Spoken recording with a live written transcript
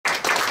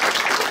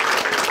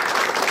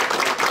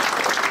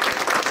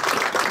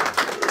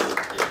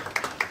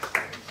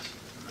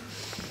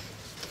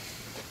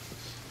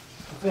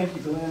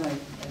Glenn. I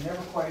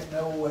never quite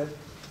know what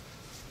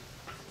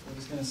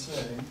he's going to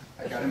say.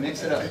 I gotta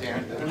mix it up,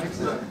 Darren. Gotta mix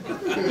it up.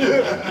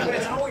 But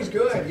it's always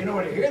good. You know,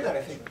 when I hear that,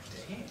 I think,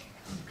 dang,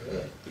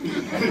 good.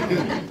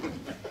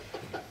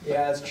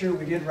 Yeah, it's true.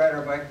 We did ride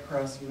our bike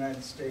across the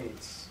United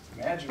States.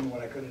 Imagine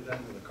what I could have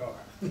done with a car.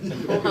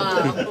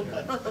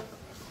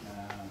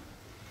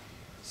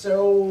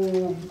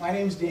 So, my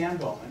name's Dan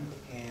Bowman,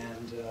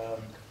 and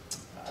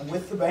I'm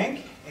with the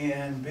bank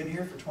and been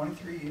here for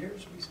 23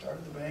 years. We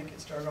started the bank. It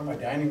started on my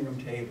dining room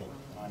table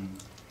on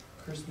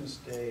Christmas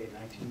Day,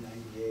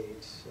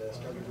 1998.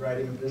 Started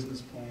writing a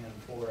business plan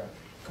for a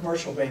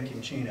commercial bank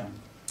in Chino.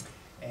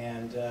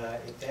 And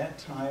at that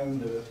time,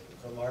 the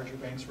larger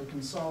banks were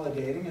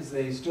consolidating, as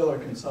they still are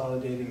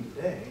consolidating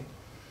today.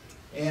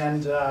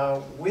 And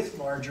with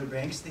larger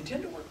banks, they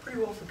tend to work pretty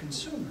well for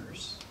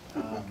consumers,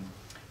 not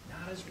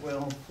as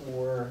well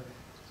for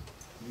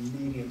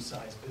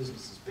medium-sized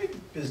businesses. Big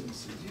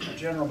businesses, you know,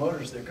 General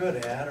Motors they're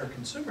good at, or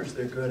consumers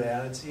they're good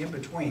at. It's the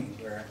in-between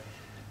where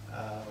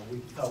we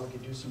thought we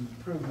could do some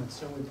improvements.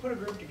 So we put a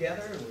group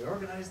together, we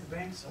organized the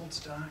bank, sold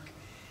stock.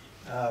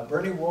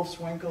 Bernie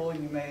Wolfswinkel,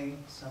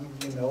 some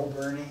of you know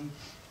Bernie,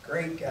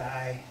 great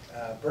guy.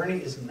 Bernie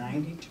is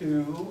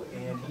 92,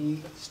 and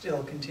he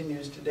still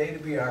continues today to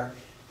be our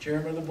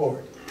chairman of the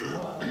board.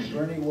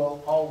 Bernie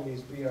will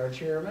always be our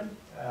chairman,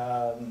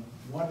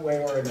 one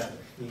way or another.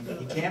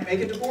 He can't make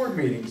it to board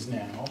meetings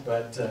now,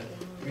 but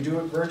we do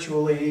it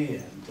virtually,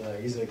 and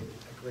he's a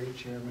great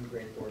chairman,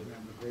 great board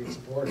member, great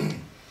supporter.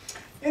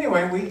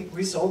 Anyway,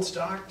 we sold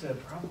stock to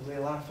probably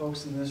a lot of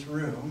folks in this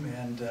room,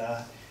 and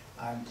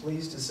I'm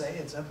pleased to say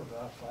it's up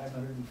about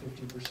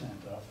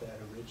 550% off that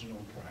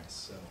original price.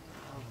 So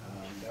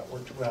that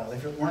worked well.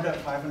 If it weren't up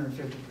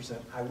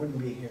 550%, I wouldn't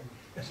be here.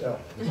 So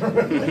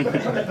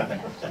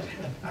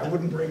I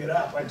wouldn't bring it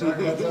up. I talk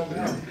about something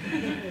else.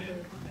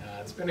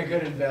 It's been a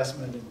good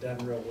investment and done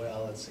real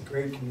well. It's a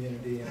great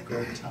community and a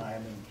great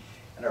time.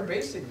 And our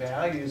basic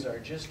values are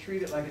just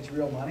treat it like it's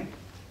real money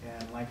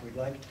and like we'd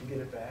like to get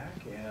it back.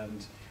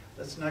 And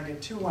let's not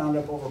get too wound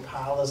up over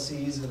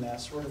policies and that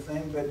sort of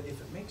thing, but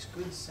if it makes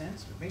good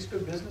sense, if it makes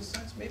good business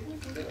sense, maybe we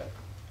can do it.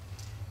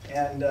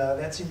 And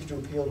that seems to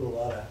appeal to a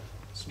lot of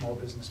small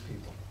business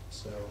people.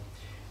 So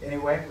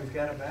anyway, we've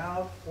got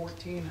about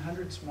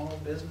 1,400 small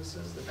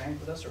businesses that bank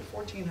with us, or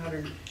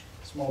 1,400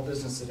 small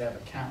businesses that have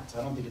accounts.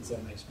 I don't think it's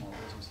that many small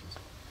businesses.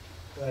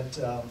 But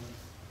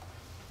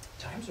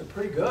times are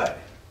pretty good,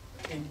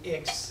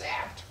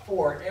 except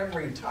for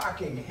every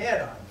talking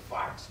head on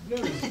Fox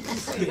News,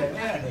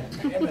 CNN, and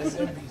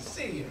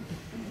MSNBC, and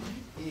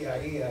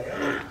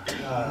EIEIO.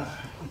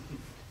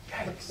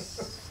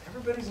 Yikes,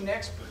 everybody's an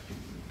expert.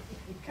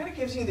 It kind of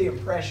gives you the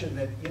impression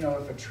that, you know,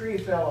 if a tree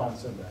fell on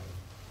somebody,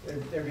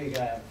 there'd be a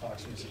guy on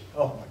Fox News saying,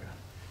 oh my God,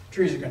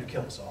 trees are going to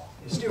kill us all.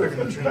 You stay away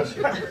from the trees.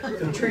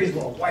 The trees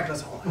will wipe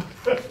us all out.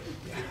 Yeah.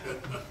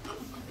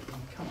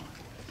 Come on.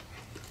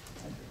 I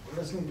was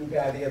listening to a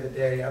guy the other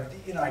day.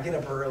 I get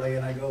up early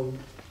and I go,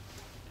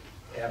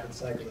 avid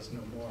cyclist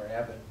no more,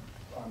 avid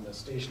on the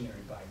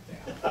stationary bike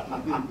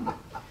now.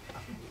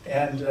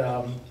 And,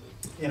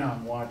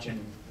 I'm watching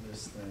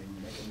this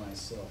thing, making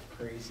myself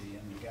crazy,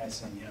 and the guy's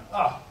saying,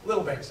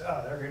 little banks,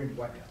 they're going to be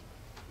wiped out.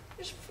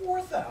 There's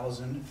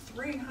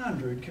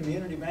 4,300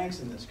 community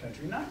banks in this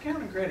country, not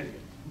counting credit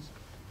unions.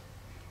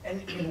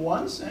 And in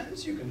one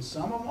sentence, you can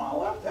sum them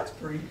all up. That's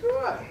pretty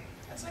good.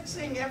 That's like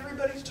saying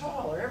everybody's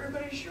tall or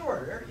everybody's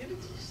short. It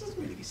just doesn't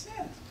make any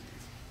sense.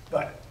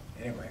 But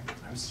anyway,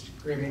 I'm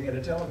screaming at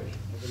a television.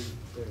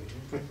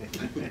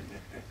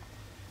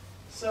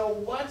 So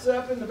what's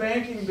up in the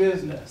banking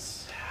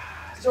business?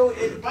 So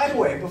by the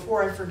way,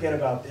 before I forget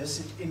about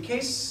this, in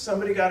case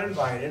somebody got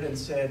invited and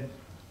said,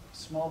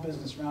 Small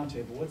Business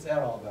Roundtable, what's that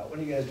all about? What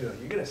are you guys doing?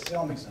 You're going to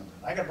sell me something.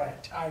 I got to buy a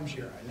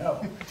timeshare, I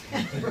know.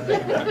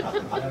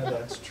 None of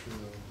that's true.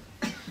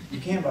 You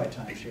can buy a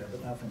timeshare,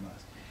 but not from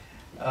us.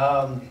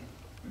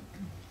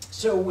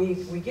 So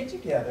we get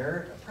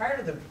together. Prior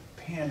to the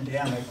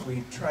pandemic,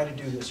 we try to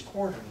do this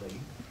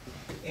quarterly,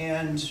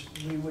 and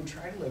we would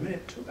try to limit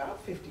it to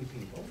about 50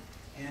 people,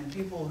 and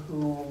people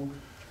who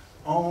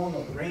own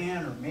or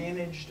ran or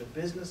managed a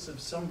business of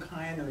some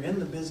kind or in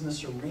the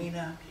business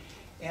arena.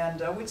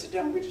 And we'd sit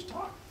down and we'd just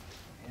talk.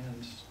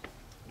 And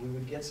we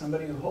would get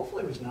somebody who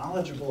hopefully was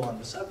knowledgeable on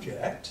the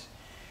subject.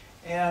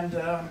 And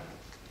let's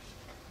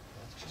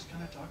just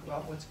kind of talk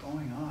about what's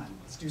going on.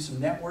 Let's do some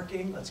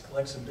networking. Let's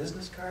collect some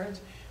business cards.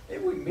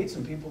 Maybe we can meet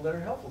some people that are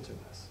helpful to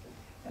us.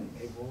 And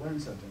maybe we'll learn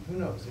something. Who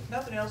knows? If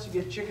nothing else, you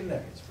get chicken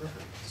nuggets for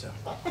free.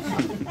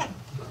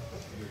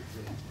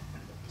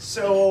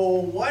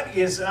 So what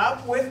is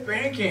up with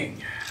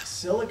banking?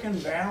 Silicon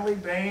Valley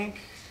Bank.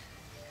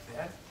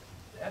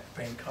 That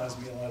bank caused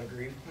me a lot of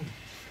grief.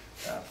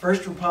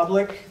 First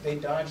Republic, they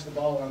dodged the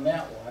ball on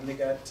that one. They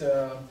got,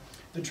 the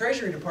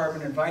Treasury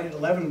Department invited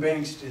 11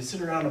 banks to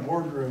sit around a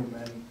boardroom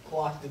and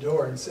locked the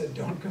door and said,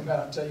 don't come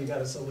out until you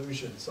got a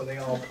solution. So they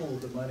all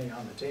pooled the money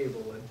on the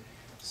table and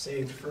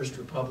saved First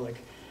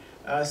Republic.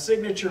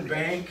 Signature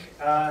Bank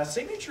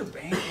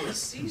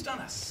was seized on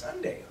a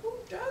Sunday. Who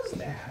does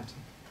that?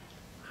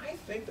 I I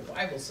think the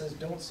Bible says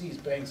don't seize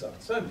banks on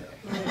Sunday.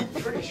 I'm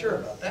pretty sure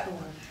about that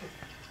one.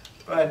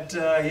 But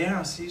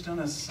yeah, seized on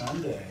a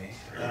Sunday.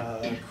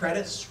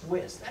 Credit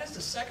Suisse, that is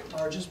the second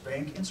largest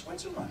bank in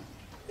Switzerland.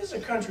 This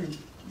is a country,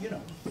 you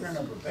know, fair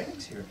number of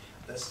banks here.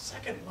 The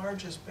second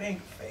largest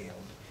bank failed,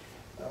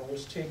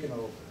 was taken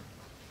over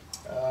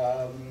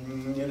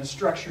in a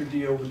structured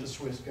deal with the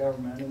Swiss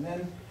government. And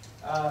then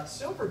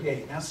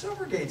Silvergate. Now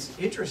Silvergate's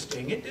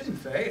interesting. It didn't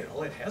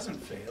fail. It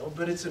hasn't failed,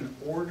 but it's an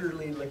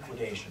orderly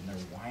liquidation. They're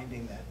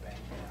winding that bank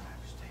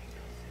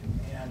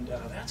down. And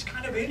that's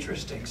kind of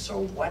interesting.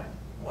 So what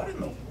in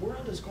the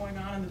world is going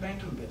on in the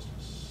banking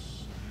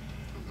business?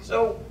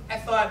 So I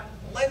thought,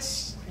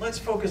 let's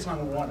focus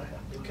on one of them,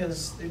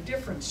 because there are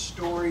different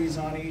stories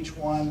on each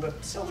one,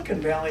 but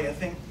Silicon Valley, I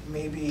think,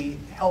 may be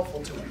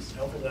helpful to us,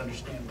 helpful to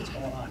understand what's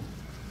going on.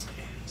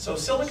 So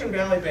Silicon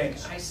Valley Bank,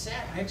 I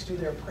sat next to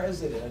their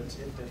president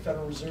at the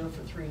Federal Reserve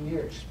for 3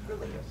 years.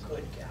 Really a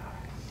good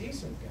guy,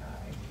 decent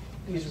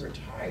guy. He's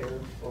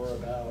retired for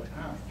about,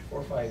 I don't know, 4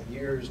 or 5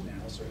 years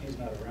now, so he's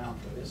not around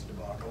for this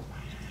debacle.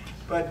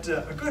 But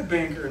a good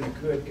banker and a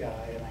good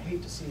guy, and I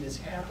hate to see this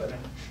happen.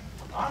 And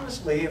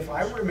honestly, if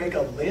I were to make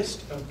a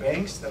list of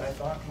banks that I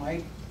thought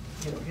might,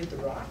 you know, hit the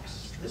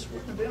rocks, this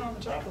wouldn't have been on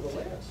the top of the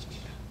list.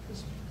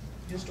 This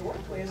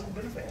historically hasn't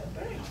been a bad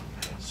bank.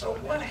 So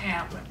what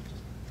happened?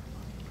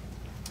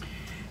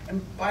 And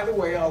by the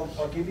way,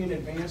 I'll give you an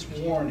advance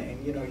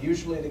warning. You know,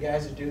 usually the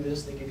guys that do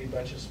this, they give you a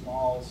bunch of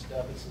small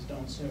stuff. It says,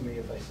 don't sue me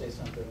if I say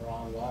something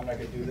wrong. Well, I'm not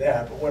going to do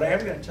that. But what I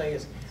am going to tell you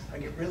is I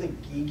get really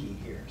geeky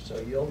here. So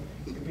you'll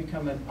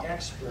become an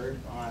expert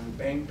on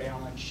bank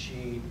balance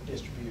sheet,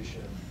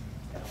 distribution,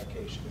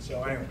 allocation.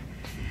 So anyway,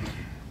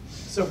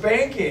 so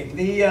banking,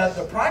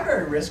 the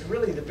primary risk,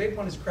 really the big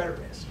one, is credit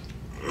risk.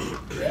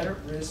 Credit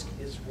risk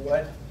is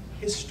what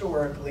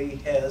historically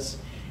has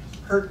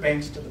hurt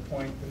banks to the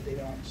point that they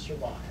don't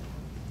survive.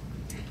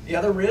 The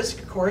other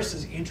risk, of course,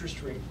 is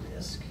interest rate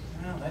risk.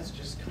 Well, that's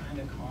just kind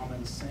of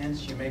common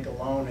sense. You make a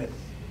loan at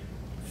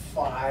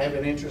 5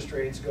 and interest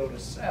rates go to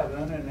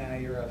 7, and now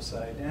you're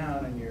upside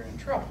down and you're in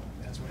trouble.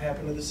 That's what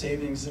happened to the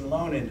savings and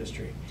loan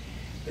industry.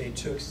 They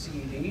took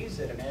CDs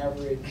at an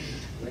average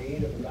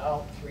rate of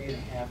about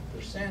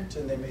 3.5%,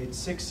 and they made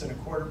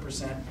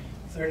 6.25%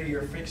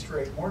 30-year fixed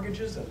rate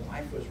mortgages, and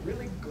life was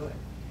really good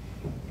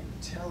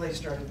until they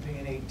started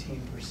paying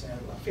 18%,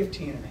 about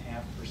 15.5%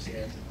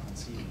 on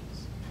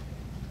CDs.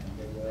 And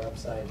they were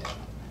upside down.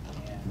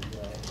 And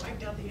it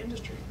wiped out the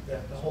industry. The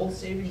whole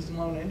savings and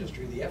loan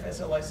industry, the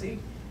FSLIC,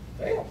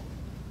 failed.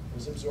 It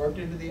was absorbed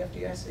into the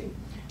FDIC.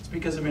 It's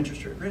because of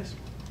interest rate risk.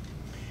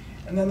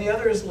 And then the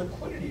other is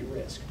liquidity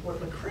risk. What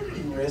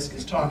liquidity risk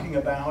is talking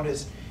about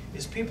is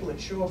people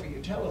that show up at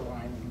your teller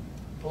line and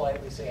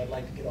politely say, I'd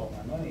like to get all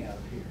my money out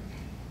of here.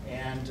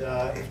 And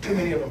if too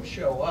many of them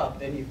show up,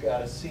 then you've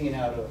got a scene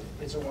out of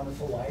It's a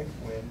Wonderful Life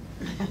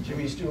when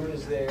Jimmy Stewart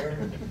is there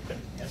and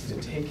has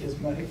to take his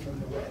money from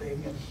the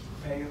wedding and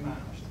pay him out.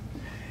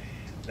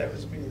 That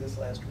was me this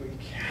last week.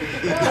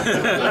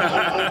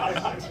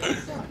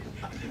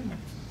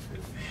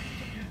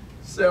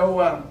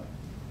 So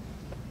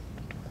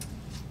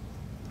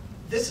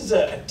this is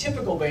a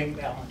typical bank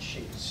balance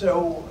sheet.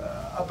 So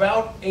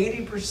about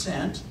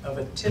 80% of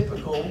a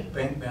typical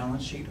bank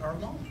balance sheet are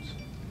loans.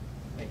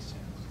 Makes sense.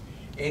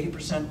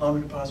 80%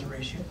 loan to deposit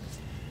ratio,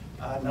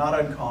 not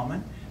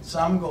uncommon.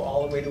 Some go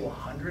all the way to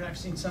 100. I've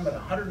seen some at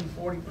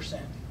 140%.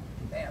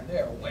 Man,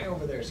 they're way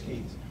over their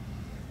skis.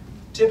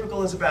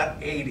 Typical is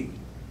about 80.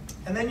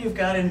 And then you've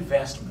got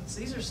investments.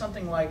 These are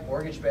something like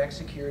mortgage-backed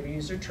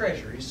securities or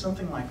treasuries,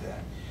 something like that.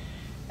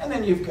 And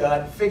then you've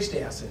got fixed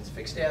assets.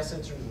 Fixed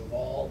assets are the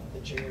vault, the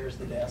chairs,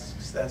 the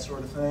desks, that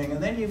sort of thing.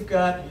 And then you've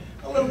got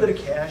a little bit of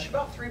cash,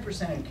 about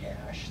 3% in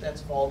cash.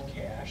 That's vault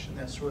cash and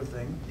that sort of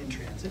thing in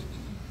transit.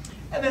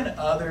 And then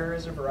other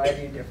is a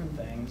variety of different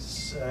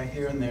things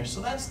here and there. So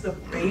that's the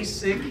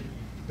basic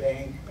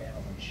bank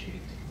balance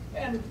sheet.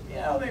 And you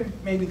know,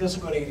 maybe this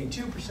will go to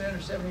 82% or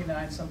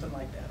 79, something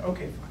like that.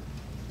 Okay,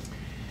 fine.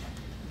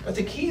 But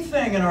the key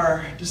thing in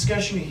our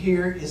discussion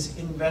here is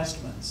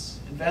investments.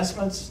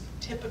 Investments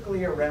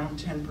typically around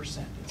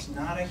 10%. It's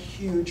not a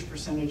huge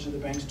percentage of the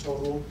bank's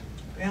total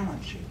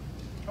balance sheet.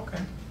 Okay.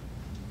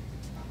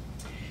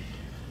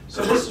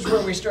 So this is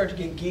where we start to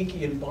get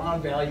geeky in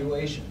bond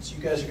valuations.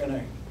 You guys are going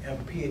to have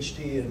a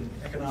PhD in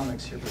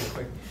economics here real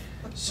quick.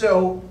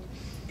 So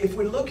if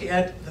we look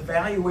at the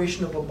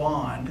valuation of a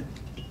bond,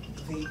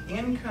 the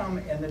income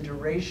and the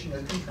duration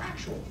are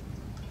contractual.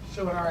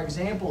 So in our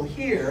example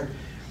here,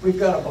 we've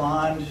got a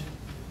bond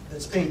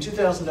that's paying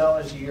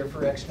 $2,000 a year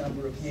for X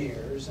number of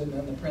years, and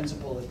then the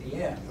principal at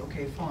the end.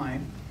 Okay,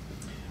 fine.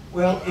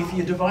 Well, if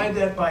you divide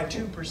that by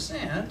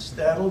 2%,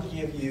 that'll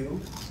give you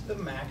the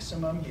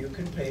maximum you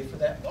can pay for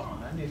that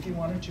bond if you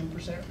want a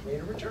 2% rate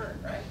of return,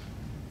 right?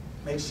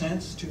 Makes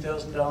sense?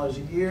 $2,000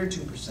 a year,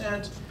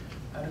 2%,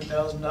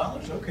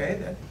 $100,000. Okay,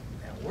 that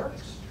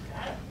works.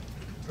 Got it.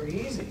 Pretty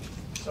easy.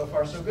 So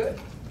far, so good.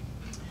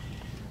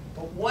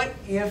 But what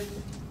if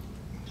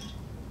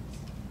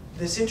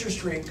this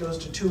interest rate goes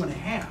to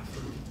 2.5?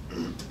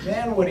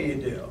 Then what do you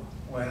do?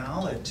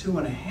 Well, at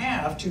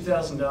 2.5,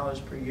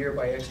 $2,000 per year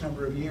by X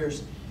number of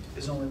years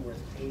is only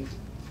worth 8.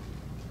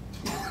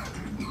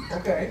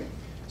 Okay,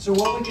 so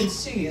what we can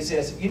see is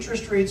as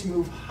interest rates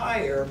move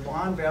higher,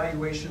 bond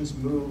valuations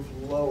move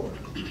lower,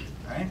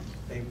 right?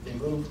 They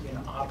move in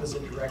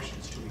opposite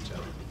directions to each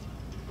other.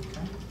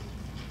 Okay?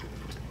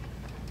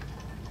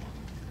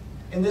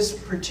 In this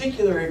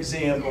particular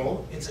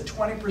example, it's a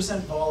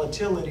 20%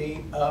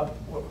 volatility of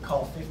what we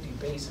call 50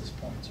 basis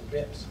points or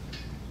bips.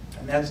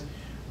 And that's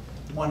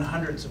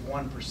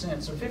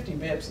 0.01%. So 50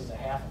 bips is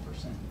 0.5%.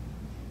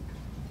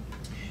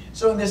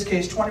 So in this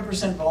case,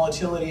 20%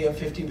 volatility of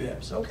 50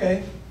 bips.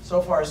 Okay,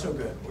 so far so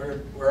good.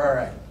 We're all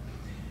right.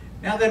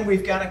 Now then,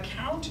 we've got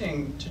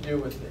accounting to do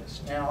with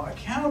this. Now,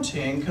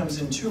 accounting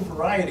comes in 2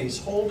 varieties: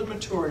 hold to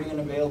maturity and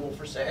available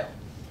for sale.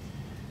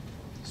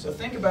 So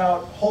think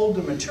about hold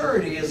to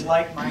maturity is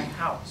like my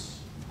house.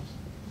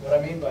 What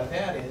I mean by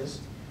that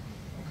is,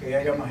 okay,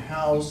 I got my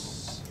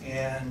house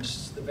and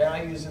the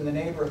values in the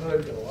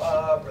neighborhood go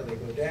up or they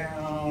go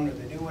down or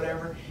they do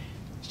whatever.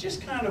 It's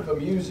just kind of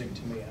amusing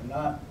to me. I'm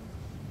not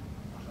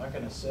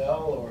going to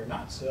sell or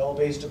not sell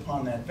based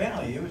upon that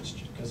value. It's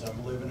just because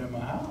I'm living in my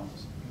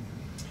house.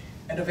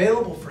 And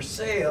available for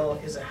sale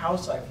is a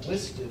house I've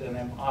listed and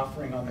I'm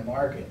offering on the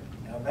market.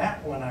 Now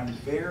that one I'm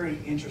very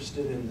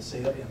interested in the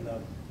sale, in the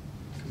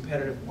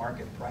competitive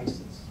market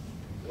prices.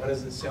 What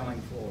is it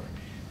selling for?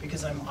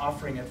 Because I'm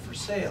offering it for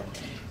sale.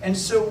 And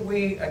so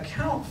we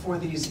account for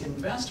these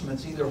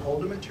investments, either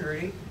hold to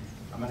maturity,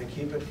 I'm going to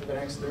keep it for the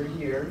next 30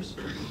 years,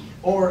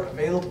 or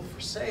available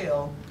for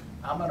sale,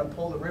 I'm going to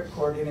pull the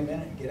ripcord in a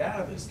minute and get out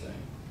of this thing.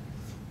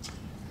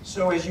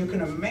 So as you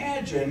can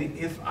imagine,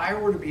 if I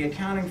were to be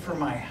accounting for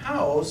my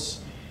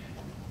house,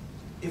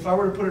 if I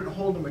were to put it in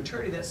hold to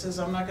maturity, that says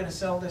I'm not going to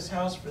sell this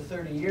house for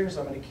 30 years,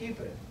 I'm going to keep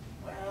it.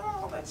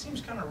 Well, that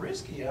seems kind of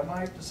risky. I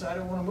might decide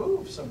I want to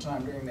move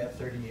sometime during that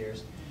 30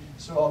 years.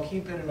 So I'll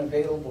keep it in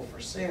available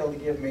for sale to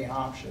give me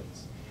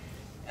options.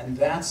 And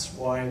that's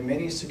why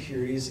many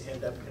securities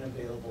end up in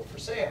available for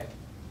sale.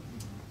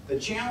 The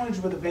challenge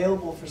with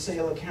available for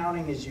sale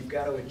accounting is you've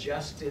got to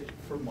adjust it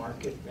for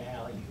market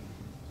value.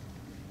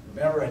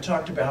 Remember, I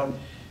talked about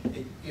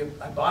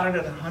if I bought it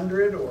at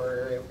 100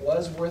 or it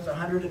was worth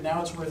 100 and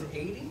now it's worth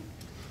 80.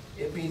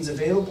 It means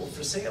available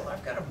for sale.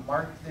 I've got to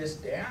mark this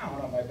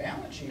down on my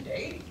balance sheet to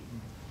 80.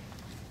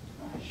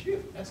 Oh,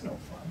 shoot, that's no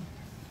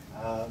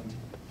fun.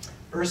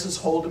 Versus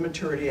hold to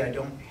maturity, I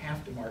don't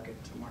have to mark it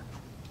to market.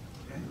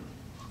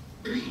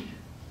 Okay?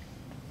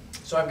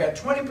 So I've got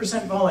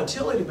 20%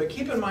 volatility, but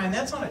keep in mind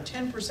that's on a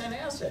 10%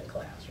 asset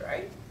class,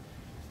 right?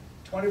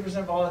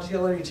 20%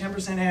 volatility,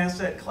 10%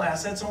 asset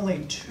class, that's only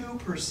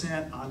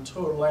 2% on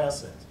total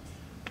assets.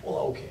 Well,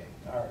 okay,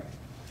 all right.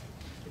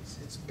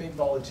 It's big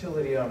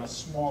volatility on a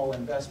small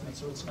investment,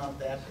 so it's not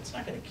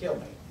going to kill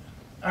me.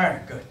 All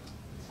right, good.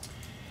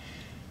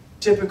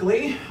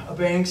 Typically, a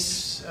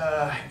bank's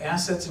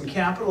assets and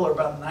capital are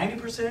about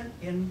 90%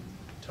 in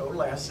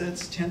total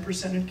assets,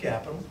 10% in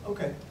capital.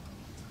 Okay,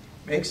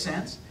 makes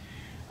sense.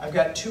 I've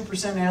got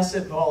 2%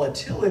 asset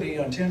volatility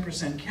on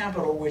 10%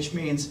 capital, which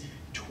means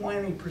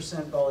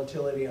 20%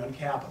 volatility on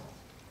capital.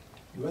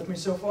 You with me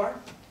so far?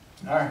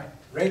 All right,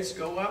 rates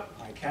go up,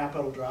 my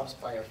capital drops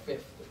by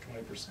 1/5 of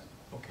 20%.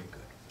 Okay,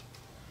 good.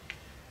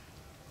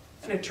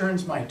 And it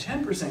turns my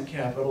 10%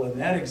 capital in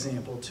that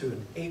example to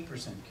an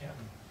 8%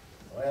 capital.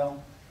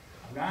 Well,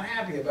 I'm not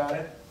happy about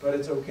it, but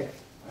it's okay.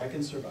 I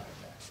can survive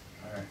that.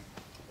 All right.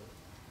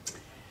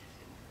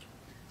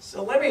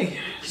 So let me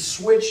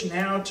switch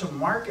now to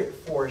market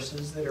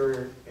forces that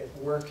are at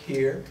work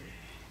here.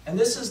 And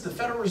this is the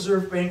Federal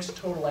Reserve Bank's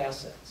total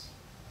assets.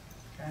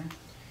 Okay?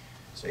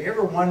 So you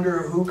ever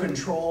wonder who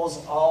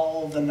controls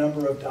all the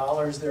number of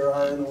dollars there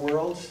are in the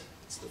world?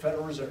 It's the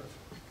Federal Reserve.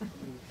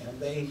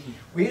 And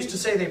we used to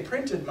say they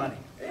printed money.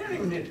 They don't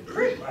even need to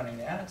print money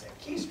now. It's a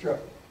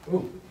keystroke.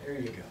 Ooh, there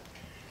you go.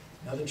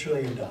 Another $1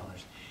 trillion.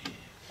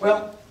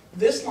 Well,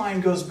 this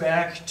line goes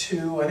back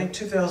to, I think,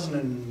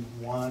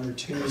 2001 or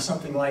 2,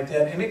 something like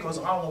that, and it goes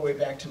all the way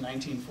back to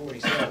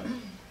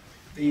 1947.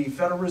 The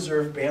Federal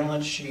Reserve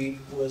balance sheet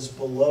was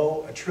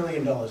below $1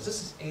 trillion. This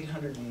is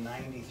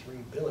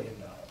 $893 billion,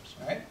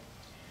 right?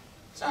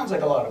 Sounds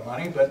like a lot of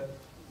money, but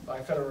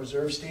by Federal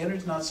Reserve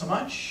standards, not so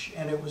much.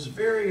 And it was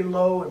very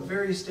low and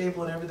very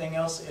stable and everything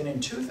else. And in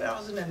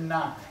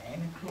 2009,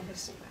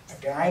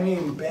 a guy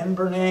named Ben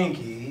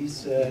Bernanke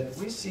said,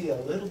 we see a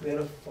little bit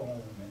of foam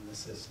in the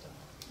system.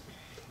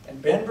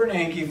 And Ben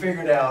Bernanke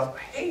figured out,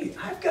 hey,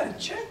 I've got a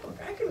checkbook.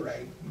 I can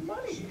write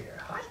money here,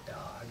 hot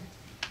dog.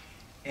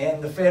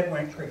 And the Fed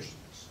went crazy.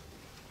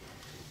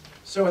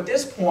 So at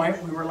this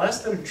point, we were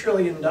less than $1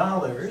 trillion.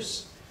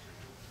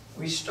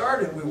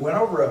 We went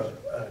over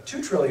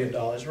 $2 trillion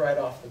right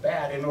off the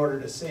bat in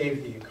order to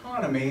save the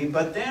economy,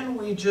 but then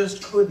we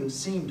just couldn't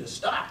seem to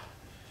stop.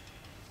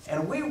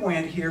 And we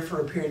went here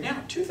for a period,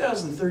 now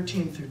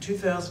 2013 through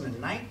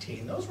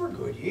 2019, those were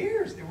good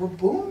years. They were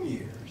boom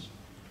years.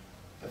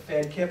 The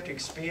Fed kept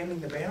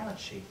expanding the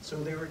balance sheet,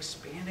 so they were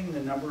expanding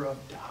the number of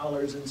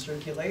dollars in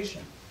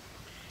circulation.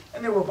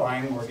 And they were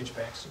buying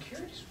mortgage-backed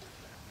securities.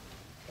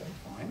 Okay,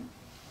 fine.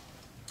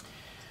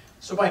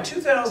 So by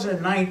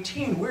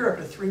 2019, we're up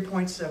to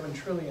 $3.7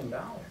 trillion.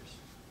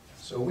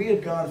 So we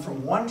had gone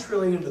from 1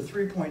 trillion to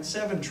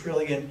 3.7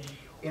 trillion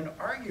in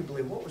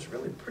arguably what was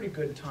really pretty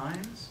good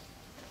times.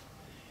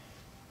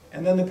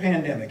 And then the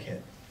pandemic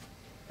hit.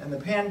 And the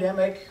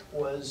pandemic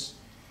was,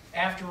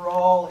 after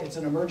all, it's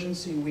an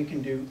emergency. We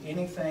can do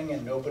anything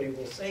and nobody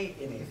will say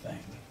anything.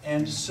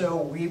 And so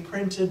we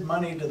printed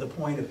money to the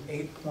point of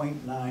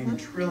 $8.9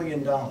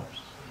 trillion.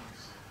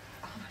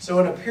 So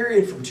in a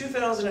period from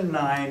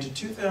 2009 to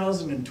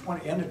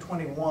 2020, end of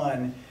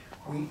 21,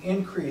 we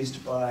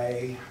increased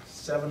by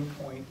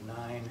 $7.9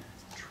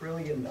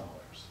 trillion,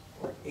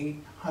 or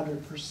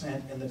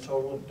 800% in the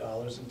total of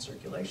dollars in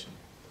circulation.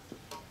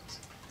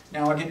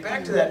 Now I'll get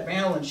back to that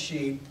balance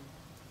sheet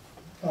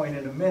point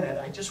in a minute.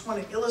 I just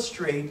want to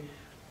illustrate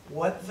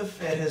what the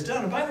Fed has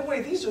done. And by the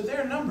way, these are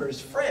their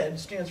numbers. FRED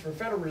stands for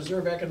Federal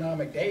Reserve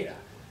Economic Data.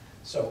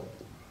 So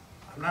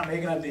I'm not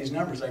making up these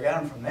numbers, I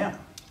got them from them.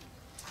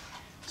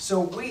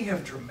 So we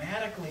have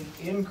dramatically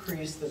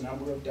increased the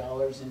number of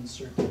dollars in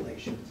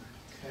circulation.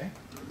 Okay?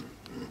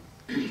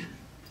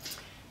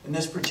 In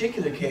this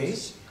particular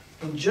case,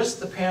 in just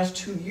the past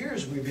 2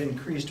 years, we've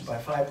increased by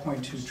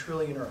 5.2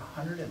 trillion, or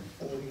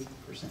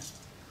 140%.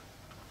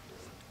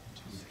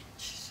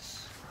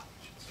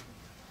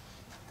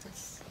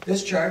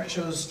 This chart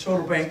shows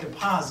total bank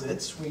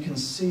deposits. We can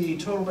see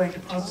total bank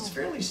deposits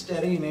fairly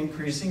steady and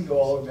increasing, go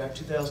all the way back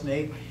to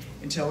 2008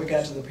 until we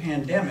got to the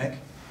pandemic.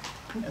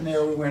 And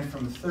there we went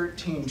from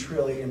 13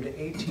 trillion to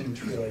 18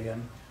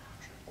 trillion,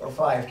 or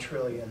 5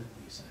 trillion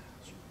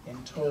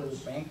in total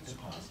bank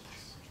deposits.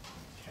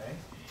 Okay?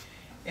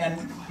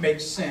 And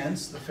makes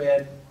sense, the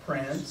Fed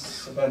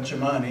prints a bunch of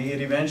money,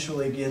 it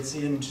eventually gets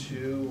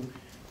into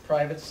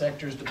private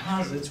sector's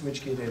deposits,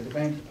 which get into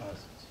bank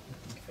deposits.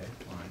 Okay,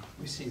 fine,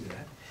 we see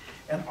that.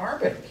 And our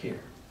bank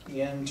here,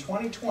 in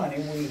 2020,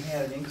 we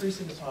had an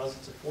increase in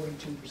deposits of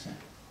 42%.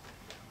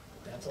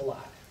 That's a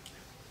lot.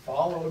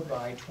 Followed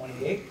by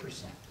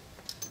 28%,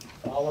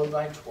 followed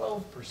by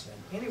 12%.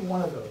 Any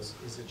one of those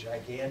is a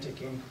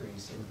gigantic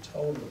increase in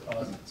total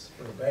deposits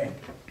for the bank.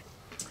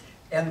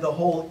 And the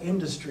whole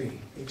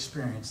industry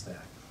experienced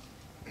that.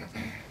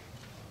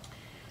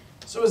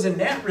 So as a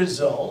net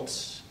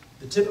result,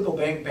 the typical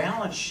bank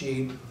balance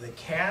sheet, the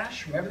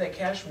cash, remember that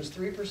cash was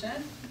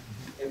 3%?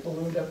 It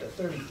ballooned up to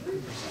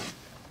 33%.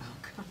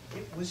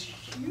 It was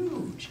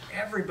huge.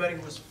 Everybody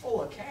was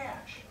full of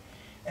cash.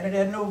 And it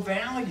had no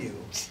value.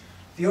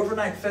 The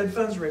overnight Fed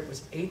funds rate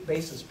was 8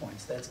 basis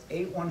points. That's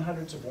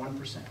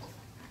 0.08%.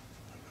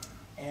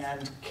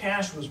 And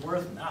cash was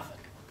worth nothing.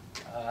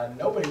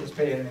 Nobody was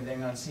paying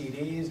anything on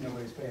CDs,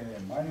 nobody was paying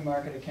anything on money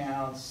market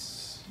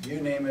accounts, you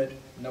name it,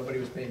 nobody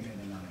was paying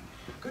anything on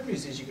it. Good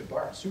news is you could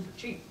borrow super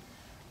cheap.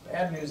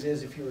 Bad news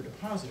is if you were a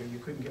depositor, you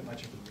couldn't get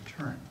much of a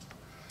return.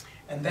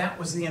 And that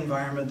was the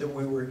environment that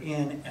we were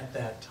in at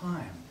that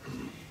time.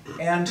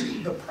 And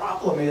the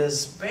problem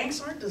is banks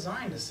aren't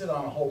designed to sit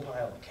on a whole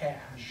pile of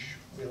cash.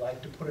 We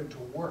like to put it to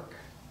work.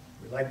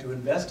 We like to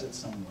invest it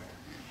somewhere.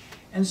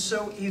 And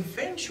so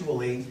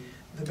eventually,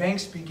 the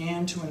banks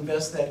began to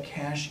invest that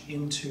cash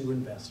into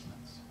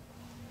investments.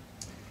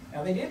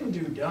 Now they didn't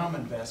do dumb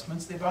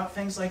investments, they bought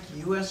things like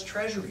US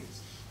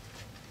Treasuries.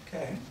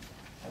 Okay,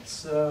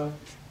 that's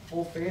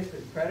full faith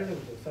and credit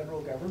of the federal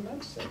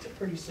government. That's a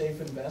pretty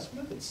safe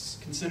investment. It's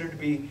considered to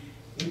be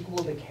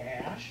equal to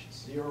cash,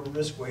 zero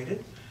risk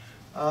weighted.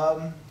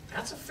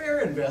 That's a fair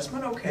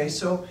investment. Okay,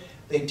 so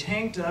they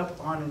tanked up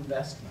on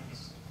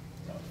investments.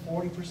 About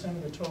 40%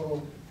 of the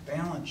total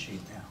balance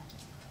sheet now.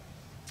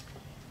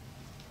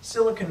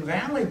 Silicon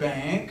Valley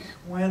Bank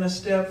went a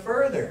step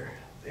further.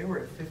 They were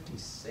at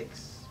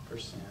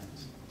 56%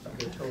 of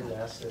their total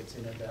assets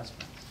in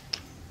investments.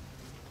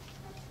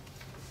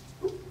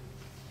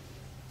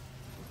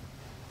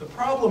 The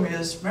problem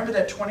is, remember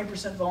that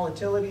 20%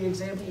 volatility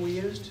example we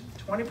used?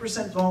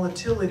 20%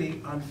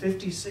 volatility on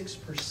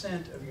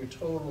 56% of your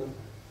total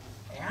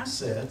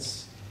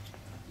assets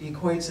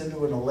equates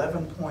into an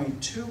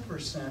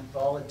 11.2%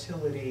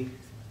 volatility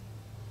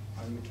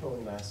on your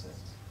total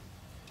assets.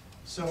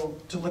 So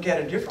to look at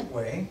it a different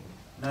way,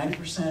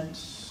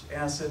 90%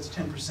 assets,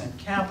 10%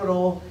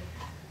 capital.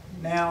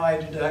 Now I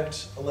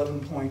deduct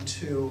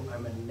 11.2,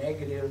 I'm a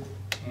negative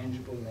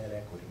tangible net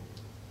equity.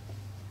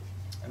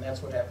 And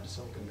that's what happened to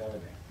Silicon Valley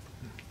Bank.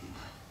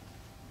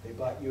 They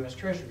bought US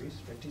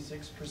Treasuries,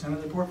 56% of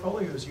their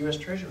portfolio is US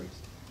Treasuries.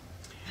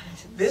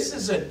 This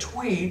is a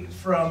tweet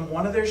from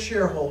one of their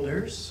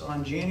shareholders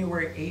on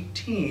January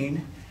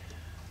 18.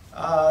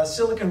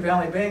 Silicon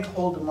Valley Bank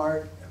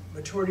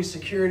hold-to-maturity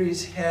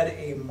securities had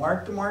a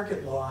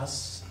mark-to-market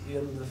loss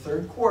in the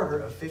third quarter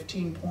of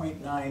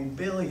 $15.9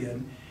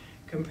 billion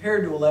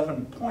compared to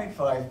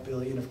 $11.5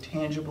 billion of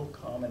tangible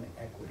common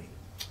equity.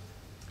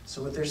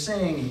 So what they're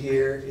saying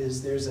here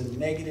is there's a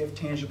negative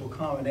tangible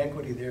common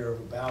equity there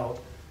of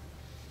about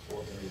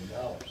 $4 billion.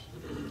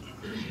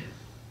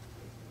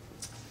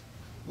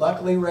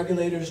 Luckily,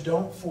 regulators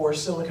don't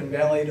force Silicon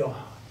Valley to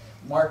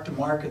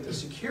mark-to-market the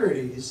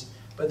securities,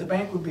 but the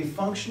bank would be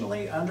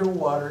functionally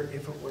underwater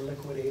if it were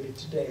liquidated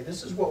today.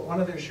 This is what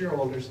one of their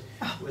shareholders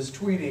was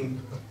tweeting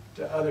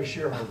to other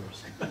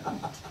shareholders.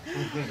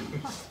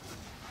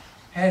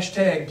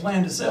 Hashtag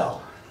plan to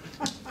sell.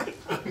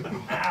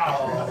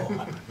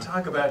 Ow,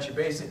 talk about your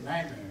basic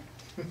nightmare.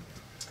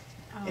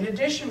 In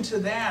addition to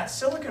that,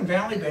 Silicon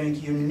Valley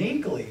Bank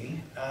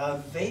uniquely,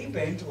 they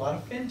banked a lot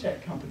of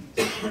fintech companies.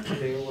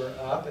 They were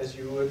up, as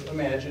you would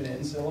imagine,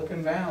 in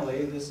Silicon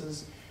Valley. This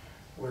is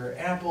where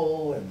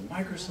Apple and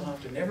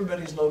Microsoft and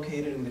everybody's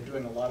located, and they're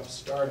doing a lot of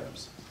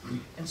startups.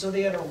 And so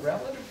they had a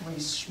relatively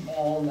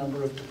small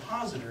number of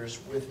depositors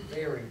with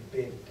very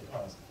big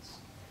deposits.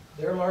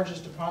 Their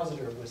largest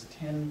depositor was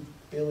 $10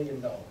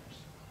 billion.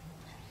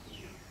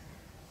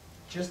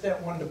 Just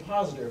that one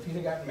depositor, if he'd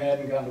have gotten mad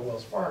and gone to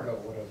Wells Fargo,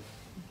 would have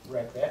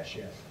wrecked that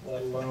ship,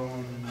 let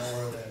alone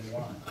more than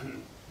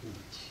one.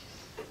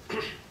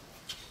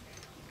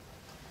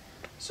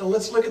 So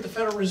let's look at the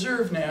Federal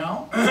Reserve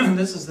now.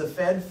 This is the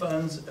Fed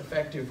funds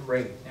effective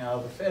rate. Now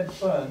the Fed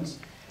funds,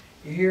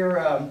 you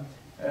hear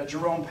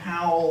Jerome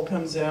Powell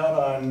comes out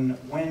on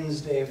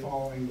Wednesday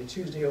following the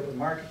Tuesday Open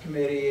Market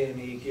Committee, and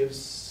he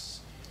gives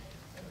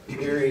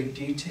very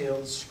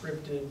detailed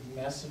scripted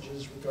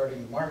messages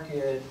regarding the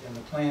market and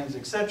the plans,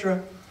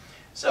 etc.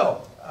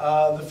 So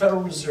the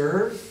Federal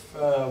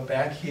Reserve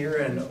back here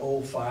in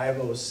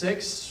 05,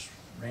 06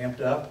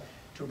 ramped up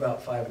to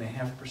about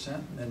 5.5%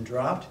 and then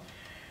dropped.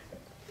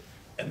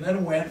 And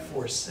then went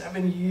for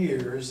 7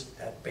 years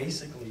at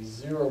basically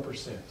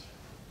 0%.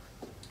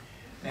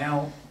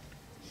 Now,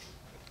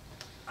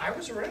 I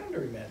was around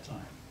during that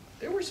time.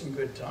 There were some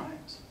good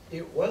times.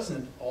 It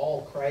wasn't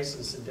all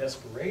crisis and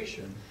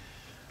desperation,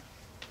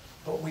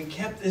 but we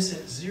kept this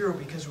at 0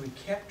 because we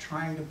kept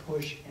trying to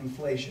push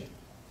inflation.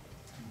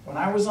 When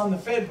I was on the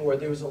Fed board,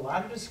 there was a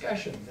lot of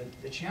discussion.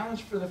 The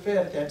challenge for the Fed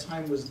at that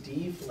time was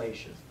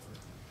deflation.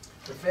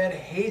 The Fed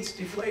hates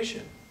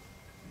deflation.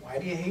 Why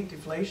do you hate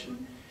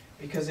deflation?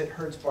 Because it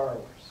hurts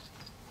borrowers.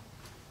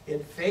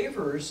 It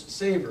favors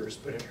savers,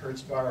 but it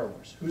hurts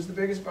borrowers. Who's the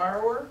biggest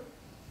borrower?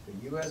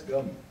 The U.S.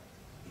 government.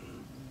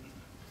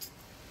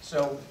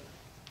 So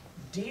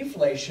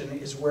deflation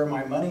is where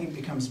my money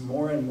becomes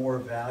more and more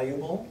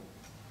valuable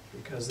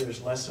because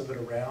there's less of it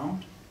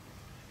around.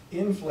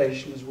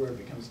 Inflation is where it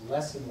becomes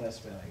less and less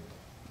valuable.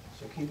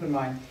 So keep in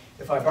mind,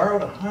 if I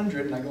borrowed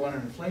 100 and I go on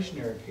an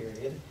inflationary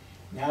period,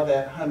 now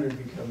that 100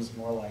 becomes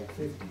more like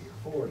 50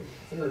 or 40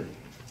 or 30.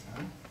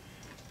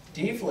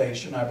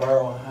 Deflation, I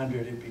borrow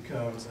 100, it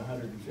becomes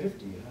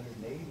 150,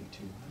 180,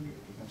 200.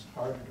 It becomes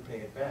harder to pay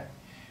it back.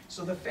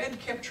 So the Fed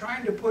kept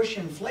trying to push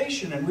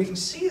inflation, and we can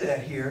see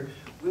that here.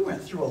 We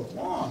went through a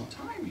long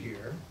time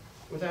here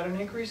without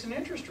an increase in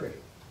interest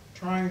rate,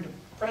 trying to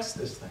press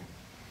this thing.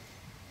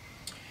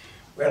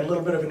 We had a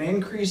little bit of an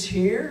increase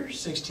here,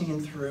 16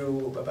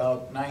 through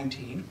about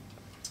 19.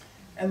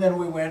 And then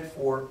we went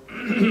for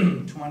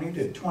 20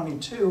 to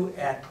 22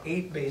 at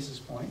 8 basis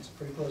points,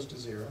 pretty close to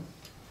 0.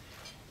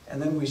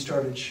 And then we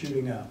started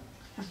shooting up.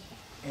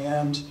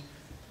 And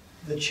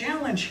the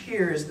challenge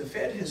here is the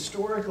Fed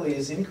historically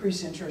has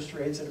increased interest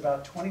rates at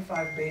about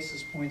 25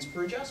 basis points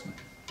per adjustment,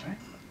 right?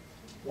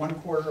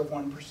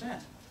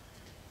 1/4%.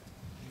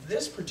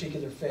 This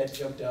particular Fed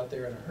jumped out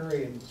there in a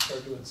hurry and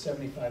started doing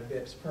 75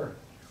 bips per.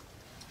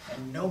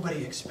 And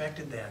nobody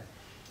expected that.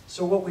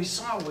 So what we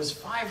saw was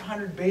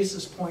 500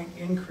 basis point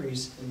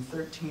increase in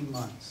 13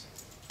 months.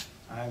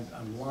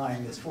 I'm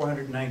lying, it's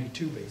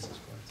 492 basis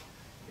points.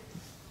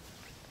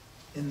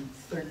 In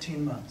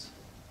 13 months.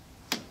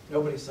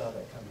 Nobody saw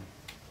that coming.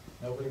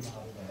 Nobody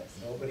modeled that.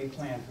 Nobody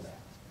planned for that.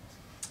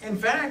 In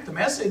fact, the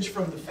message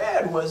from the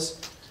Fed was,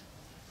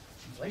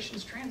 inflation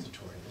is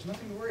transitory. There's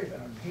nothing to worry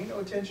about. Pay no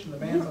attention to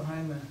the man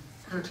behind the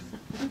curtain.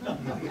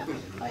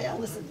 Oh yeah,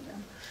 listen to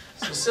them.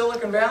 So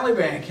Silicon Valley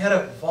Bank had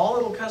a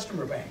volatile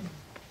customer bank.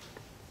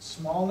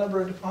 Small number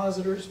of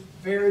depositors,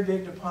 very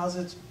big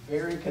deposits,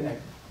 very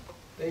connected.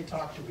 They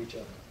talk to each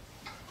other.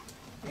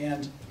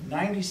 And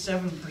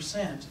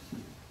 97%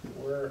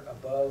 were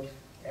above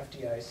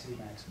FDIC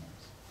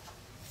maximums.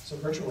 So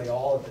virtually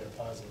all of their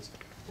deposits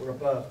were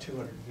above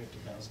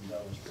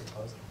 $250,000 per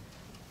deposit.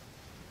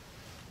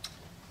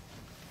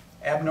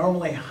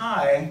 Abnormally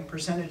high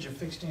percentage of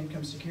fixed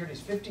income securities.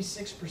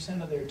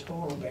 56% of their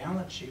total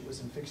balance sheet was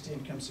in fixed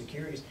income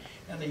securities.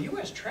 Now the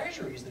U.S.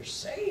 Treasuries, they're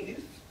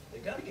safe, they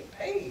got to get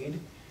paid,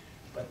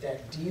 but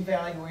that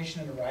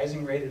devaluation in a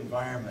rising rate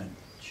environment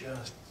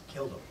just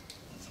killed them.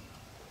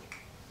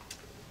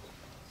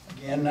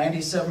 Again,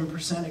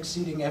 97%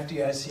 exceeding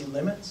FDIC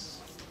limits.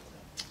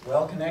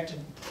 Well-connected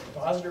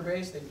depositor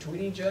base, they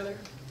tweet each other.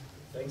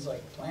 Things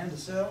like plan to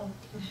sell.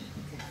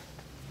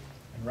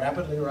 And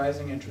rapidly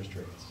rising interest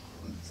rates.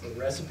 It's the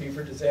recipe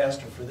for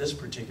disaster for this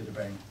particular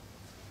bank.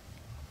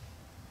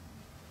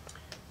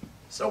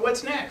 So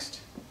what's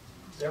next?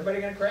 Is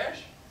everybody going to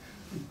crash?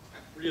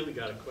 Really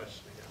got a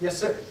question. Yes,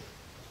 sir.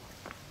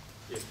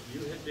 If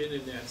you had been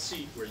in that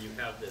seat where you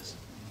have this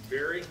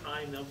very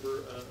high number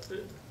of,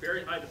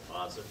 very high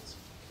deposits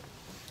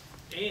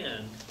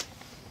and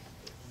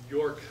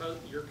your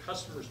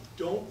customers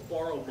don't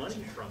borrow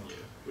money from you,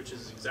 which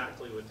is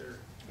exactly what their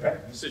Right.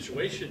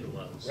 situation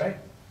was. Right.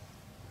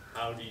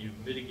 How do you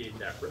mitigate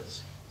that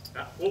risk?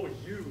 What would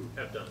you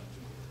have done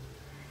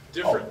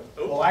different?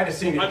 Well, I'd have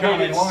seen I it mean,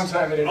 coming a it's- long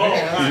time in Oh,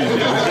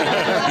 advance.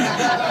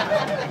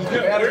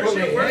 right. Where's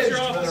your hedged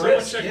for office? the Someone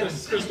risk, check yes.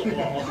 this crystal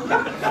ball.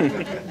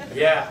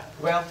 Yeah,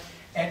 well,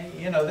 and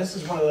you know, this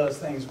is one of those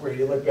things where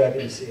you look back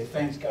and you say,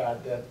 thanks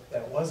God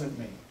that wasn't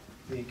me,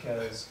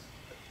 because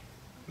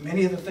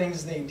many of the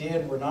things they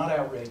did were not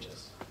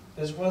outrageous.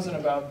 This wasn't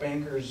about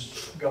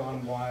bankers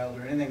gone wild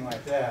or anything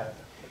like that.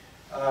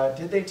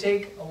 Did they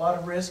take a lot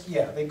of risk?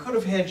 Yeah, they could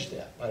have hedged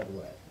that, by the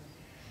way.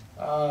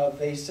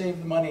 They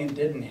saved the money and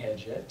didn't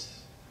hedge it.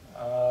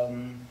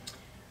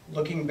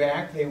 Looking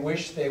back, they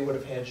wish they would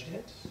have hedged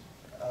it.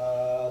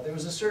 There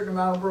was a certain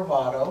amount of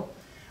bravado.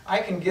 I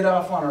can get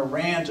off on a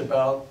rant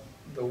about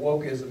the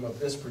wokeism of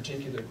this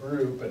particular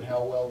group and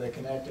how well they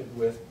connected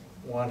with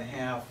one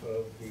half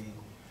of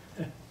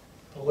the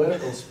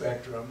political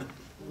spectrum.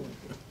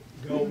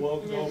 Go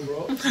woke, go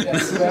broke.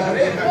 That's about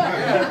it.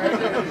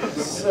 Yeah, right.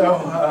 So,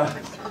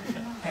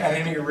 at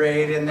any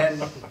rate, and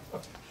then,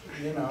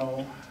 you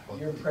know,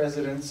 your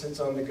president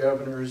sits on the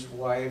governor's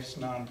wife's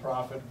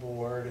nonprofit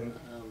board, and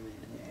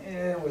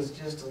it was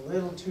just a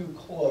little too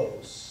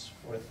close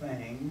for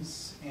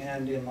things.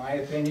 And in my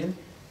opinion,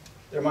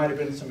 there might have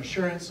been some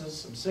assurances,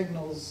 some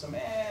signals, some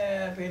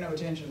pay no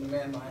attention to the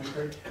man behind the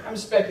curtain. I'm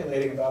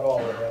speculating about all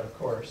of that, of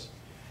course.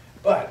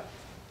 But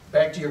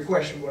back to your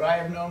question, would I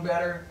have known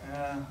better?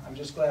 I'm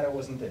just glad I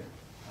wasn't there.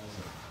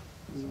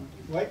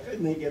 Why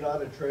couldn't they get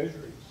out of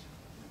treasuries?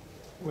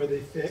 Were they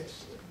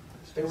fixed?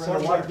 They It were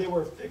sounds like underwater. they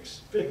were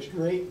fixed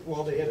rate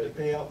while they had to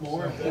pay out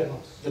more.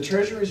 The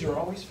treasuries are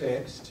always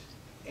fixed,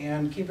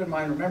 and keep in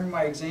mind, remember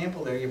my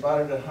example there, you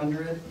bought it at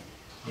 100,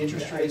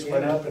 interest rates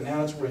went up, and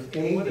now it's worth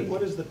And 80.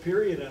 what is the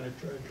period on a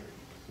treasury?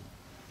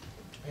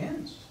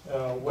 Depends.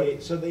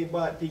 Wait, so they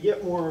bought, to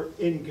get more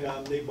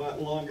income, they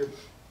bought longer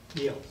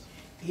deals.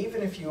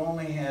 Even if you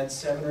only had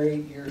 7 or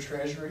 8 year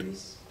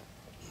treasuries,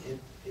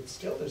 it's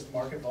still, there's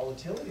market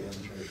volatility on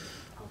the treasury.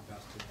 How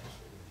fast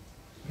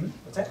the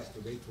What's that?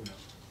 rate went up.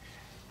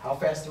 How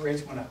fast the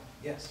rates went up,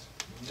 yes.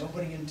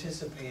 Nobody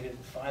anticipated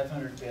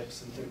 500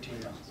 bips in 13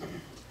 months.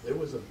 There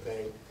was a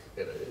bank,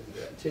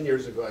 10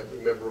 years ago, I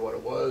remember what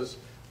it was,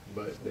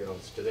 but now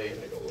it's today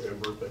and I don't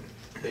remember, but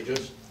they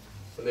just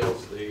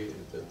announced the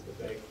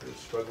bank was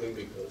struggling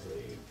because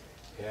they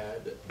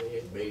had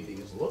made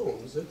these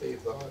loans that they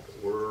thought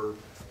were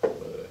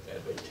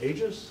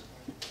advantageous.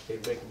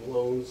 They'd make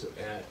loans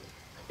at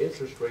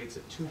interest rates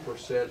at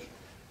 2%,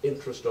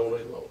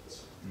 interest-only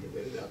loans. They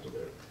made it out to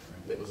there.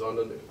 It was on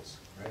the news.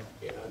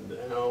 Right. And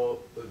now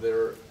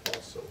they're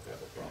also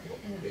have a problem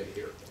in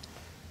here.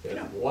 And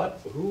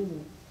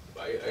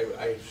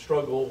I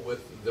struggle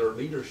with their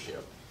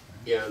leadership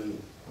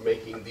in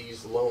making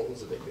these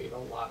loans, and they made a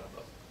lot of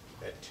them,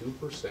 at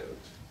 2%,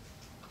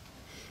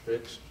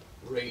 fixed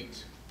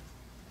rate,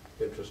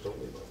 interest-only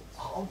loans.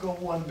 I'll go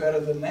one better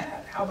than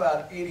that. How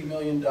about $80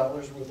 million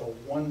worth of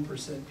 1%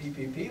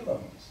 PPP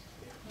loans?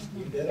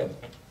 We did them,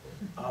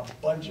 a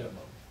bunch of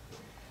them,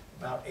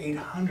 about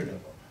 800 of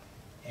them,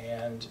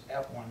 and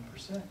at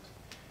 1%.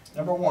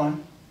 Number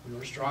one, we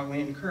were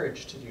strongly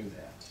encouraged to do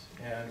that.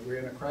 And we're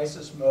in a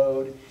crisis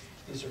mode,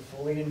 these are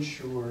fully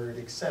insured,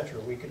 etc.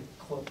 We could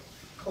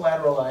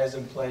collateralize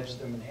and pledge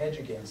them and hedge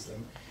against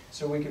them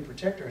so we could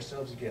protect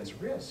ourselves against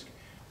risk.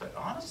 But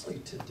honestly,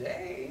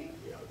 today,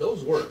 Yeah,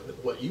 those weren't,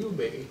 what you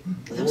made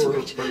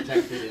were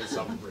protected in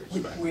some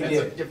respect. we That's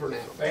a did. different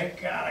animal.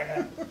 Thank God I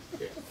got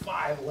Yeah.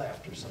 5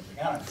 left or something.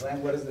 I don't know,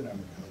 Glenn, what is the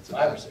number now? It's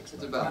 5 or 6.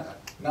 It's about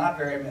Not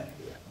very many.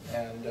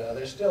 And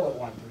they're still at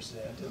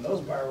 1%, and those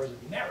borrowers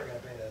are never gonna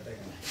pay that thing.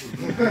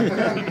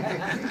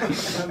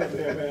 None of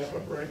them have a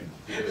brain.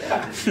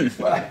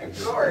 Well,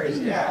 of course,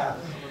 yeah.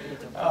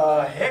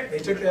 Heck, they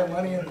took that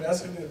money and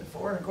invested it at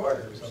 4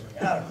 1/4 or something.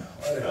 I don't know,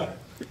 whatever.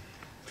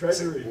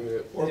 Treasury.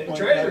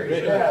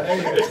 Treasury, yeah, there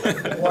you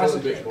go.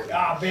 Washington,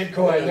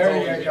 Bitcoin,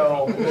 there you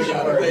go.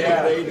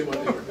 Yeah. They knew what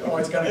they were doing. Oh,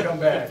 it's gonna come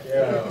back,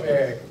 yeah,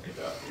 big.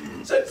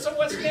 So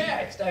what's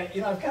next? I've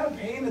kind of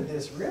painted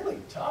this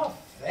really tough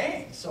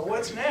thing. So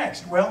what's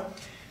next? Well,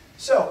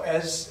 so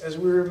as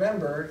we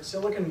remember,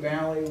 Silicon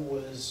Valley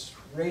was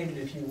raided,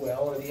 if you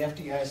will, or the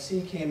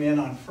FDIC came in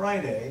on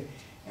Friday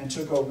and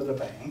took over the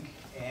bank.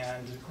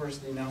 And of course,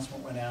 the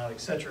announcement went out, et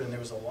cetera, and there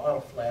was a lot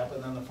of flap.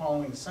 And then the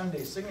following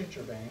Sunday,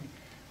 Signature Bank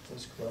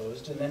was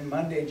closed. And then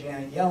Monday,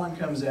 Janet Yellen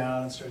comes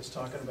out and starts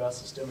talking about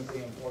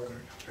systemically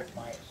important,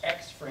 my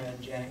ex-friend,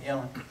 Janet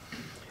Yellen.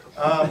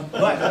 But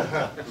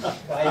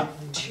by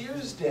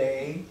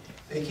Tuesday,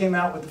 they came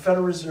out with the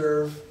Federal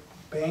Reserve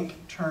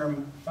Bank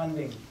Term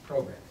Funding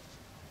Program.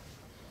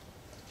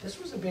 This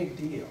was a big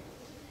deal.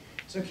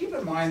 So keep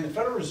in mind, the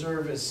Federal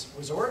Reserve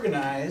was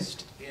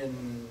organized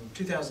in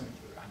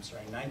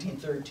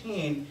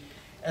 1913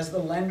 as the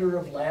lender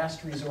of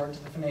last resort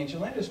to the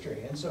financial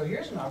industry. And so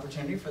here's an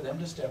opportunity for them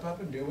to step up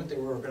and do what they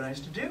were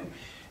organized to do.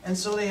 And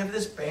so they have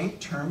this bank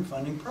term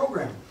funding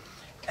program.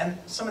 And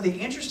some of the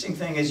interesting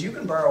thing is you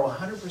can borrow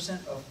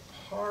 100% of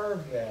par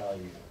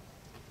value.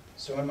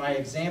 So in my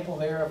example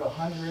there of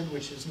 100,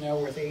 which is now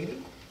worth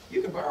 80,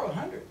 you could borrow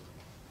 100.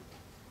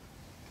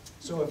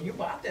 So if you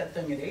bought that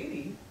thing at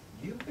 80,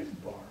 you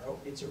could borrow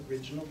its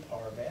original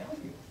par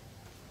value.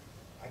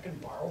 I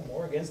could borrow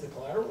more against the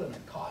collateral than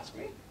it cost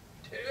me?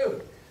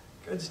 Dude,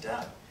 good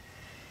stuff.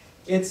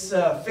 It's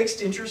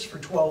fixed interest for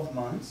 12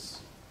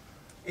 months.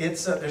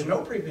 There's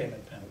no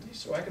prepayment penalty,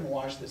 so I can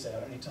wash this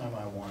out anytime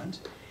I want.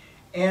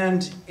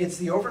 And it's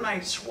the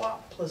overnight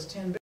swap plus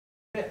 10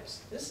 bips.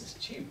 This is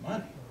cheap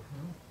money.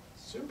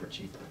 Super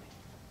cheap money.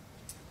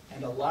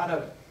 And a lot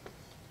of it.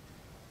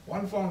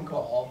 One phone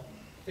call,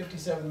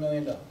 $57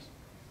 million.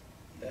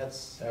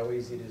 That's how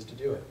easy it is to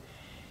do it.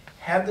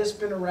 Had this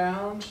been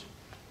around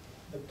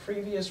the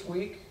previous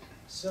week,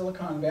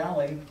 Silicon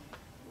Valley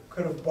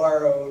could have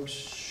borrowed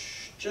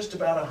just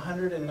about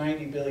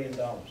 $190 billion.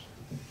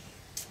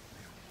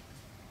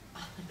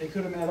 They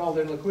could have met all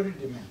their liquidity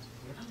demands.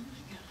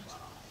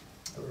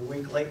 They were a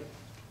week late.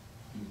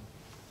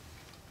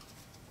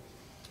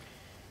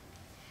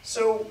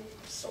 So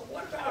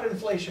what about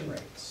inflation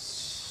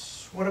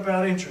rates? What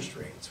about interest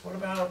rates? What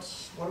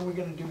are we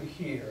going to do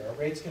here? Are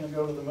rates going to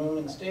go to the moon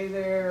and stay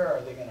there?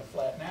 Are they going to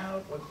flatten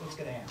out? What's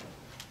going to happen?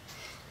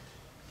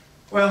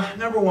 Well,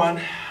 number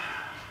one,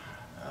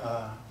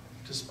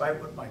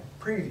 despite what my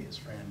previous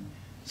friend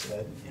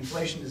said,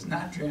 inflation is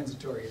not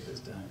transitory at this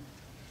time.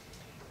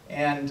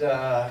 And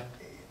of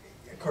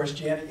course,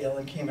 Janet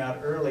Yellen came out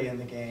early in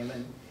the game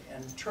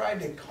and tried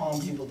to calm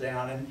people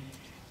down. And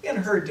in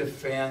her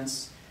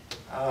defense,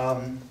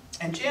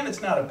 and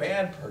Janet's not a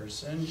bad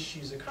person.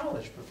 She's a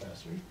college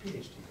professor,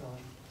 PhD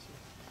college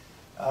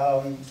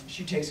professor.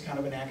 She takes kind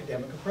of an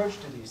academic approach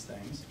to these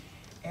things.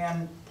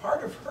 And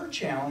part of her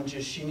challenge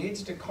is she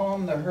needs to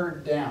calm the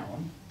herd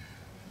down,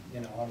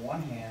 on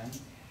one hand,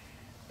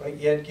 but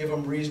yet give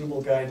them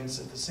reasonable guidance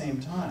at the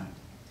same time.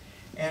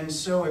 And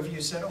so if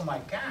you said, oh my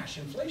gosh,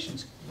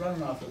 inflation's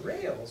running off the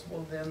rails,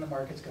 well then the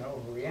market's going to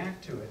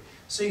overreact to it.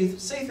 So you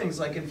say things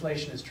like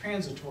inflation is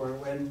transitory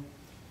when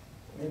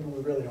maybe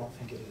we really don't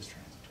think it is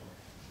transitory,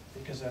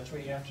 because that's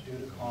what you have to do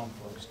to calm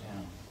folks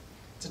down.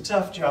 It's a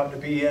tough job to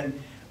be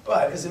in,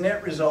 but as a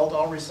net result,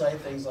 I'll recite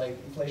things like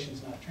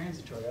inflation's not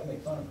transitory. I'll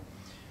make fun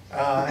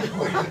of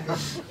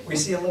it. We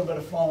see a little bit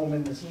of foam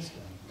in the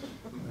system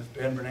with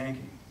Ben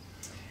Bernanke.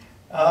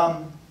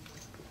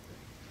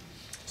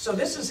 So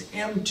this is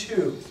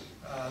M2.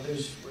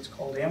 There's what's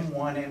called M1,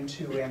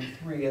 M2,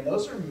 M3, and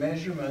those are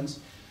measurements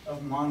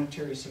of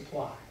monetary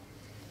supply.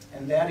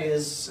 And that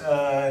is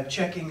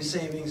checking,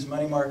 savings,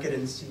 money market,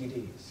 and CDs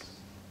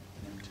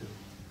in M2.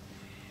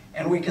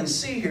 And we can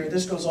see here,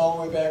 this goes all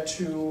the way back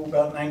to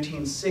about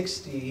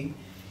 1960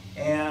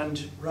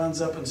 and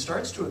runs up and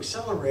starts to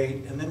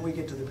accelerate, and then we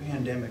get to the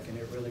pandemic and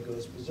it really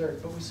goes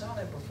berserk. But we saw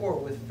that before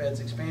with Fed's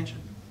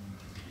expansion.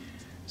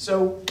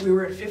 So we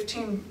were at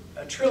 15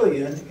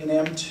 trillion in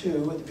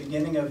M2 at the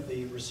beginning of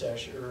the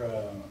recession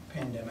or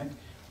pandemic.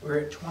 We're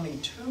at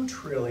 22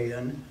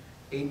 trillion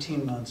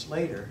 18 months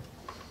later.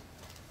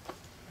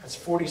 That's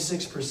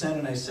 46%,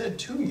 and I said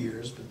 2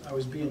 years, but I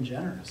was being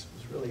generous. It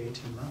was really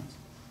 18 months.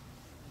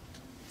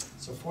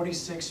 So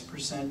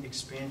 46%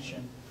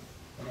 expansion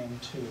in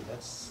M2.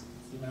 That's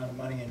the amount of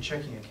money in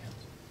checking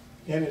accounts.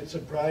 And it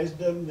surprised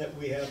them that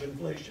we have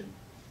inflation.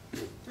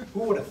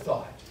 Who would have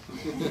thought?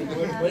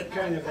 What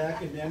kind of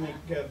academic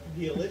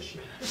deal is she?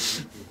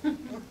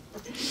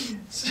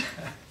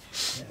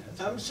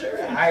 I'm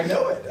serious. I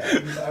know it.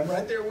 I'm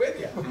right there with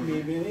you. I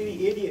mean,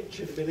 any idiot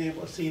should have been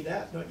able to see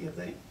that, don't you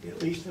think?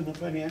 At least in the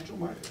financial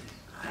market.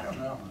 I don't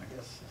know. I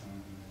guess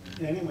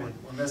Anyway.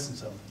 we're missing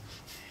something.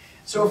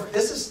 So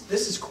this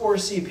is core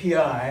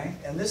CPI,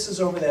 and this is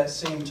over that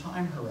same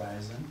time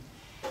horizon.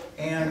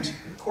 And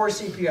core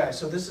CPI,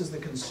 so this is the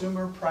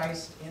Consumer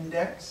Price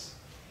Index.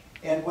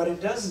 And what it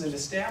does is it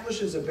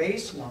establishes a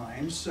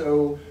baseline,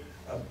 so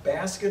a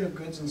basket of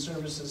goods and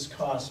services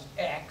cost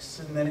X,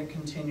 and then it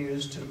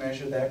continues to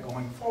measure that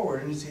going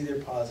forward, and it's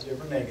either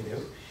positive or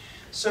negative.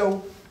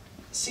 So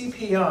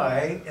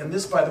CPI, and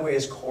this, by the way,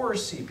 is core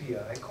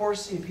CPI. Core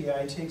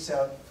CPI takes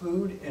out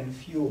food and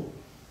fuel.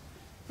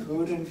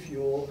 Food and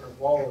fuel are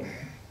volatile.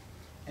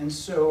 And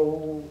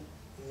so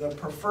the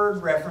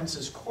preferred reference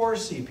is core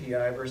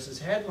CPI versus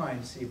headline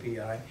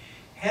CPI.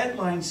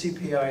 Headline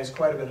CPI is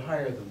quite a bit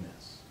higher than this.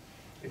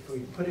 If we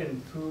put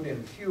in food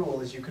and fuel,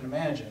 as you can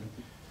imagine,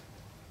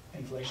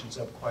 inflation's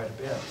up quite a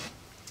bit.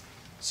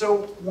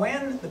 So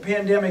when the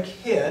pandemic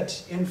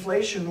hit,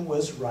 inflation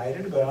was right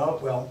at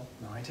about, well,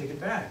 no, I take it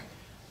back.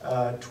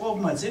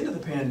 12 months into the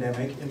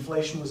pandemic,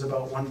 inflation was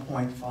about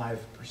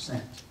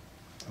 1.5%.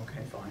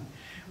 Okay, fine.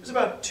 It was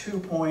about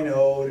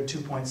 2.0 to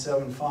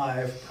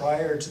 2.75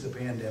 prior to the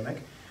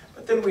pandemic,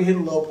 but then we hit a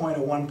low point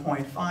of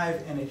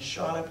 1.5 and it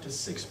shot up to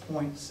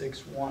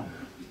 6.61.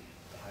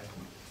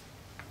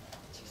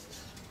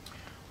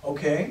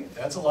 Okay,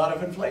 that's a lot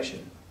of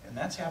inflation, and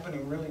that's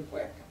happening really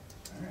quick.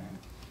 All right.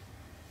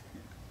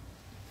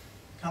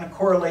 Kind of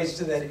correlates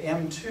to that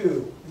M2.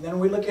 And then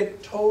we look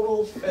at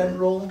total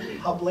federal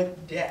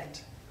public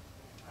debt.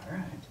 All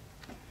right.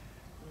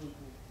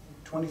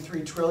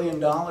 $23 trillion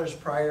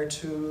prior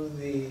to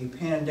the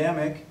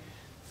pandemic,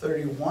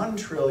 $31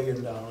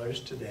 trillion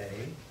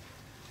today.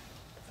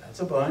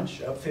 That's a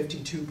bunch, up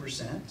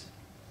 52%.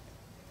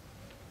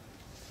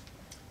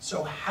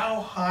 So how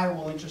high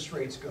will interest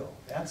rates go?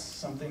 That's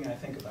something I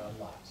think about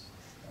a lot.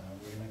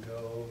 We're going to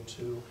go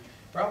to,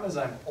 problem is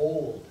I'm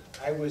old.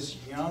 I was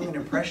young and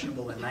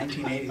impressionable in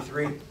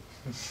 1983.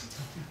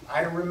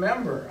 I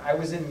remember I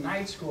was in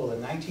night school in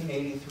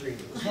 1983.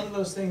 It was one of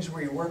those things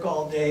where you work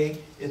all day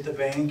at the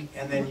bank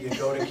and then you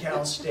go to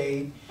Cal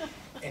State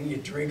and you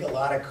drink a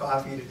lot of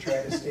coffee to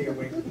try to stay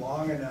awake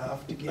long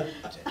enough to get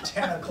to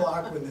 10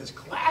 o'clock when this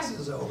class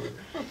is over.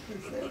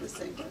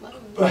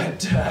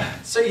 But,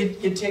 so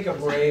you'd take a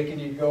break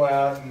and you'd go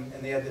out and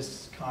they had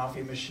this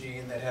coffee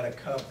machine that had a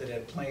cup that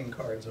had playing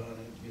cards on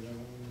it, you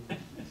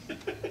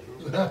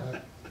know.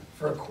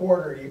 For a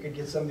quarter, you could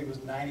get something that was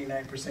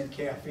 99%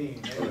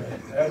 caffeine.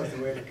 That was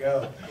the way to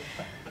go.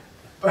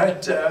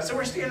 But, so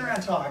we're standing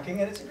around talking,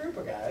 and it's a group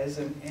of guys,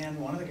 and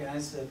one of the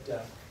guys said,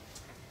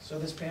 so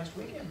this past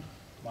weekend,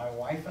 my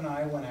wife and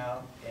I went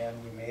out and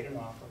we made an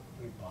offer.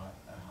 We bought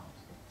a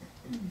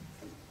house.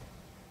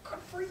 Good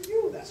for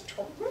you. That's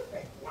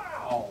terrific.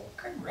 Wow.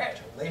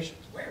 Congratulations.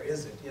 Where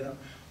is it? You know,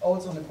 oh,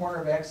 it's on the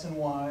corner of X and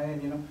Y,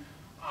 and you know,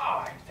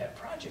 oh, that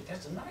project,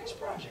 that's a nice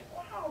project.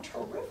 Wow,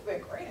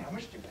 terrific. Great. How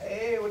much do you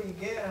pay? What do you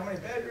get? How many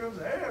bedrooms?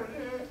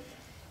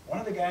 One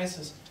of the guys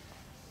says,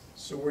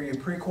 so were you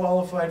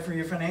pre-qualified for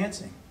your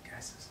financing? The guy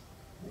says,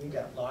 we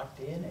got locked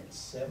in at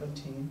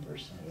 17%.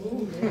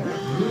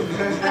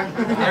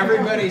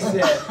 Everybody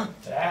said,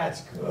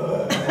 that's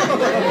good.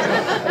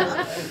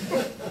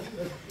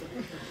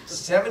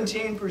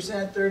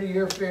 17%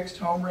 30-year fixed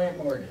home rate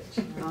mortgage.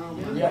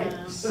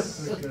 Yikes.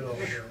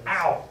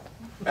 Ow.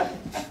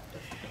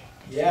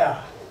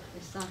 Yeah.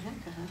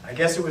 I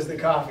guess it was the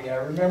coffee. I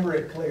remember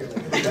it clearly.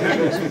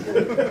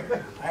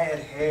 I had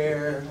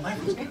hair.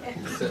 Life was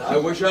good. I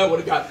wish I would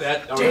have got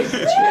that.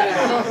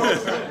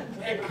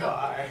 That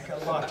guy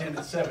got locked in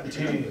at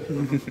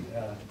 17.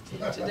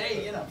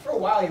 Today, you know, for a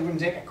while you wouldn't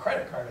take a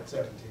credit card at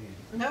 17.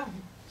 No.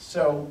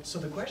 So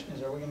the question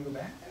is, are we going to go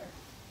back there?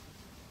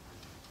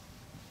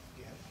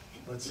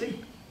 Let's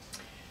see.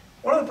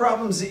 One of the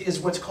problems is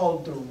what's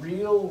called the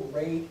real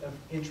rate of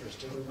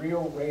interest, or the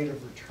real rate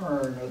of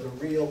return, or the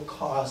real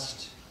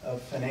cost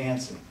of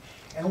financing.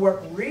 And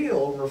what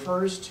real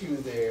refers to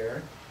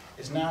there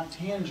is not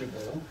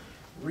tangible.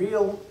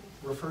 Real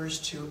refers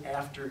to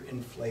after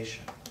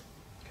inflation.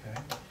 Okay?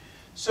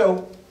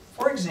 So,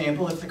 for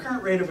example, if the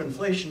current rate of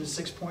inflation is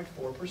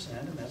 6.4%,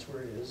 and that's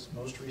where it is,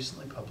 most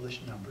recently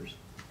published numbers,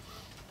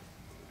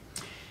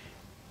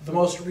 the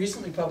most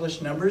recently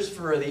published numbers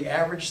for the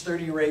average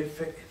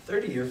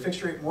 30-year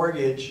fixed rate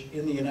mortgage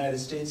in the United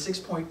States,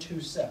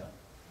 6.27. Okay,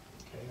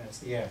 that's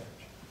the average.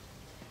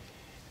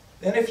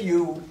 Then if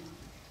you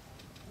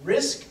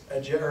risk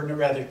adjust, or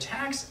rather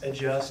tax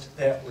adjust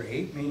that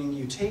rate, meaning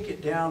you take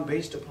it down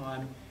based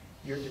upon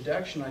your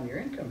deduction on your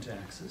income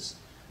taxes,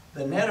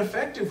 the net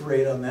effective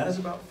rate on that is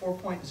about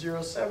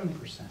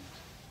 4.07%.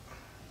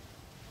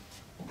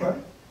 Okay?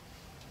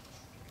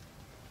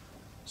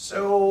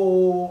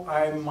 So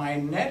my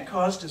net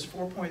cost is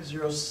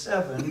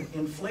 4.07.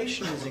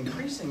 Inflation is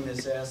increasing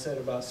this asset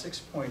about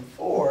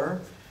 6.4.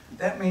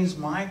 That means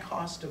my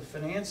cost of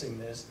financing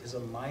this is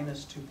a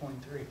minus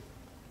 2.3.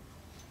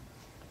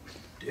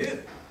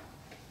 Dude.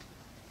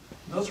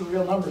 Those are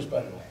real numbers,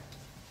 by the way,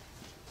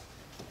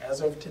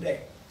 as of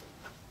today.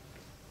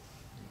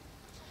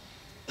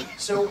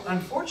 So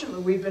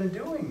unfortunately, we've been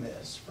doing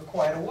this for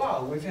quite a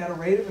while. We've had a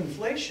rate of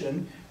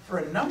inflation for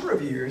a number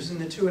of years in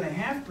the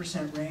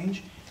 2.5%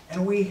 range,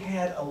 and we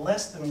had a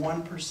less than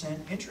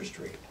 1% interest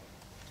rate,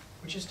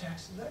 which is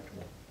tax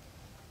deductible.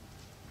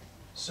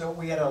 So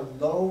we had a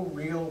low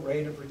real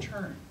rate of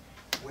return,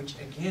 which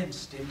again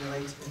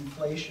stimulates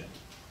inflation.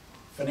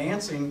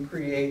 Financing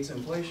creates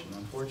inflation,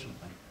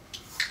 unfortunately.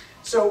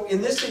 So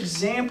in this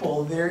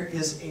example, there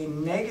is a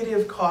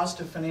negative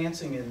cost of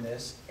financing in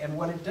this, and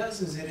what it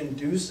does is it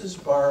induces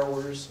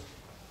borrowers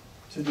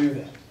to do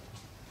that.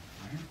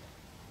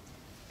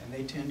 And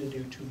they tend to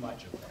do too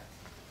much of that.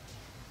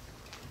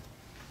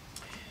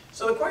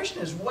 So the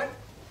question is,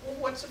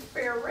 what's a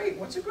fair rate?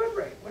 What's a good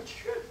rate?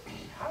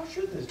 How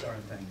should this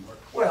darn thing work?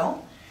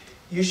 Well,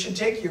 you should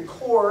take your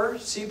core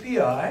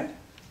CPI.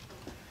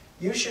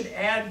 You should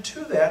add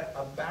to that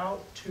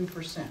about 2%.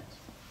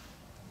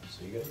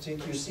 So you got to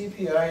take your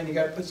CPI and you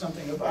got to put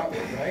something above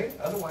it, right?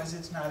 Otherwise,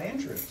 it's not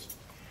interest.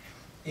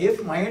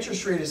 If my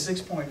interest rate is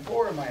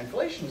 6.4 and my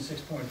inflation is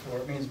 6.4,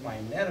 it means my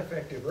net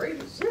effective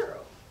rate is 0.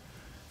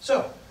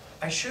 So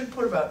I should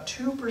put about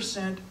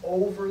 2%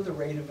 over the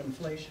rate of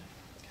inflation.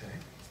 Okay.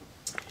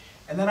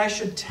 And then I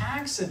should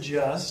tax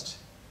adjust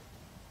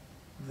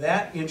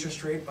that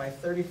interest rate by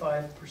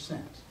 35%.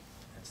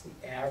 That's the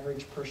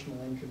average personal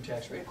income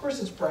tax rate. Of course,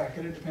 it's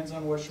bracketed. It depends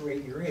on which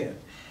rate you're in.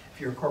 If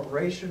you're a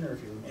corporation or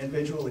if you're an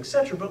individual,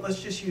 etc. But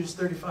let's just use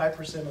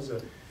 35% as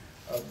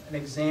an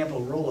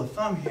example, rule of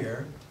thumb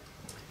here.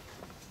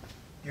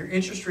 Your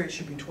interest rate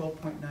should be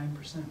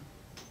 12.9%.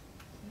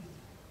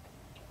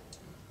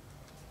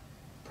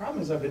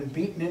 problem is I've been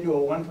beaten into a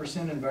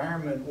 1%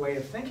 environment way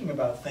of thinking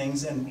about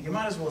things, and you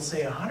might as well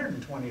say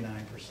 129%.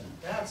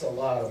 That's a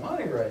lot of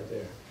money right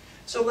there.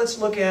 So let's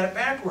look at it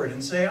backward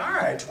and say, all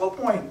right,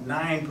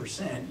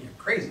 12.9%, you're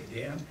crazy,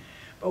 Dan.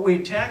 But we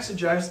tax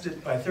adjust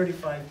it by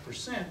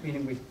 35%,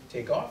 meaning we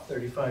take off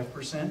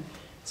 35%,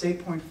 it's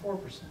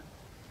 8.4%.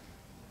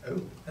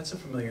 Oh, that's a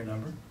familiar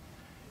number.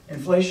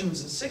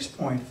 Inflation's at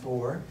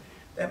 6.4.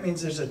 That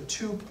means there's a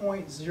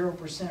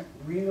 2.0%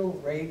 real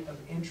rate of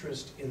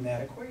interest in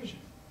that equation.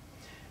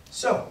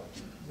 So,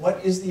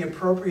 what is the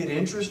appropriate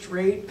interest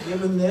rate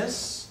given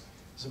this?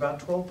 It's about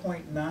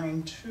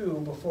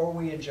 12.92 before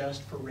we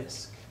adjust for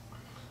risk.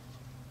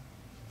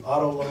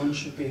 Auto loans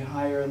should be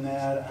higher than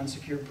that,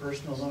 unsecured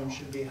personal loans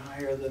should be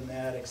higher than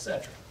that,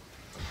 etc.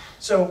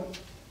 So,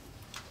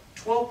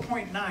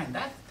 12.9,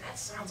 that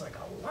sounds like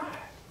a lot.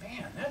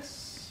 Man,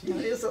 that's It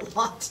is a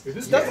lot. It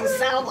doesn't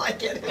sound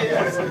like it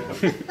is.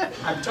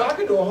 I'm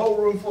talking to a whole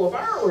room full of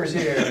borrowers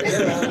here.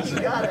 You know,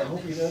 God, I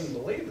hope he doesn't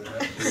believe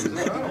that.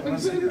 I don't want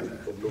to see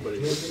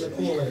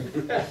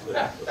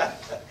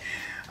that.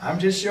 I'm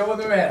just showing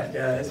the math,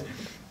 guys.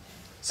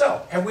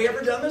 So, have we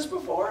ever done this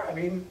before? I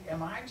mean,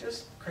 am I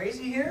just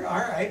crazy here? All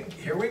right,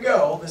 here we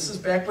go. This is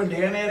back when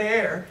Dan had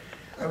hair.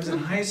 I was in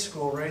high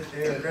school right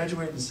there. I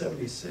graduated in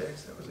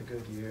 '76. That was a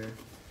good year.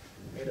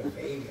 Made a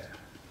Vega.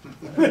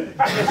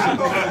 Terrible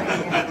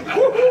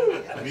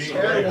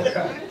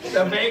car.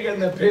 The Vega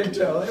and the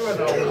Pinto, they were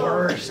the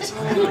worst.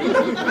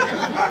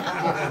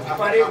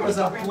 But it was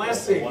a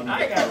blessing.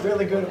 I got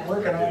really good at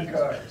working on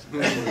cars.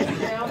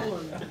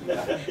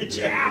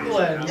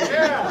 Javelin,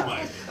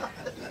 yeah.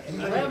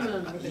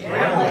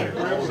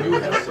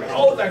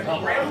 Oh, the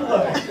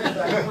Gremlin.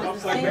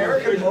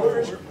 American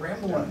Motors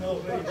Gremlin.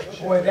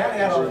 Boy, that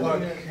had a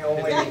look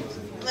only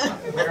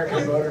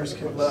American Motors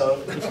could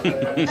love.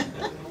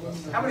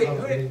 How many, who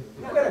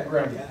got a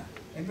Gremlin?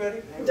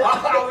 Anybody?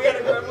 Oh, we got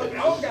a Gremlin.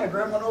 Oh, we got a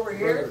Gremlin over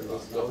here.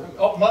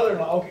 Oh,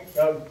 mother-in-law, okay.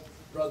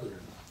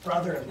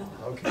 Brother-in-law,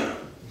 okay.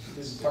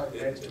 This is part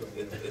next to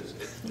it.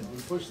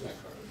 Push that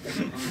car.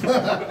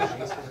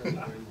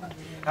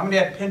 How many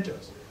had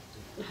Pintos?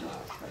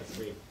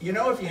 You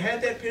know, if you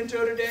had that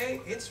Pinto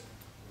today, it's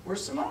worth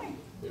some money.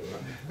 The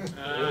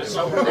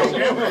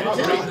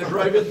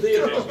drive-in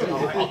theater.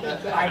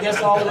 I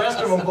guess all the rest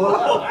of them blew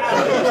up.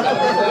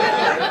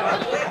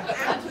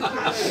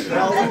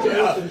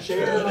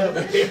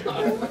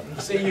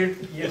 See, you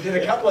did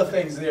a couple of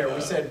things there.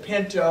 We said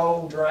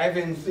Pinto,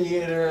 drive-in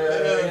theater,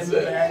 in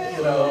the back,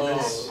 you know,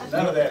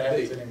 none of that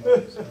happens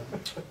anymore. So.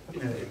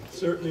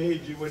 Certain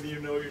age, when you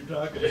know you're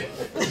talking about.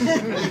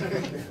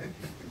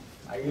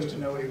 I used to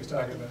know what he was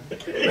talking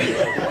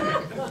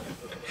about.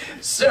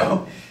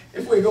 So,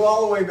 if we go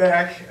all the way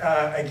back,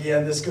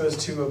 again, this goes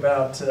to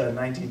about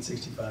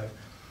 1965.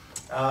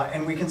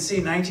 And we can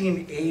see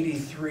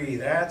 1983,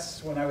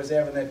 that's when I was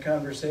having that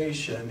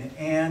conversation,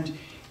 and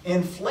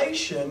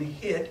inflation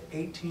hit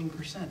 18%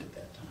 at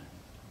that time.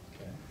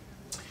 Okay.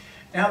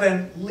 Now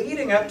then,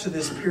 leading up to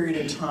this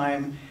period of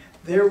time,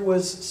 there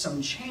was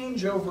some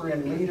changeover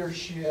in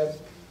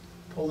leadership,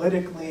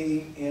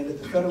 politically, and at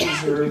the Federal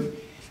Reserve,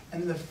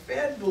 and the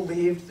Fed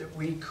believed that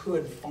we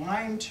could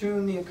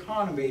fine-tune the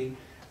economy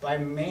by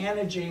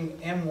managing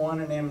M1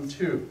 and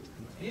M2.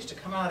 It used to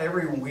come out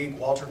every week,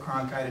 Walter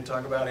Cronkite would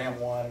talk about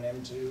M1 and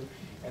M2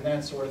 and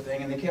that sort of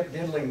thing, and they kept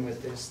diddling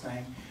with this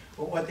thing.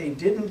 But what they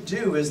didn't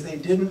do is they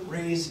didn't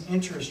raise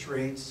interest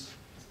rates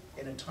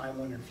in a time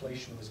when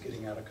inflation was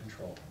getting out of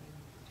control.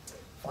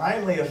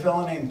 Finally, a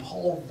fellow named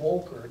Paul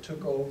Volcker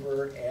took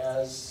over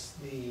as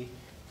the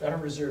Federal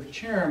Reserve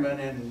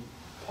chairman, and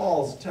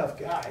Paul's a tough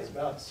guy, he's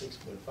about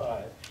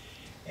 6'5",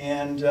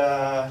 and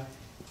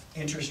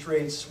interest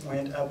rates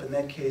went up in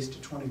that case to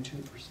 22%.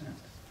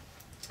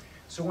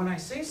 So when I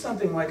say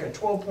something like a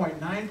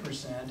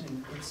 12.9%,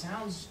 and it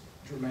sounds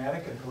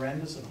dramatic and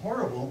horrendous and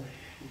horrible,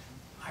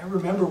 I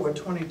remember what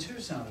 22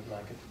 sounded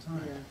like at the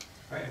time.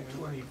 I had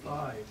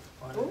 25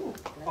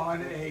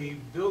 on a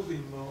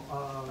building,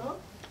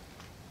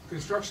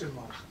 construction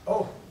loan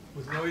Oh,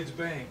 with Lloyd's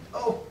Bank.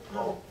 oh,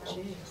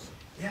 Jeez.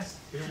 yes.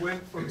 It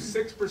went from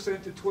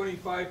 6% to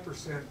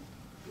 25%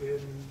 in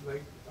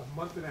like a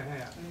month and a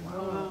half.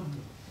 Wow.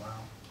 Wow.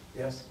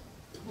 Yes.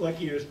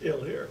 Lucky you're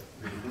still here.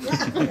 You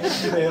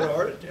had a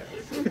heart attack.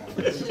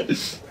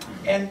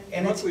 And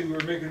it's, Luckily, we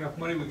were making enough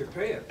money we could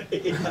pay it.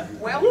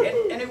 well,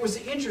 and it was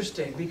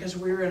interesting because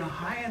we were in a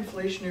high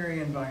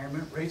inflationary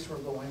environment. Rates were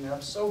going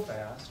up so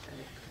fast.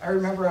 I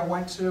remember I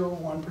went to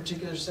one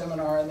particular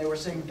seminar and they were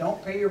saying,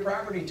 don't pay your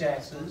property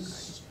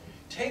taxes.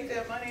 Take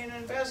that money and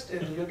invest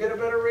it, and you'll get a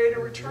better rate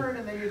of return,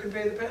 and then you can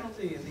pay the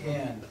penalty at the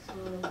end.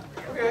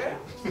 Okay.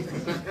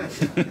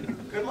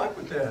 Good luck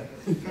with that.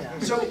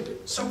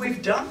 So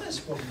we've done this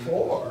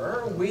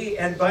before.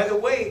 And by the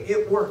way,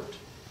 it worked.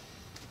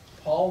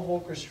 Paul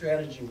Volcker's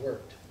strategy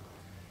worked.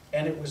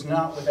 And it was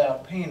not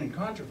without pain and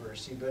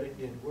controversy, but it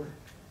did work.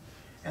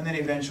 And then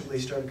eventually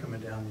started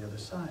coming down the other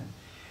side.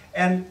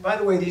 And by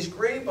the way, these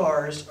gray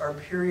bars are a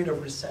period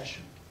of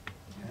recession.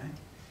 Okay?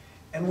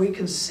 And we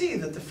can see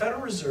that the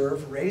Federal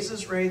Reserve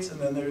raises rates and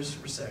then there's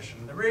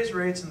recession. They raise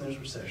rates and there's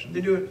recession.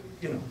 They do it,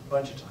 a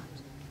bunch of times.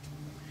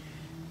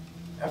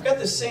 I've got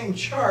the same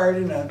chart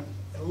in a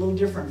little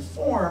different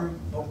form,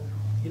 but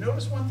you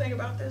notice one thing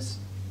about this?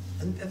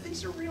 And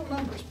these are real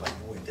numbers, by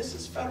the way. This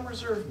is Federal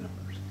Reserve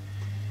numbers.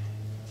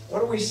 What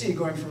do we see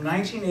going from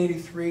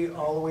 1983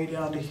 all the way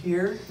down to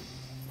here?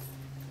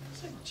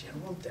 It's a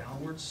general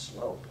downward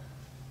slope.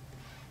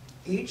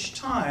 Each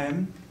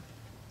time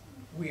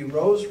we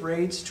rose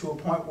rates to a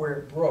point where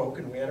it broke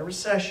and we had a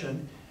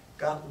recession,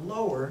 got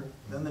lower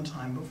than the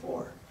time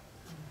before.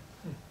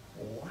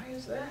 Why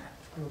is that?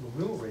 Well,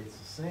 the real rate's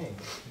the same,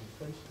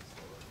 inflation's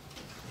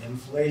lower.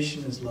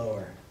 Inflation is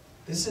lower.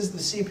 This is the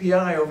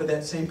CPI over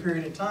that same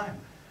period of time.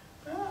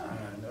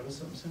 Notice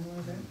something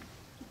similar there?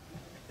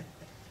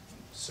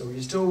 So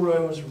you still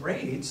rose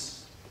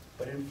rates,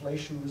 but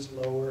inflation was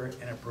lower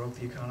and it broke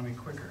the economy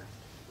quicker.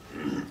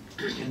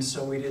 And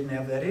so we didn't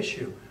have that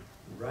issue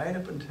right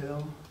up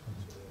until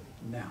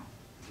now.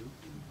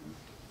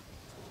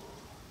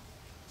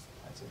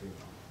 That's a big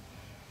one.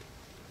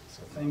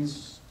 So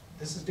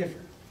this is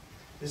different.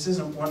 This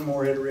isn't one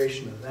more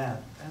iteration of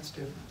that. That's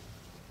different.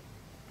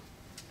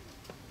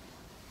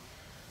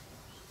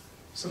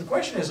 So the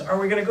question is, are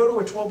we going to go to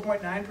a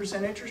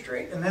 12.9% interest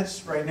rate? And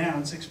that's right now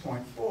at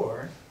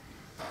 6.4.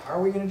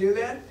 Are we going to do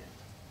that?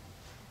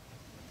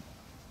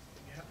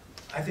 Yeah.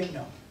 I think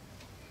no.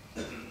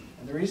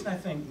 And the reason I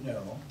think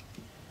no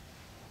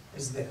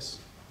is this.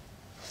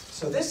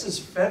 So this is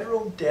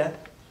federal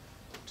debt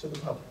to the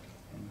public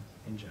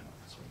in general.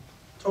 So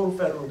total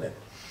federal debt.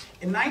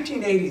 In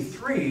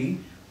 1983,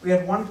 we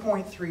had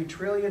 $1.3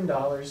 trillion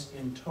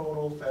in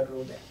total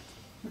federal debt.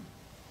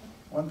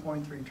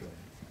 1.3 trillion.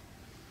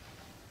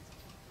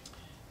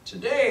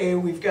 Today,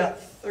 we've got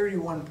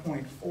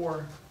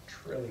 $31.4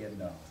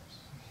 trillion.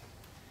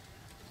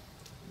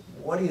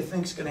 What do you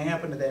think is going to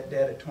happen to that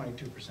debt at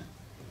 22%?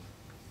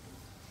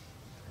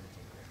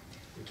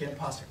 We can't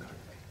possibly.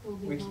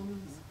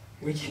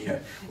 We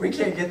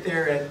can't get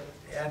there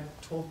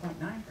at 12.9%.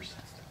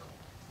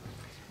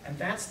 And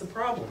that's the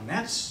problem.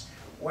 That's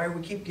why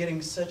we keep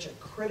getting such a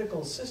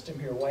critical system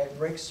here, why it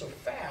breaks so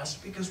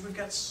fast, because we've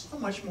got so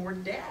much more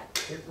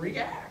debt. It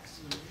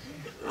reacts.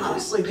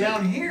 Honestly,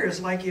 down here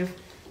is like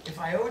if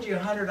I owed you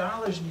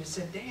 $100 and you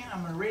said, Dan,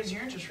 I'm going to raise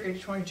your interest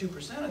rate to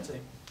 22%, I'd say,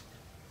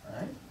 all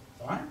right,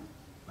 fine.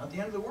 Not the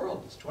end of the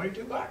world. It's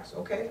 22 bucks.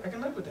 Okay, I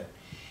can live with that.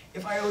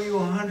 If I owe you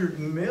 $100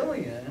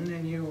 million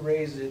and you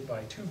raise it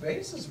by 2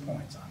 basis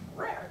points, I'm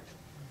wrecked.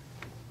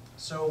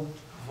 So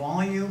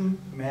volume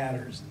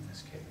matters in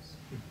this case.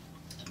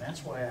 And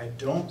that's why I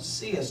don't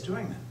see us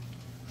doing that.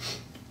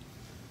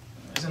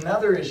 There's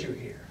another issue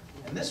here.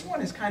 And this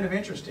one is kind of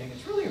interesting.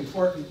 It's really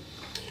important,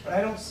 but I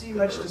don't see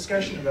much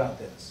discussion about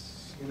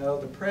this.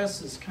 The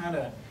press is kind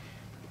of,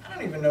 I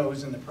don't even know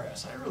who's in the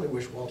press. I really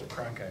wish Walter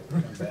Cronkite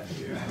would come back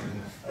here.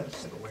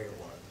 That's the way it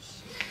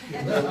was.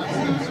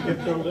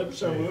 Skip the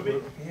lips on movie?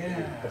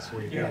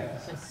 Yeah.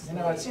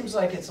 It seems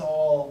like it's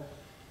all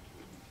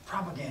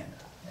propaganda.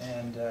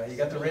 And you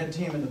got the red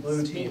team and the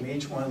blue team,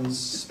 each one's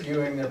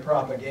spewing their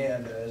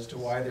propaganda as to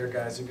why their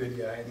guy's a good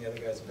guy and the other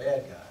guy's a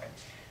bad guy.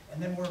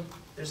 And then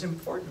there's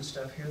important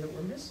stuff here that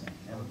we're missing.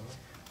 And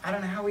I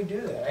don't know how we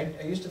do that.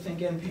 I used to think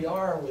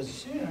NPR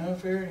was,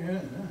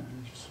 fair.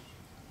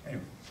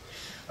 Anyway.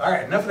 All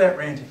right, enough of that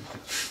ranting.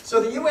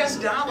 So the U.S.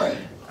 dollar.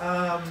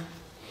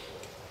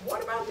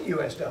 What about the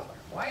U.S. dollar?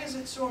 Why is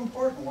it so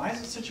important? Why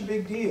is it such a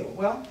big deal?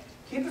 Well,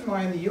 keep in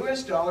mind the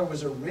U.S. dollar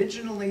was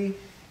originally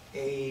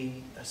a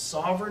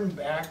sovereign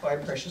backed by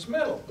precious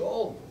metal,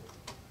 gold.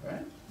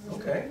 Right?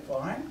 Okay,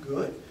 fine,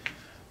 good.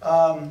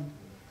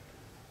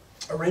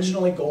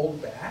 Originally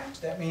gold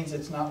backed. That means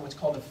it's not what's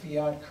called a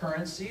fiat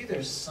currency.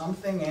 There's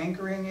something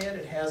anchoring it.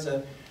 It has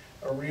a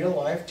real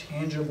life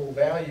tangible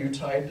value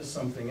tied to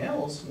something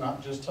else,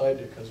 not just tied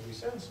to because we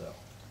said so.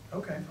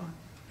 Okay, fine.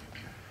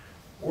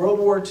 World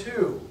War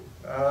II.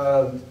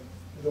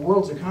 The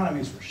world's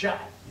economies were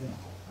shot.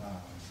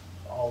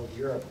 All of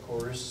Europe, of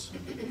course,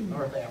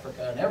 North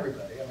Africa, and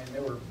everybody. I mean, they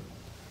were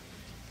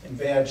in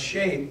bad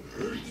shape.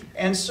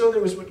 And so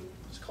there was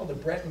what's called the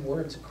Bretton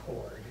Woods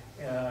Accord.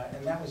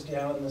 And that was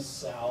down in the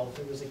South.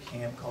 There was a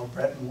camp called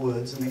Bretton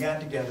Woods, and they got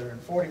together,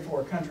 and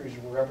 44 countries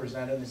were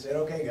represented, and they said,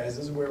 okay, guys,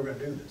 this is where we're going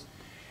to do this.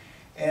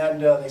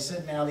 And they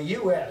said, now, the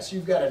U.S.,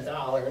 you've got a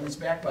dollar, and it's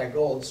backed by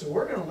gold, so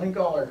we're going to link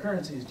all our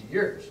currencies to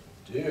yours.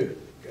 Dude,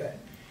 good.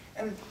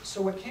 And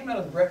so what came out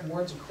of the Bretton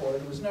Woods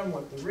Accord was, number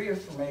one, the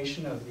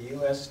reaffirmation of the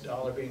U.S.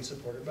 dollar being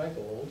supported by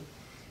gold,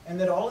 and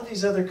that all of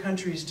these other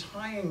countries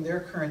tying their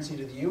currency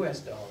to the U.S.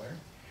 dollar,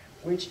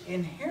 which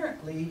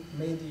inherently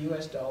made the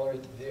U.S. dollar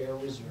their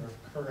reserve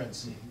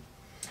currency.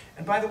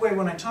 And by the way,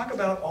 when I talk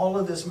about all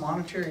of this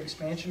monetary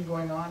expansion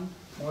going on,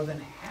 more than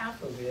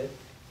half of it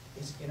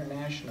is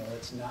international.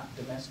 It's not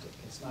domestic.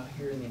 It's not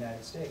here in the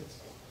United States.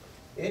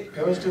 It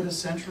goes to the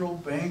Central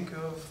Bank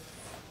of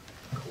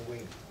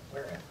Kuwait,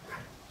 wherever.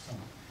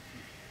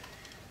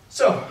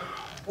 So,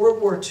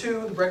 World War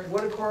II, the Bretton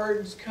Woods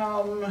Accords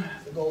come,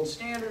 the gold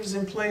standard is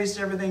in place,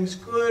 everything's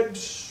good,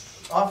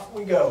 off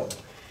we go.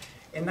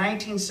 In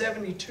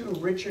 1972,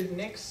 Richard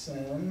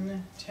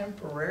Nixon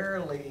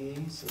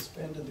temporarily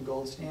suspended the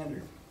gold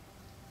standard.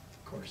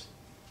 Of course,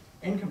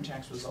 income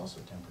tax was also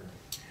temporary.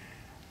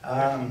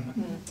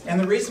 And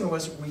the reason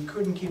was we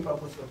couldn't keep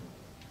up with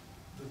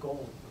the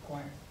gold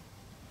required.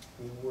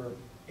 We were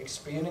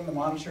expanding the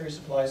monetary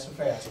supply so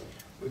fast,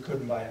 we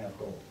couldn't buy enough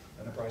gold.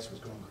 And the price was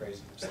going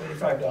crazy. It was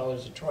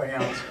 $35 a troy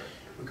ounce,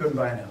 we couldn't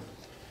buy enough.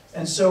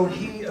 And so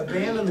he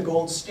abandoned the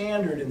gold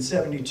standard in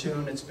 '72,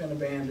 and it's been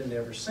abandoned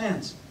ever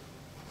since.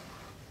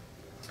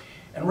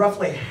 And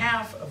roughly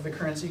half of the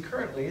currency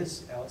currently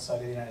is outside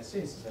of the United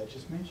States, as I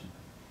just mentioned.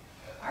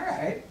 All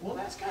right, well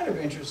that's kind of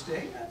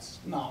interesting, that's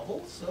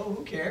novel, so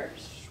who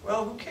cares?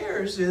 Well, who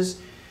cares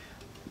is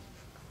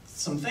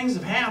some things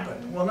have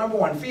happened. Well, number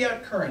one,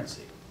 fiat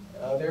currency.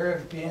 There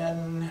have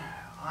been,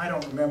 I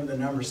don't remember the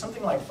number,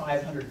 something like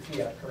 500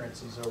 fiat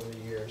currencies over the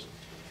years,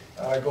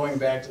 going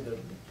back to the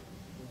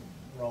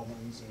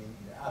Romans, and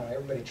I don't know,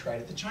 everybody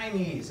tried it. The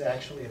Chinese,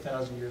 actually,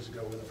 1,000 years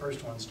ago, were the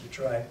first ones to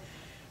try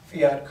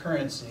fiat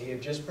currency,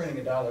 of just printing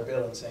a dollar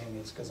bill and saying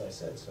it's because I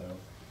said so.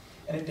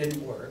 And it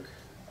didn't work.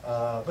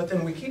 But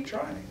then we keep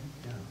trying.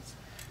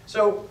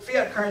 So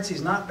fiat currency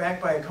is not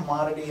backed by a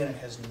commodity, and it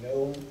has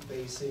no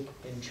basic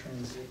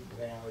intrinsic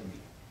value.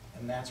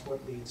 And that's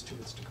what leads to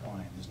its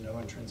decline. There's no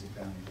intrinsic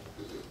value.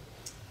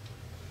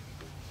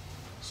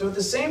 So at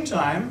the same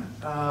time,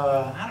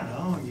 I don't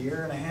know, a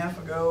year and a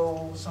half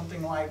ago,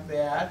 something like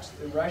that,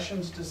 the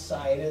Russians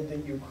decided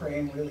that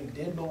Ukraine really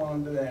did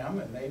belong to them,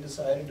 and they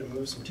decided to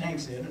move some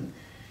tanks in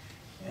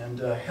and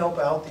help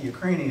out the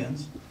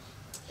Ukrainians.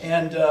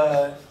 And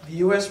the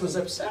U.S. was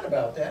upset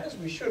about that, as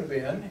we should have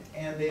been,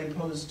 and they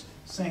imposed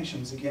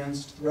sanctions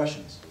against the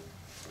Russians.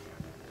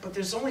 But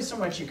there's only so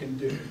much you can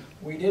do.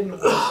 We didn't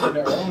want to send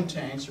our own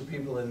tanks or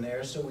people in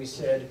there, so we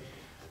said,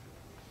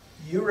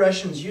 you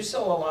Russians, you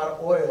sell a lot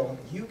of oil,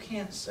 you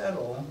can't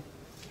settle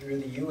through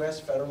the U.S.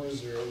 Federal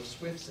Reserve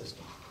SWIFT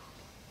system.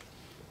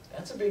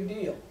 That's a big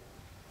deal.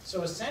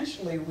 So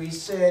essentially we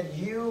said,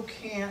 you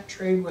can't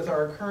trade with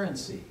our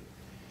currency.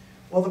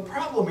 Well, the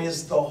problem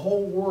is the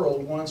whole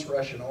world wants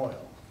Russian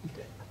oil.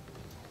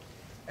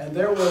 And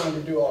they're willing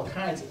to do all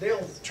kinds of,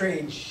 they'll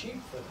trade sheep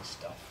for the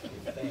stuff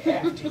if they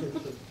have to.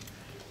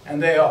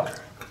 And they are.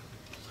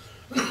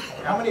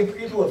 How many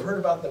people have heard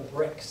about the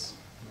BRICS?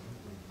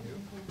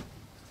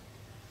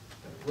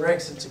 The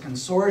BRICS, it's a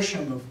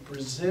consortium of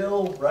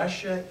Brazil,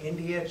 Russia,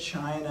 India,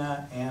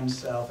 China, and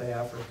South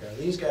Africa.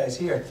 These guys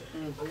here,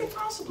 what could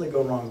possibly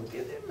go wrong with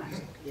you? They're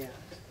nice. Yeah.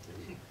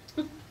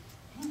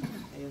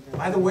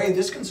 By the way,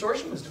 this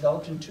consortium was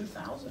developed in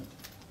 2000.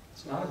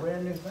 It's not a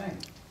brand new thing.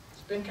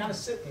 It's been kind of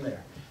sitting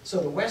there. So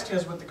the West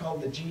has what they call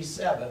the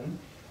G7,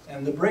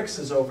 and the BRICS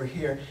is over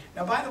here.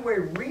 Now, by the way,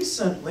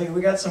 recently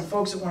we got some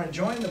folks that want to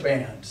join the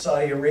band.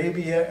 Saudi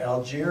Arabia,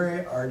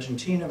 Algeria,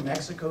 Argentina,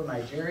 Mexico,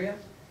 Nigeria.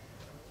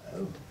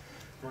 Oh,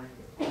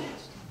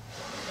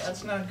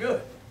 that's not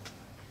good.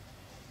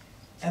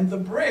 And the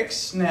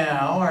BRICS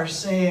now are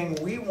saying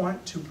we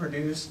want to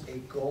produce a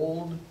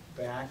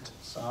gold-backed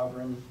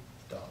sovereign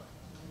dollar,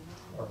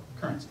 or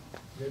currency.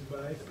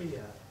 Goodbye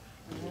fiat.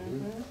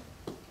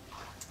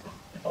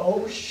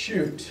 Oh,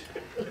 shoot.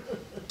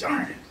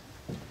 Darn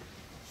it.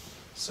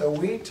 So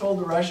we told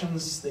the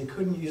Russians they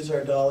couldn't use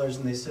our dollars,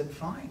 and they said,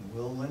 fine,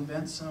 we'll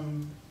invent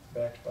some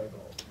backed by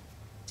gold.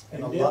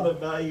 And a did lot- the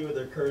value of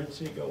their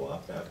currency go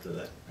up after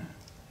that?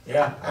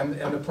 Yeah, and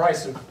the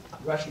price of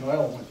Russian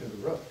oil went through the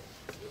roof.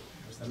 It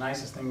was the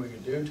nicest thing we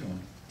could do to them.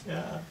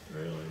 Yeah,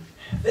 really.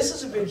 This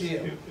is a big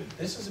deal. Stupid.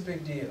 This is a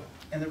big deal.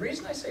 And the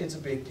reason I say it's a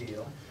big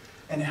deal,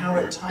 and how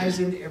it ties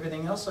into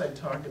everything else I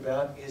talked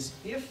about, is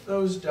if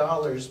those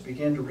dollars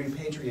begin to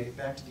repatriate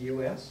back to the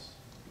U.S.,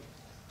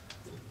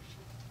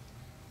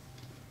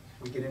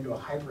 we get into a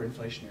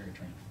hyperinflationary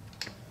trend.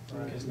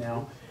 Because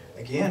now,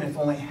 again, if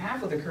only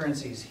half of the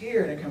currency is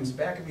here and it comes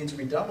back, it means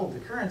we doubled the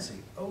currency.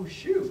 Oh,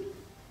 shoot.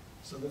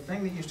 So the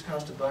thing that used to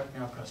cost $1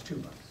 now costs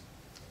 $2.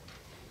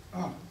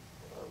 Oh,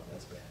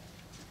 that's bad.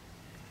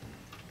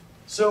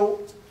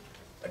 So,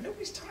 but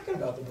nobody's talking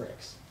about the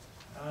BRICS.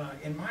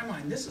 In my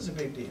mind, this is a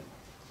big deal.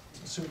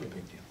 It's a super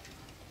big deal.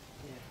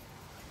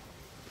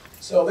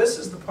 So this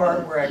is the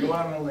part where I go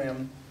out on a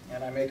limb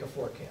and I make a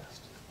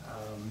forecast.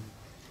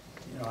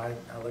 You know, I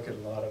look at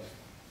a lot of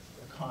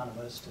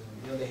economists, and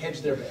you know, they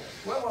hedge their bets.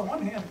 Well, on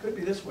one hand, it could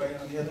be this way, and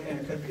on the other hand,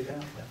 it could be that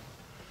way.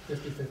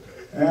 50-50.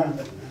 Yeah.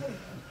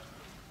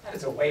 That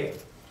is a way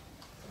of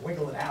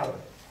wiggling out of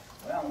it.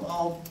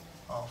 Well,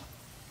 I'll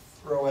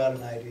throw out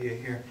an idea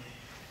here.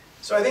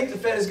 So I think the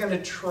Fed is going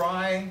to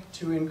try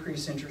to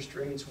increase interest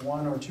rates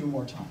 1 or 2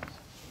 more times.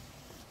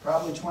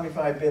 Probably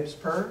 25 bips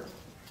per,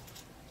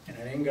 and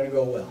it ain't going to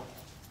go well.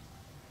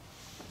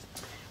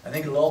 I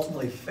think it'll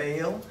ultimately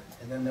fail,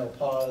 and then they'll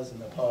pause, and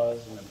they'll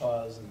pause, and they'll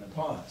pause, and they'll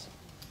pause.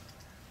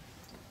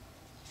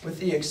 With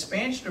the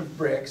expansion of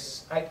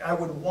BRICS, I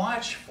would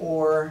watch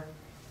for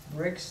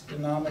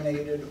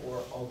BRICS-denominated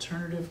or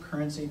alternative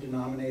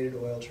currency-denominated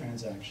oil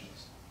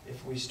transactions.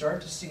 If we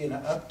start to see an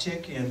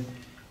uptick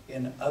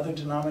in other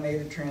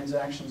denominated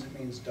transactions, it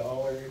means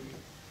dollar,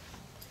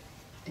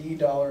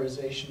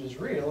 de-dollarization is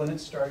real, and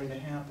it's starting to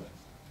happen.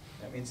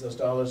 That means those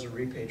dollars are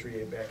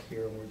repatriated back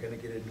here, and we're going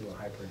to get into a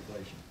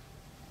hyperinflation.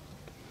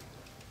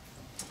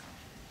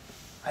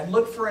 I'd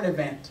look for an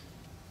event.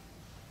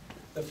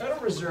 The Federal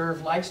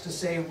Reserve likes to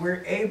say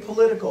we're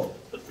apolitical.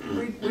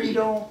 We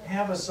don't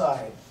have a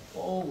side.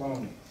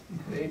 Baloney.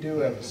 They do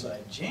have a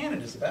side.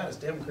 Janet is about as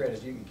Democrat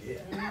as you can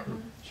get.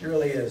 She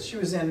really is. She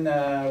was in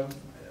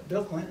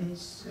Bill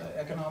Clinton's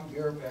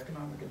Bureau of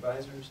Economic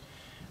Advisors.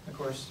 Of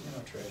course, you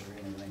know, Treasury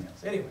and everything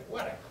else. Anyway,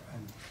 whatever.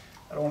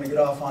 I don't want to get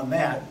off on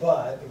that,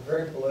 but they're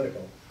very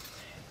political.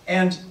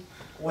 And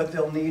what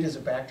they'll need is a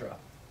backdrop.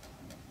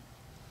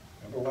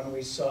 Remember when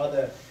we saw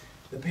the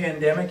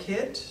pandemic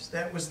hit?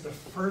 That was the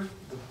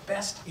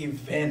best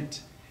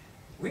event.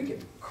 We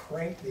could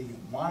crank the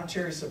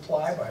monetary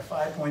supply by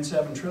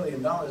 $5.7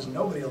 trillion and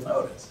nobody will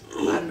notice.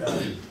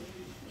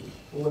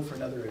 We'll look for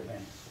another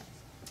event.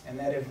 And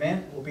that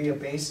event will be a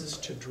basis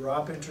to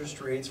drop interest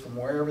rates from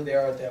wherever they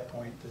are at that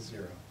point to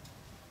zero.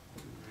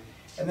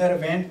 And that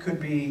event could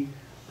be,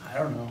 I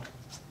don't know,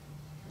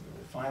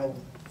 the final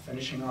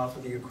finishing off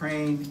of the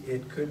Ukraine.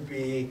 It could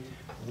be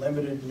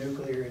limited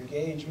nuclear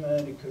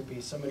engagement. It could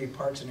be somebody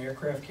parks an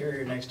aircraft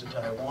carrier next to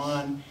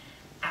Taiwan.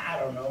 I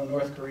don't know,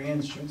 North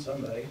Koreans shoot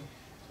somebody.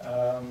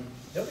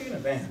 There'll be an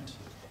event.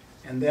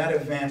 And that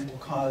event will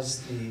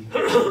cause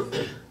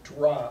the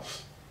drop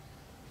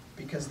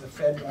because the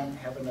Fed won't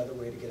have another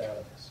way to get out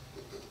of this.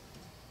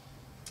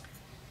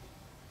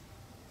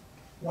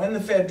 When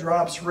the Fed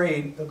drops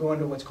rate, they'll go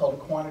into what's called a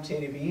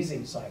quantitative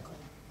easing cycle,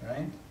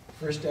 right?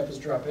 First step is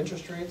drop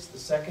interest rates. The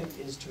second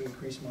is to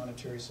increase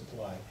monetary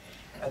supply.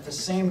 At the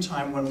same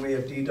time, when we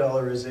have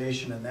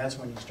de-dollarization, and that's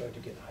when you start to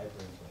get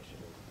hyperinflation.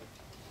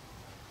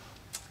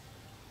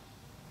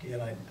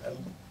 Again, I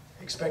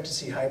expect to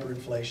see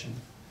hyperinflation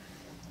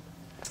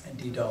and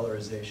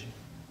de-dollarization.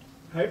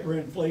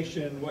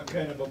 Hyperinflation, what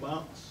kind of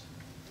amounts?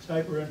 Is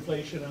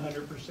hyperinflation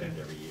 100%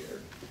 every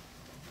year?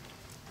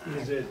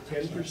 Is it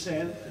 10%?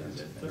 Is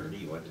it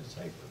 30? What is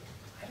hyper?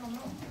 I don't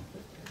know.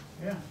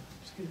 Yeah.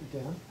 Excuse me,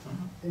 Dan.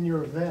 In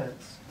your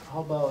events, how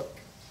about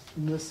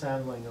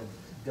mishandling of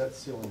debt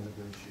ceiling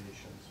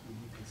negotiations? Would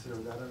you consider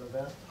that an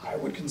event? I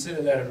would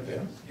consider that an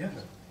event. Yeah,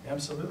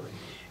 absolutely.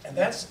 And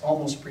that's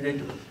almost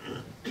predictable.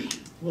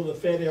 Will the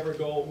Fed ever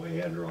go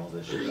away under all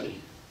this shit?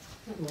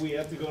 Will we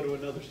have to go to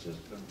another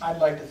system? I'd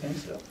like to think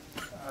so.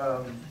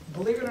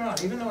 Believe it or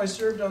not, even though I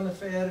served on the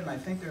Fed and I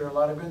think there are a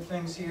lot of good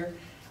things here,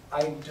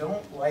 I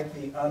don't like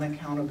the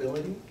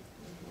unaccountability.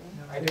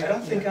 I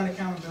don't think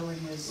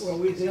unaccountability is... Well,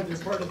 we think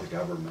they're part of the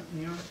government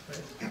and the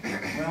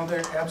aren't. Well,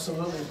 they're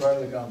absolutely part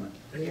of the government.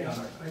 They are.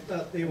 I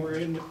thought they were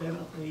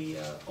independently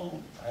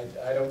owned.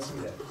 I don't see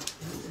that.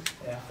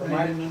 Yeah,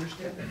 I didn't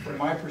understand that. From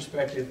my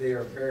perspective, they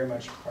are very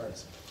much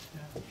partisan.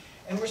 Yeah.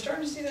 And we're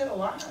starting to see that a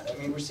lot. I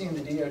mean, we're seeing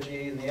the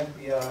DOJ and the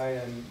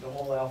FBI and the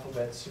whole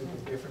alphabet soup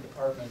of different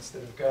departments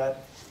that have got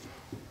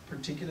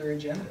particular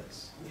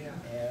agendas. Yeah.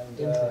 And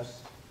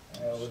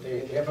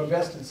they have a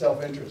vested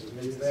self-interest.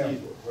 It's them.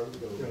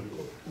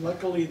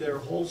 Luckily, they're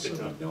wholesome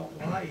and don't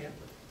lie.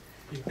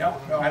 No,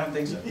 I don't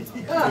think so.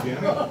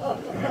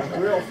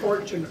 Real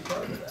fortunate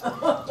part of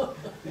that.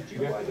 Did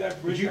you buy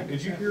that bridge?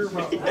 Did you hear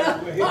about?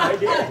 I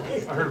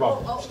did. I heard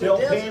about. Still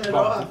paying it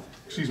off.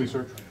 Excuse me,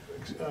 sir.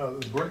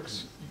 The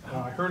bricks.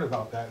 I heard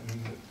about that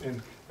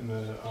and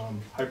the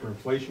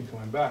hyperinflation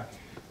coming back.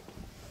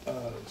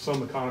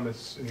 Some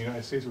economists in the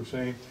United States were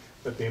saying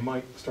that they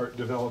might start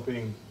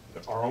developing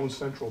our own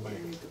central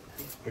bank.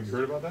 Have you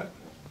heard about that?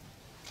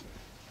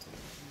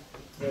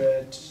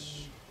 That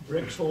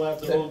BRICS will have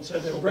their own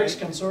central the BRICS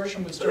bank.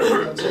 consortium would start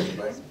their own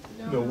central bank?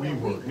 No, we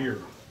were here.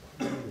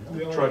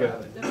 We already Try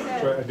have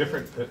it. a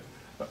different.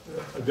 A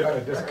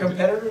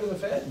competitor to the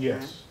Fed?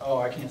 Yes. Oh,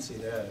 I can't see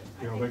that.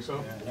 You don't think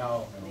so? Yeah,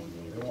 no,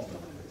 they won't.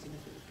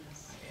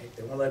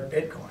 They won't let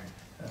Bitcoin.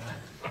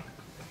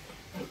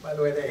 By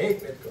the way, they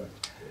hate Bitcoin.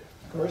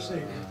 Of course they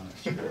do.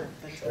 Sure.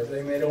 It's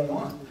everything they don't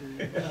want.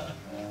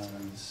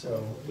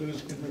 So,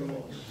 Lose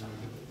control.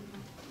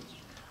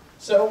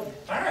 all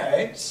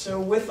right, so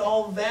with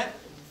all that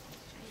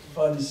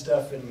fun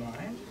stuff in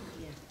mind,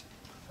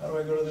 how do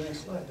I go to the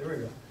next slide? There we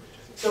go.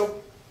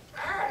 So,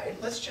 all right,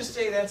 let's just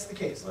say that's the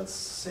case. Let's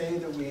say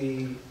that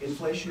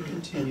inflation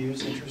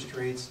continues, interest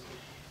rates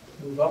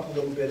move up a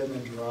little bit and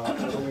then drop.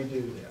 What do we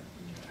do then?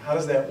 How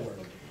does that work?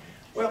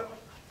 Well,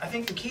 I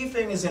think the key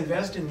thing is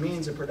invest in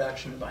means of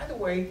production. By the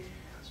way,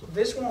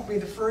 this won't be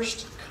the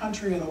first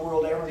country in the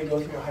world ever to go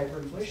through a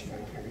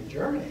hyperinflationary period.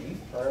 Germany,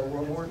 prior to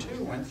World War II,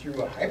 went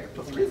through a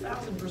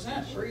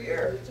 3,000% per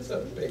year. It's a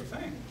big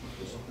thing.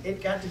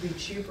 It got to be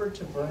cheaper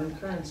to burn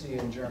currency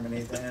in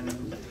Germany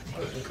than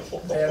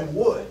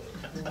wood.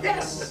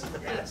 Yes,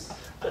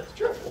 that's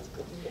true.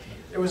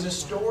 There was a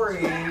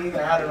story,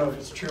 I don't know if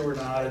it's true or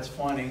not, it's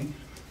funny.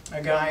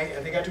 A guy,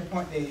 they got to a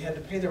point they had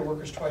to pay their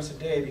workers twice a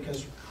day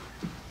because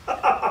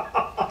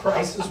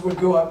prices would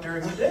go up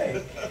during the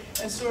day.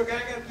 And so a guy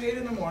got paid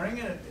in the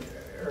morning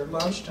or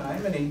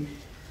lunchtime, and he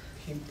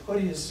put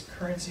his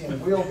currency in a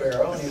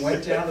wheelbarrow, and he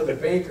went down to the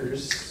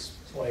baker's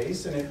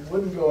place, and it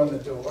wouldn't go in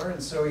the door,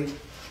 and so he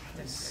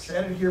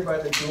set it here by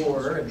the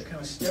door and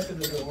kind of stepped in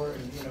the door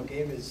and, you know,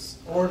 gave his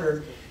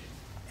order.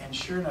 And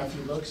sure enough,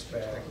 he looks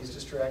back, he's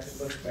distracted,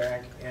 looks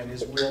back, and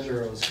his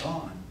wheelbarrow's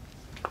gone.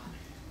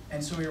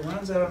 And so he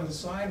runs out on the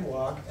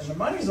sidewalk, and the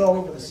money's all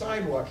over the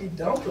sidewalk. He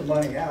dumped the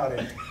money out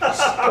and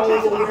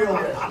stole the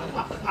wheelbarrow.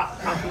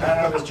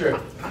 That was true.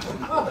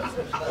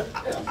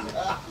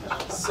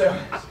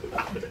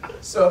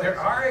 So there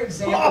are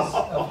examples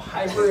of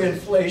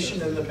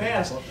hyperinflation in the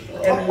past.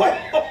 And what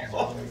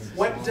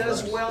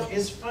does well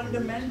is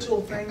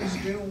fundamental things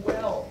do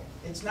well.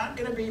 It's not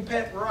going to be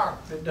pet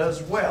rock that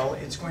does well.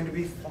 It's going to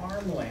be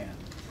farmland.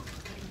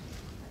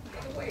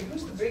 By the way,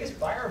 who's the biggest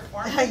buyer of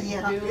farmland?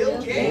 Yeah.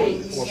 Bill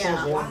Gates.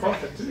 Yeah.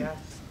 Yeah.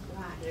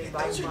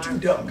 Those are two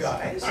dumb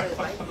guys.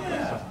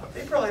 Yeah,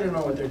 they probably don't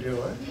know what they're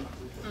doing.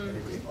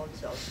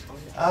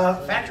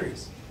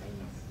 Factories.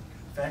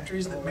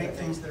 Factories that make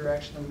things that are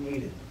actually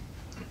needed.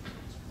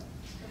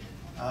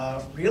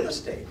 Real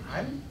estate.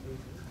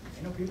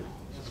 You know, people,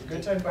 it's a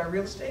good time to buy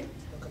real estate.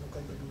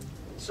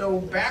 So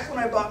back when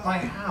I bought my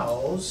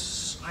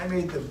house, I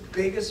made the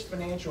biggest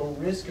financial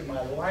risk in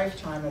my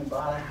lifetime and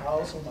bought a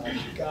house. Oh my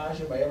gosh,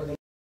 am I ever going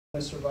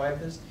to survive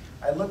this?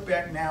 I look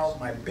back now,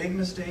 my big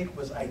mistake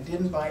was I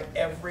didn't buy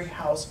every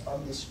house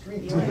on the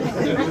street.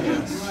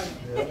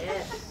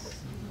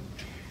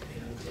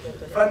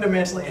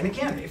 Fundamentally, and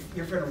again, if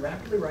you're in a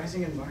rapidly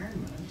rising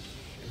environment,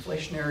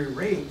 inflationary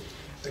rate,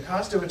 the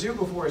cost of a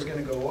two-before is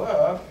going to go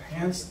up,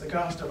 hence the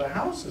cost of a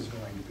house is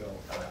going to go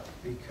up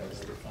because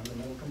the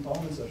fundamental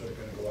components of it are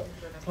going to go up,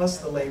 plus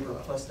the labor,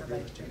 plus the real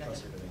estate,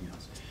 plus everything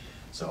else.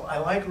 So I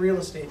like real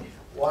estate.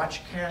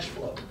 Watch cash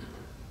flow.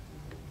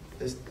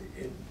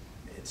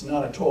 It's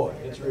not a toy,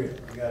 it's real.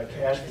 You got to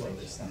cash flow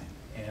this thing.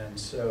 And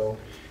so,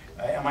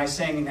 am I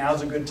saying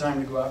now's a good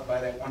time to go out and buy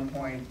that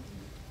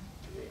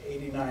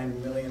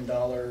 $1.89 million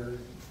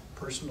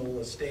personal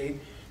estate?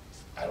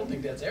 I don't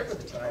think that's ever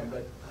the time,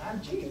 but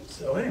I'm cheap,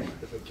 so anyway.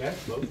 If it cash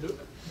flows, do it.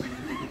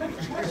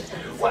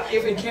 Well,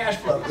 if it cash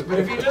flows, but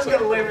if you're just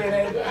gonna live in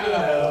it, you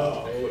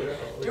know,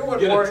 do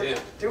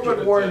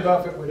what Warren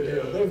Buffett would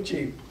do, live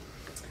cheap.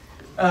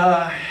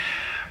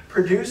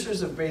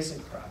 Producers of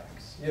basic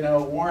products. You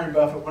know, Warren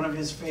Buffett, one of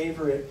his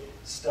favorite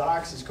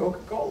stocks is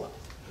Coca-Cola.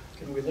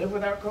 Can we live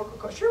without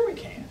Coca-Cola? Sure we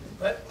can,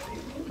 but you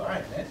keep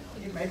buying it,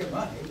 you keep making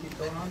money, you keep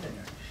going on there.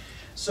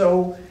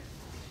 So,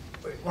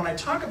 when I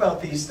talk about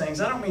these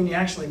things, I don't mean you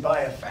actually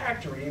buy a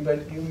factory,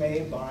 but you may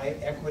buy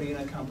equity in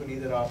a company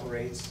that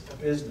operates a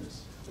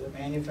business, that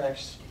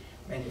manufactures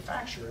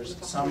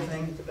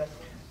something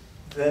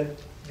that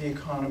the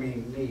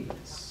economy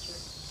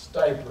needs,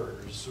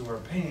 diapers or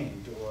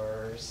paint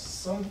or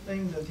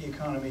something that the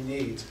economy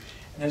needs,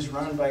 and is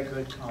run by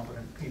good,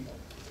 competent people.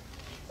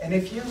 And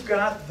if you've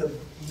got the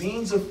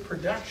means of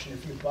production,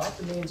 if you've bought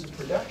the means of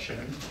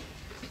production,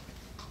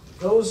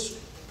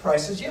 those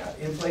prices, yeah,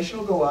 inflation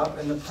will go up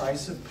and the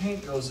price of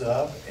paint goes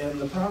up and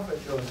the profit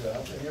goes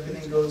up and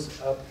everything goes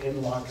up in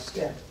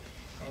lockstep.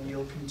 And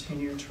you'll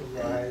continue to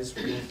rise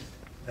with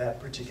that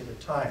particular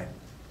tide.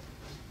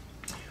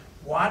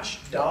 Watch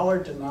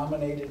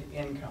dollar-denominated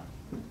income,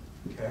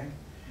 okay?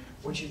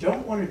 What you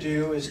don't want to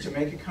do is to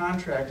make a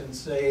contract and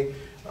say,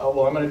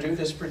 well, I'm going to do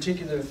this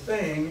particular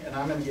thing and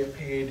I'm going to get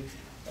paid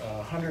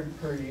 $100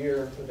 per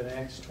year for the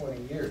next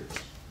 20 years.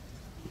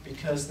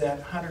 Because that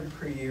 100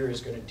 per year is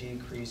going to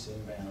decrease in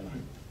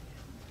value.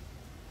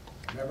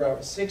 Remember, I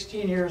was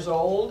 16 years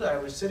old. I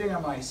was sitting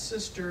on my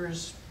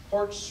sister's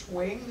porch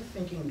swing,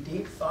 thinking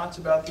deep thoughts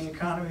about the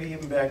economy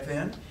even back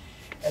then.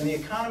 And the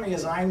economy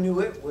as I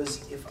knew it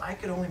was if I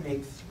could only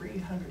make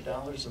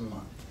 $300 a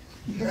month,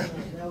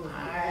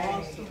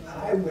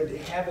 I would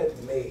have it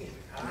made.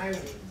 And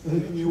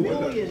you would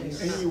have.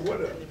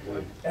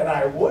 And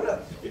I would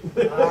have.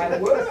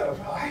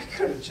 I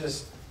could have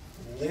just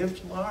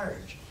lived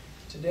large.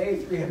 Today,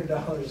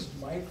 $300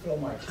 might fill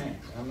my tank.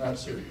 I'm not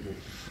certain.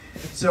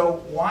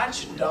 So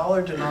watch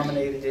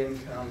dollar-denominated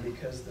income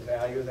because the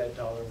value of that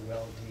dollar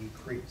will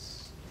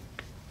decrease.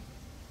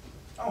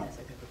 Oh.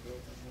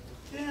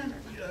 Yeah,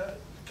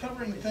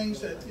 covering things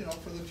that, you know,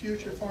 for the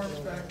future, farms,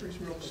 factories,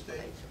 real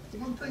estate. The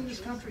one thing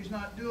this country's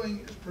not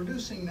doing is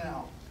producing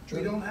now. True.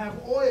 We don't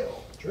have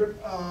oil. True.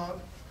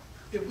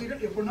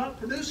 If we're not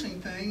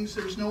producing things,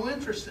 there's no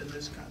interest in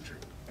this country.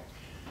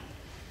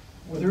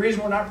 Well, the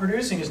reason we're not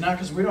producing is not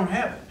because we don't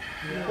have it.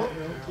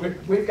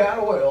 We've got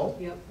oil.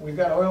 Yep. We've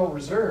got oil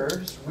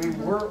reserves. We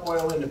were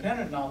oil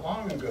independent not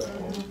long ago.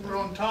 We're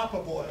on top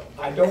of oil.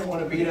 I don't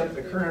want to beat up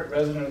the current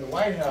resident of the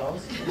White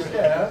House.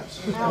 Yeah.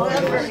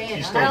 However,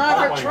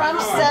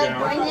 Trump said,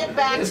 bring it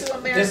back to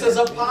America. This is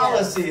a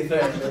policy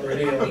thing that we're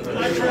dealing with.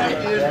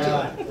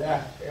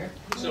 Yeah.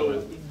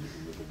 So,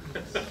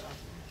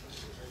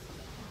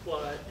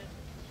 but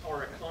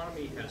our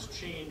economy has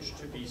changed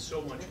to be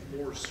so much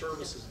more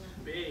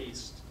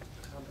services-based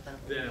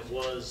than it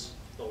was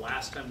the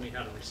last time we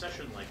had a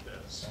recession like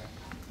this.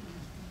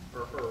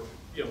 Or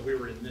you know, we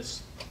were in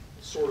this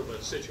sort of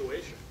a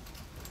situation,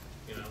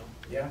 you know?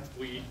 Yeah.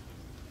 We,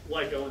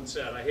 like Owen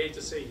said, I hate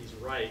to say he's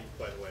right,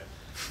 by the way,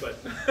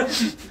 but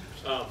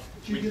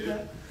Did you get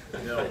that?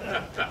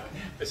 No.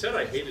 I said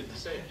I hated to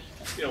say it.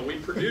 You know, we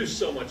produce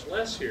so much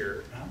less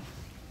here.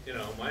 You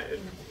know,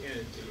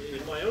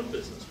 in my own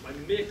business, my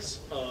mix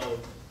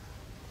of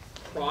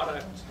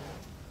product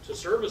to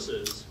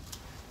services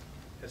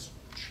has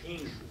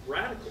changed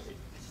radically.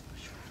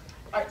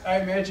 I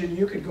imagine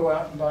you could go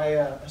out and buy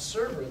a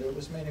server that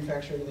was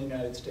manufactured in the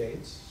United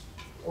States,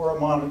 or a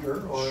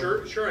monitor,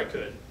 or Sure I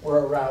could. or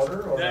a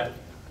router, or That-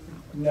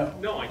 no.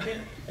 No, I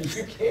can't.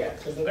 You can't,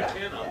 because of I that.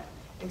 cannot. Yeah,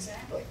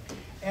 exactly.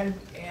 And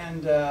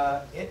in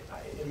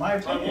my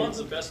opinion, Taiwan's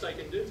the best I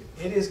can do.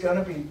 it is going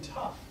to be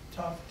tough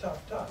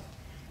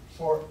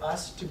for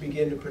us to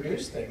begin to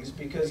produce things,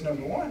 because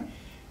number one,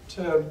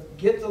 to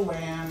get the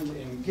land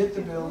and get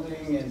the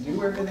building and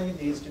do everything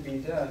that needs to be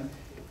done,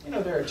 you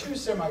know, there are 2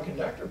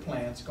 semiconductor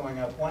plants going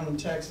up, one in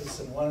Texas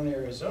and one in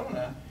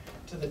Arizona,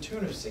 to the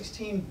tune of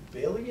 $16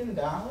 billion, and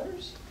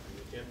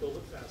You can't build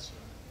it fast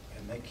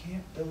enough. they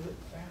can't build it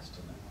fast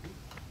enough.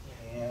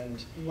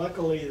 And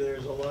Luckily,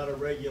 there's a lot of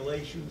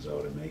regulations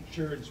though to make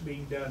sure it's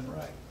being done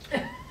right.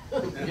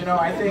 you know,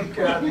 I think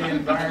the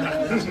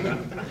environment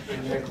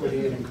and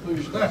equity and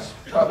inclusion is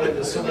probably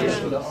the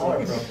solution to all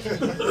our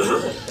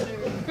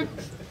problems.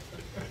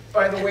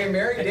 By the way,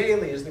 Mary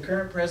Daly is the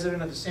current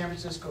president of the San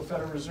Francisco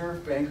Federal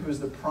Reserve Bank, who is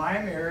the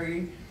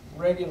primary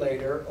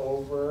regulator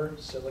over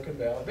Silicon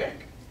Valley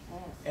Bank.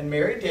 And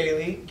Mary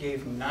Daly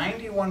gave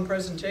 91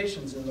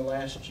 presentations in the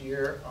last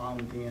year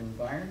on the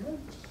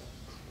environment.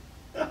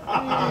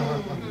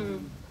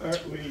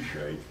 Aren't we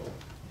grateful?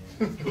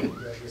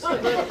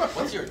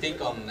 What's your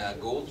take on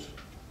gold?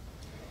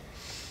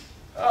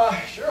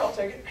 Sure, I'll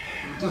take it.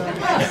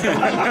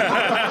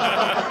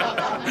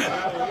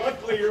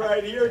 Luckily, you're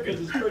right here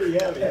because it's pretty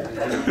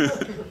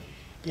heavy.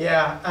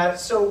 Yeah,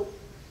 so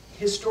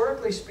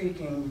historically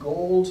speaking,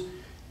 gold,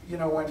 you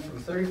know, went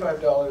from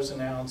 $35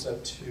 an ounce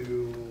up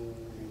to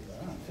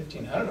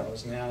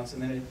 $1,500 an ounce,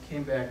 and then it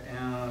came back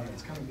down, and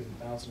it's kind of been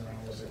bouncing around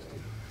a little bit.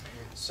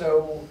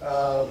 So,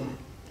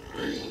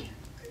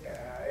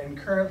 and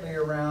currently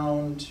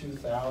around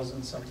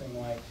 2,000,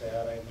 something like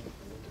that. I haven't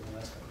looked in the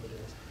last couple of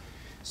days.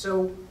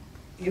 So,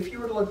 if you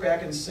were to look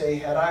back and say,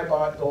 had I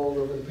bought gold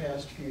over the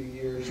past few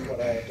years, would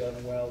I have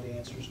done well? The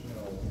answer is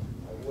no,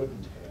 I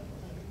wouldn't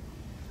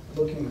have.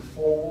 Looking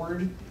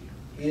forward,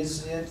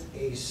 is it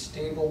a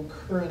stable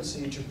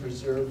currency to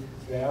preserve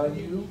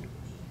value?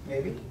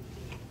 Maybe.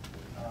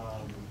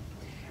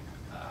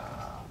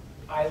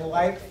 I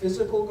like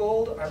physical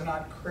gold. I'm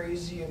not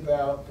crazy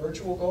about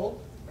virtual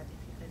gold,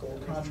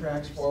 gold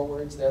contracts,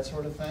 forwards, that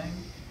sort of thing.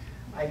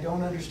 I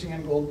don't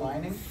understand gold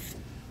mining.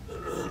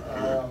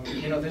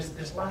 You know,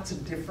 there's lots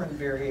of different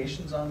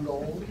variations on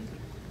gold.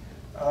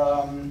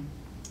 I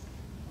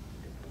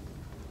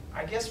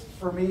guess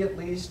for me at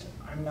least,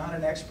 I'm not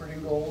an expert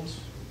in gold,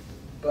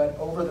 but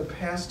over the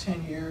past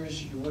 10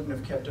 years, you wouldn't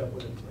have kept up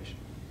with inflation.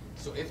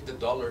 So if the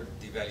dollar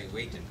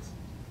devaluated,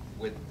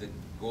 would the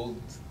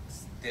gold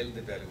still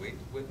devaluate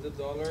with the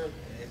dollar?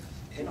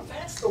 You know,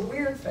 that's the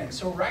weird thing.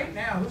 So right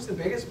now, who's the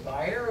biggest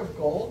buyer of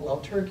gold?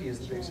 Well, Turkey is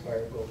the biggest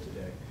buyer of gold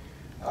today.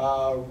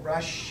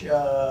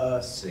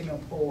 Russia,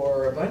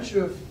 Singapore, a bunch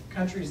of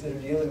countries that are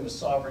dealing with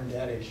sovereign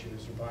debt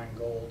issues are buying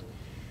gold.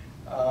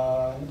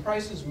 And the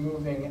price is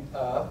moving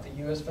up. The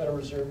U.S. Federal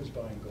Reserve is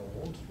buying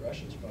gold.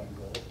 Russians are buying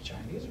gold. The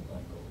Chinese are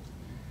buying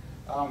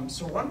gold.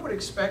 So one would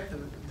expect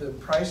the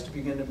price to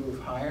begin to move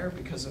higher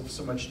because of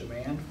so much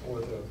demand for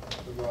the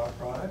raw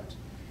product.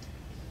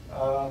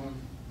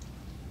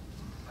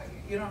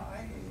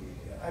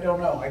 I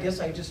don't know. I guess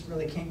I just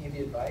really can't give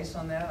you advice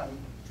on that.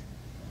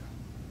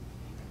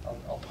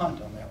 I'll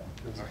punt on that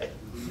one. All right,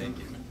 thank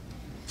you.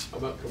 How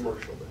about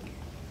commercial then?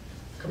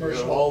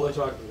 Commercial. You know, all the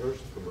talk,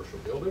 commercial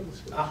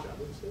buildings, Ah,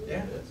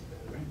 yeah.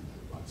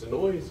 Lots of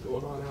noise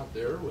going on out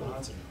there. with,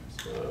 Lots of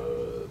noise.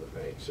 The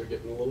banks are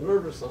getting a little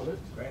nervous on it.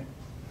 Right?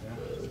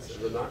 Yeah. So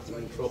they're not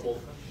in trouble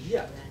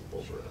yet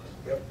over it.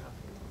 Yep.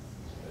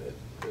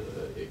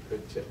 It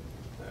could tip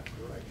that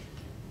direction.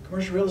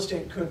 Commercial real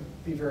estate could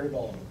be very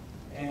volatile.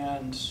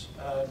 And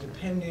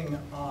depending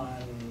on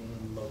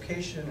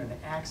location and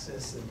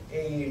access and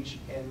age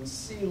and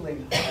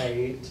ceiling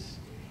height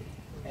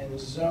and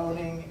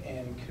zoning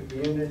and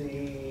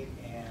community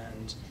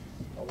and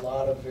a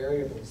lot of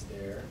variables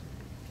there.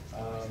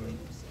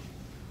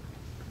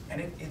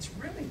 And it's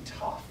really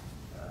tough.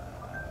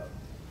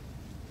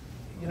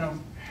 You know,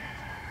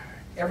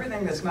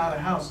 everything that's not a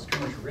house is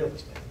commercial real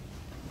estate.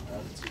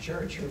 If it's a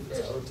church or if it's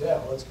a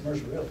hotel, it's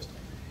commercial real estate.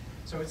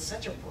 So it's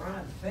such a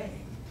broad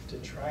thing to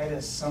try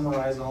to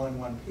summarize all in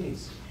one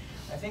piece.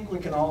 I think we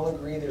can all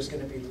agree there's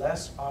going to be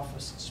less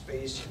office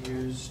space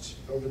used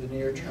over the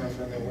near term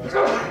than there was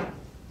before.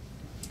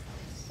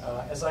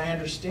 As I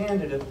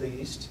understand it, at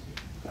least,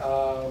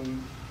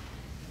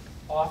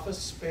 office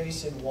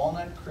space in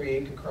Walnut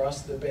Creek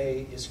across the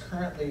bay is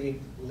currently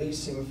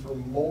leasing for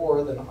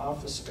more than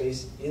office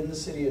space in the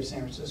city of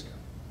San Francisco,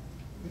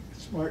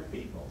 Smart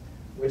people.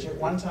 which at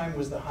one time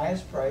was the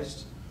highest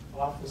priced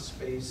office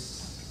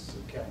space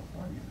in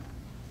California,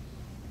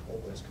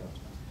 whole West Coast.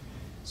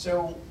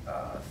 So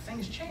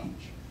things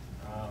change.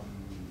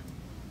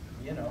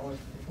 You know,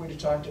 if we'd have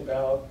talked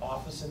about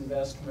office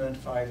investment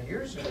 5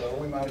 years ago,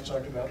 we might have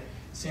talked about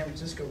San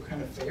Francisco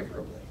kind of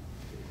favorably.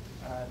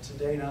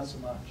 Today, not so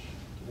much.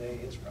 Today,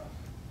 it's rough.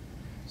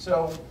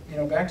 So, you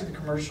know, back to the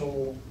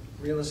commercial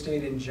real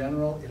estate in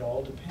general, it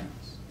all depends.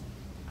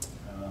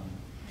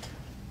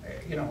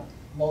 You know,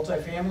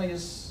 multifamily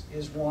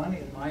is one,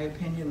 in my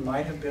opinion,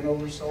 might have been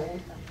oversold.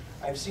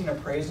 I've seen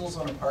appraisals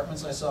on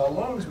apartments. I saw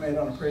loans made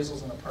on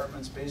appraisals on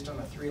apartments based on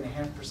a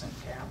 3.5%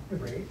 cap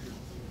rate.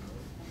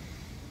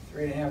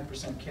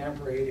 3.5% cap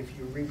rate, if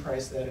you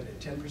reprice that at a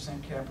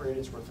 10% cap rate,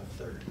 it's worth a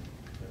third.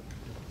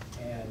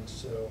 And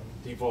so.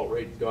 Default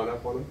rate gone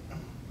up on them?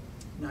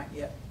 Not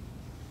yet.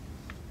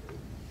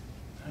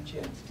 Not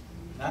yet.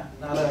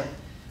 Not a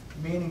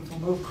meaningful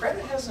move.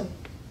 Credit hasn't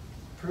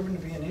proven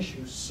to be an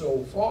issue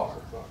so far.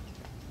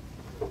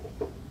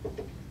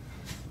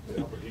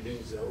 The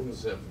opportunity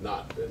zones have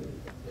not really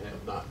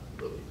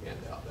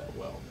panned out that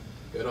well.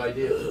 Good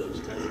idea, but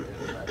just hasn't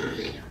panned out.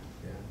 Yeah,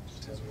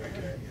 just hasn't worked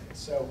out yet.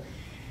 So,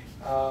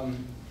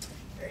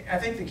 I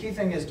think the key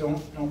thing is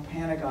don't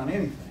panic on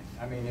anything.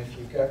 I mean, if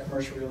you've got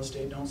commercial real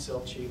estate, don't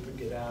sell cheap and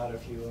get out.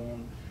 If you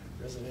own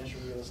residential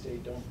real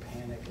estate, don't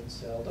panic and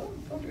sell.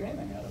 Don't do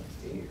anything out of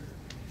fear.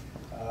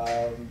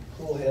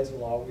 Cool heads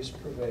will always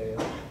prevail.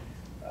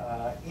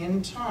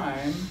 In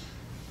time,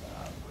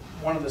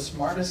 one of the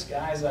smartest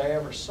guys I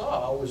ever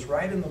saw was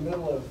right in the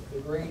middle of the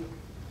great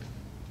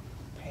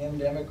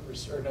pandemic,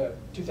 or no,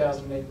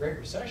 2008 Great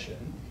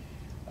Recession.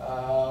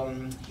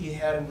 He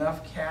had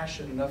enough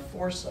cash and enough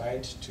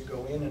foresight to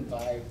go in and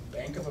buy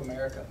Bank of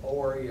America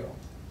OREO.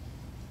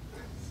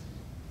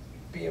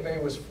 B of A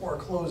was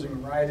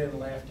foreclosing right and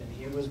left, and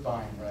he was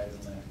buying right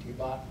and left. He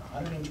bought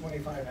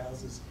 125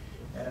 houses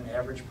at an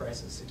average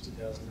price of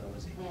 $60,000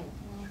 each.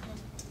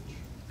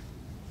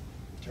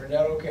 Turned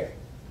out okay.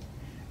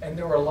 And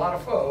there were a lot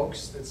of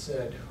folks that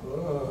said,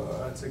 oh,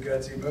 that's a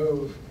gutsy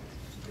move.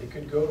 They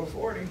could go to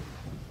 40.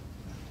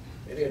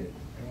 They didn't.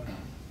 They went on.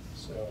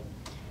 So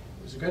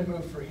it was a good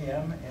move for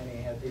him, and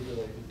he had the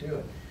ability to do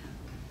it.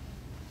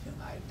 And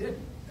I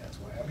didn't. That's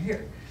why I'm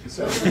here.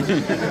 So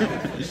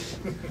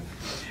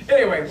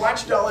anyway,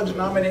 watch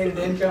dollar-denominated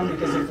income,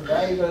 because if the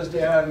value goes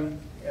down,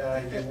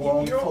 you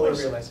won't fully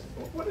realize it.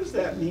 What does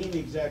that mean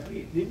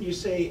exactly? Didn't you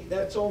say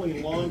that's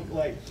only long,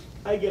 like,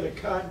 I get a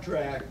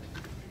contract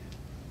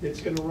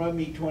that's gonna run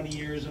me 20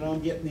 years and I'm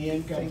getting the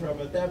income from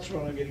it, that's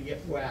when I'm gonna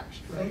get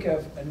waxed, right? Think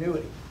of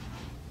annuity.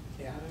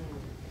 Yeah.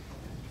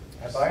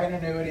 I buy an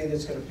annuity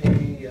that's gonna pay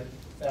me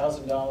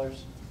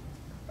 $1,000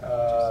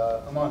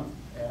 a month,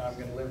 and I'm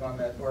gonna live on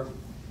that, or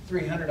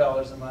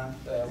 $300 a month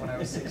when I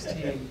was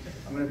 16,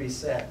 I'm gonna be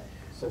set.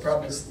 The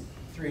problem is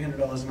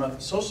 $300 a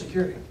month. Social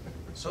Security.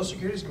 Social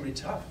Security is gonna be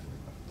tough.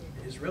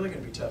 It is really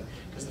gonna be tough,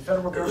 because the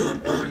federal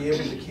government won't be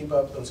able to keep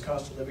up those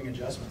cost of living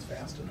adjustments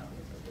fast enough.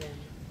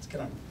 It's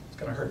gonna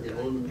hurt.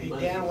 Hey,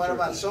 Dan, what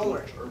about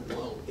solar?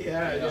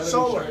 Yeah.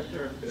 Solar.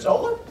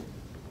 Solar?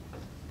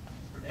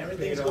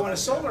 Everything's going to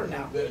solar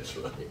now. That's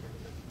right.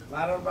 A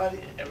lot of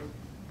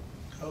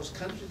most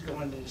countries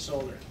going to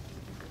solar.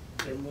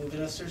 They're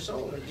moving us to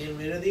solar, getting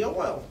rid of the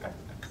oil.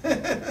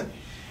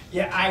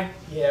 Yeah,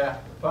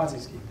 Ponzi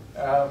scheme.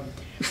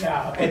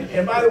 Now,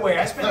 and by the way,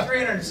 I spent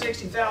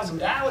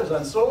 $360,000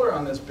 on solar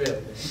on this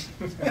building,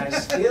 and I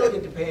still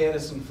get to pay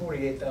Edison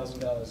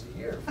 $48,000 a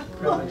year for the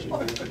privilege of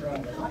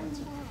running the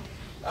lights.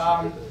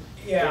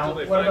 Yeah. Until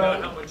they What find out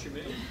about? how much you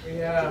make.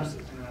 Yeah.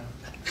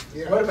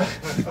 What about?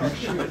 Oh,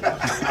 shoot.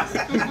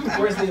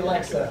 Where's the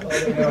Alexa? Oh,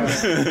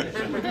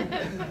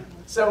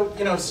 so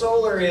you know,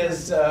 solar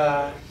is.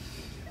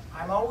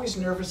 I'm always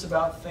nervous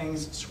about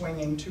things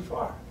swinging too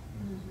far,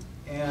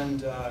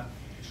 and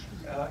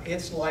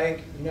it's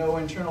like no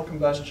internal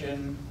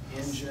combustion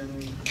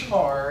engine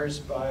cars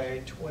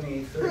by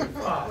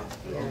 2035.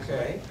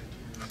 Okay.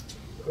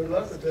 Good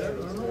luck with that.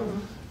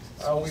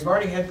 We've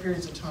already had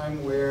periods of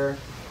time where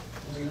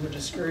we were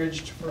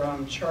discouraged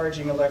from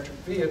charging electric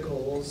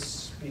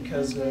vehicles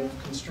because of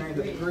constraint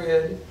of the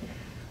grid.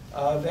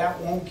 That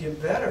won't get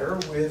better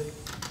with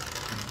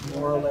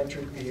more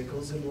electric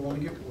vehicles. It will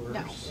only get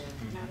worse.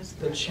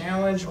 The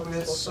challenge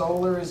with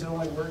solar is it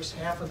only works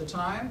half of the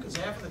time, because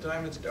half of the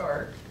time it's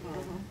dark.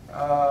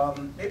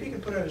 Maybe you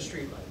can put out a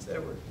street lights.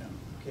 That work. No,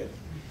 I'm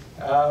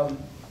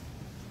kidding.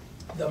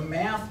 The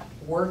math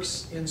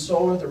works in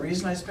solar. The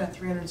reason I spent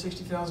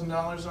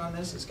 $360,000 on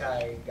this is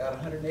I got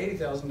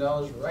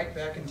 $180,000 right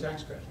back in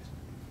tax credits.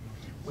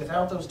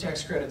 Without those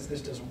tax credits,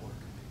 this doesn't work.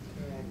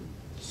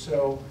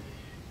 So,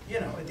 you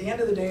know, at the end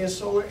of the day, is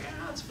solar,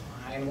 yeah, it's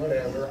fine,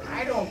 whatever.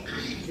 I don't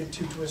get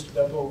too twisted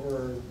up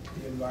over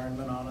the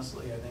environment,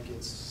 honestly. I think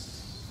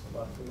it's a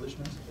lot of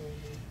foolishness.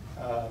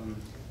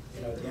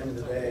 You know, at the end of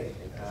the day,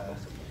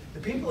 the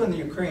people in the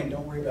Ukraine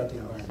don't worry about the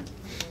environment.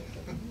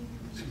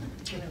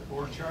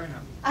 Or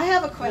China. I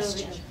have a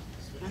question,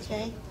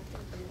 okay?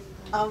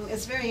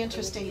 It's very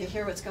interesting to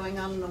hear what's going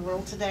on in the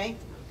world today.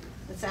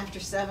 It's after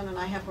 7 and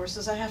I have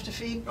horses I have to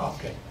feed.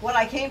 Okay. What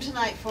I came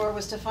tonight for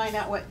was to find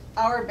out what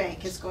our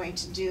bank is going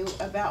to do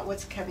about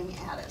what's coming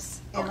at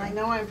us. And I Okay.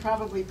 know I'm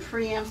probably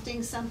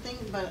preempting something,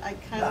 but I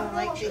kind of No,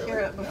 like to hear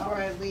it no. before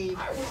I leave.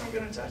 I wasn't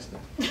gonna touch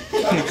that.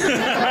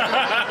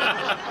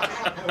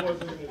 I wasn't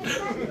gonna do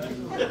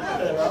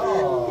that.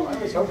 Oh, I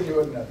was hoping you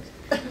wouldn't know.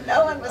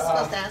 No one was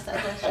supposed to ask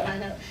that question, I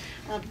know.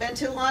 Been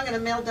too long in a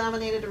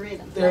male-dominated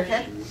arena, There-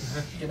 okay?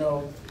 You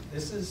know,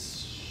 this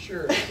is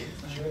Shirley.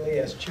 Shirley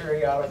has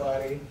Cherry Auto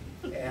Body,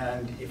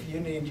 and if you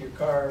need your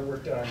car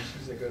worked on,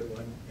 she's a good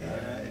one.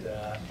 And,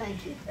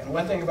 Thank you. and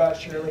one thing about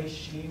Shirley,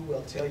 she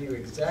will tell you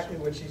exactly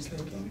what she's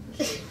thinking.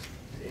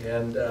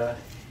 And,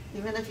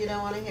 Even if you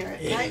don't want to hear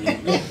it, right?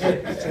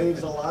 It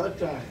saves a lot of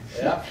time.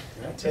 yeah,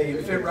 I tell you,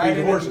 fit right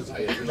in,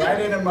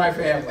 right into my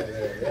family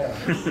there, yeah.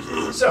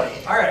 So,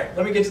 all right,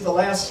 let me get to the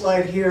last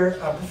slide here.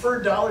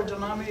 Preferred dollar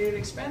denominated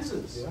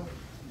expenses. Yeah.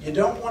 You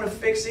don't want to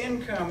fix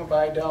income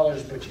by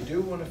dollars, but you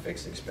do want to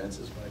fix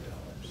expenses by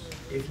dollars,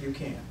 if you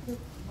can.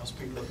 Most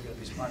people are going to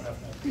be smart enough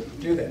not to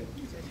do that.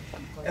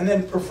 And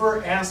then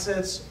prefer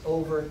assets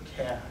over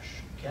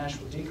cash. Cash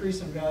will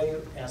decrease in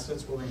value,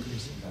 assets will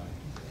increase in value.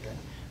 Okay?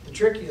 The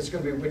trick is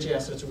going to be which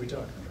assets are we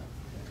talking about.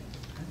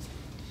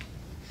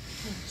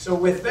 So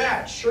with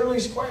that,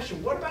 Shirley's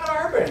question, what about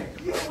our bank?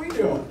 What are we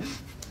doing?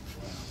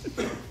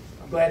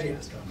 I'm glad you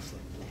asked, honestly.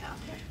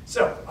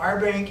 So our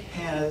bank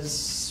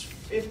has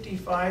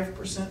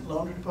 55%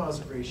 loan to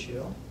deposit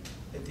ratio.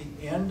 At the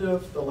end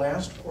of the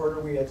last quarter,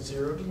 we had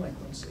 0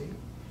 delinquency.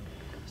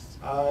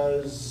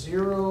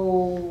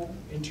 0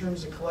 in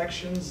terms of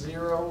collections,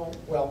 0,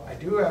 well, I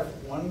do have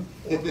one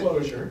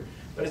foreclosure,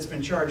 but it's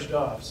been charged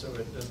off, so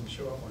it doesn't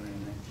show up on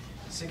anything.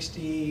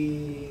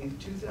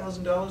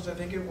 $62,000, I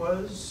think it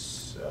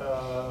was,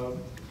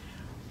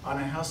 on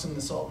a house in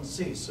the Salton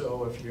Sea.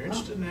 So if you're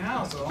interested in a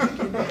house, I'll give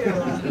you a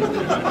deal.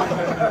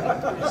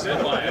 You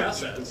said my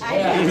assets.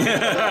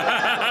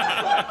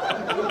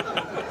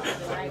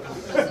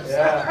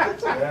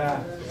 Yeah.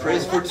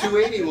 Praise for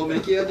 280, we'll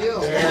make you a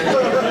deal.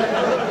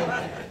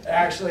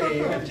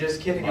 Actually, I'm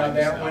just kidding on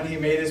that one. He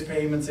made his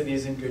payments and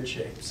he's in good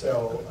shape.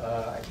 So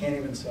I can't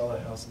even sell a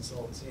house in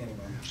Salton Sea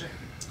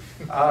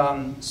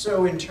anymore.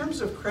 So in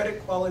terms of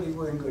credit quality,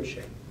 we're in good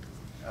shape.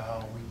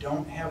 We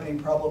don't have any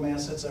problem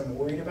assets I'm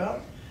worried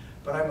about,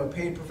 but I'm a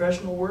paid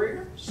professional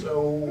worrier,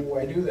 so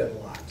I do that a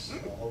lot. So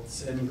I'll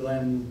send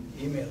Glenn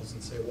emails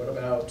and say, what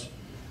about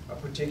a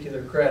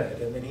particular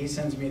credit? And then he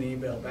sends me an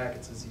email back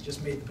and says, he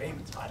just made the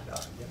payments, hot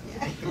dog. You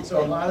know?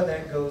 So a lot of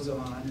that goes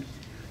on.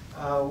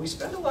 We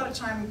spend a lot of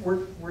time,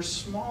 we're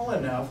small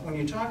enough, when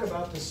you talk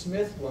about the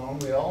Smith loan,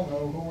 we all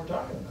know who we're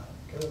talking about,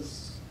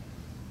 because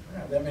we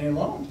don't have that many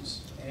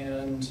loans,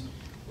 and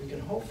we can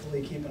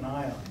hopefully keep an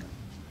eye on them.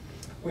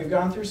 We've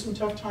gone through some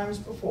tough times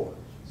before,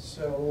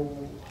 so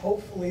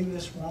hopefully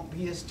this won't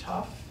be as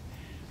tough,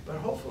 but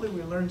hopefully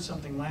we learned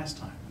something last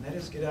time, and that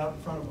is get out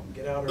in front of them,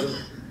 get out early.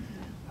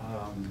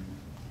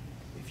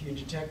 If you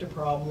detect a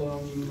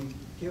problem,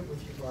 get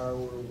with your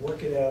borrower,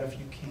 work it out if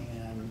you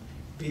can,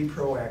 be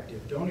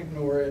proactive, don't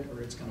ignore it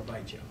or it's going to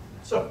bite you.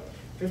 So,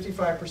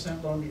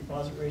 55% loan to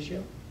deposit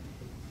ratio.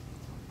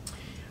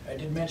 I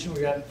did mention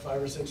we got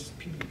 5 or 6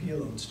 PPP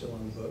loans still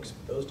on the books,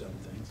 but those dumb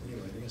things,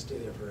 anyway, they're going to stay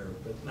there forever,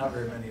 but not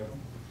very many of them.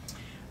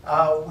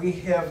 We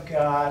have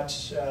got,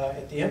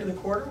 at the end of the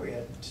quarter, we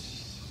had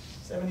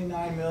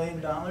 $79 million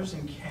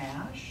in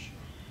cash.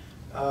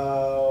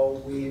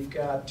 We've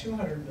got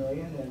 $200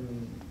 million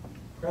in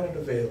credit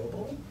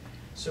available.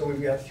 So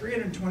we've got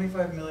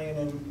 $325 million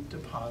in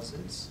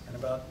deposits and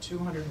about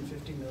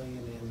 $250 million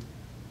in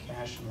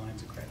cash and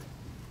lines of credit.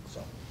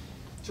 So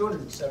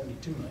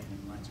 $272 million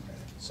in lines of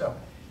credit. So,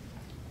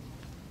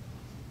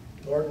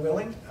 Lord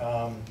willing,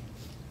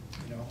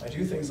 you know, I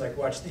do things like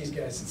watch these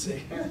guys and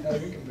say, how do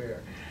we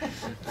compare?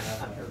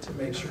 To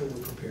make sure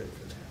we're prepared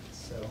for that.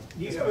 So,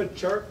 Do you have a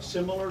chart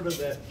similar to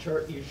that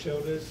chart you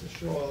showed us to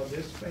show how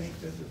this bank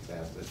does its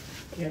assets?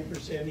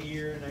 10% a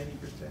year,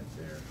 90%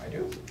 there? I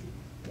do.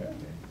 Yeah.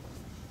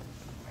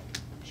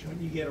 When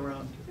you get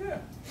around to it.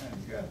 Yeah,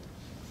 you got it.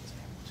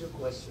 2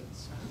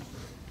 questions.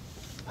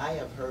 I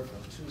have heard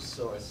from 2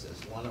 sources,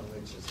 one of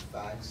which is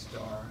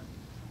 5-star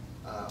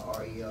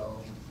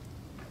REO,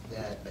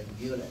 that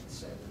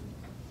units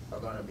are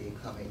going to be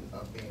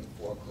being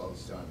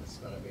foreclosed on. It's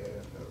going to be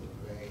a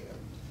array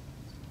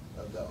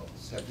of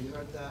those. Have you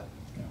heard that?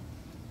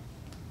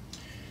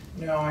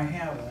 No. No, I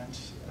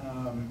haven't.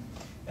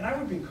 And I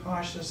would be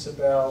cautious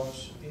about,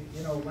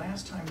 you know,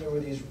 last time there were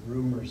these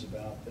rumors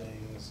about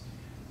things,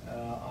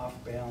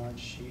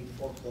 off-balance sheet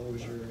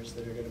foreclosures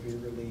that are going to be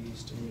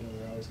released, and you know,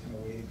 we're always kind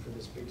of waiting for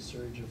this big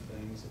surge of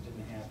things. It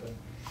didn't happen.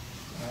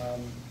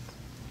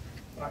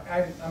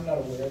 I'm not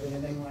aware of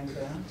anything like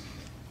that.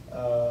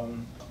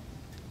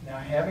 Now,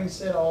 having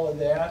said all of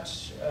that,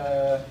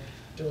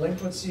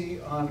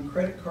 delinquency on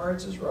credit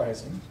cards is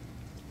rising.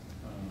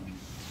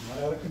 It's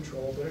not out of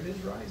control, but it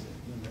is rising.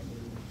 You know,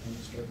 we're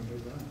starting to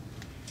move around.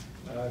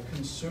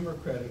 Consumer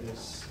credit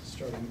is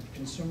starting.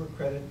 Consumer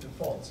credit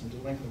defaults and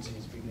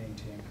delinquencies beginning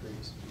to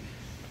increase.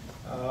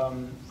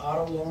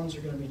 Auto loans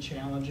are going to be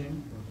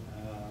challenging.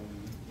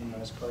 You know,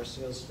 as car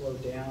sales slow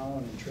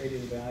down and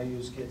trade-in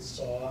values get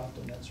soft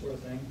and that sort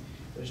of thing,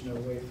 there's no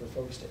way for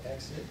folks to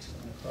exit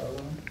on a car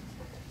loan.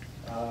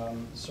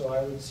 So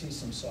I would see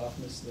some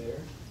softness there.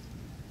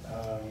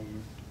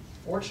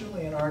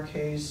 Fortunately, in our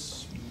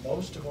case,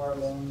 most of our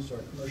loans are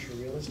commercial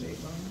real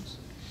estate loans.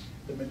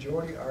 The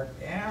majority, our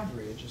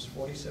average is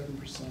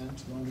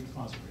 47% loan to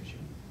deposit ratio.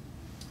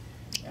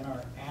 And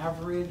our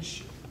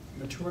average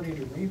maturity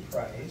to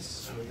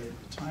reprice, or the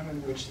time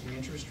in which the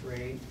interest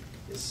rate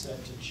is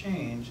set to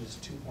change, is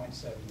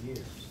 2.7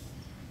 years.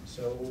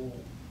 So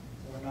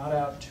we're not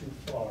out too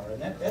far,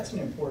 and that's an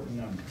important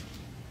number.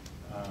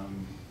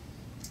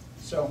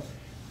 So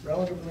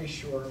relatively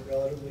short,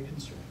 relatively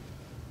conservative.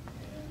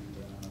 And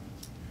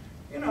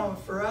you know,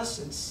 for us,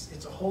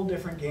 it's a whole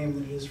different game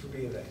than it is for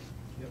B of A.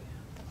 You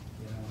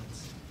know,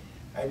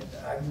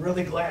 I'm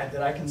really glad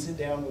that I can sit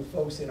down with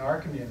folks in our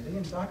community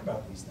and talk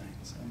about these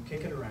things and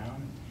kick it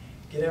around and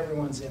get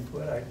everyone's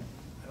input. I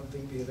don't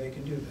think B of A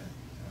can do that.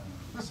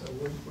 So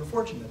we're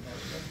fortunate in that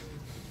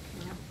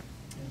regard.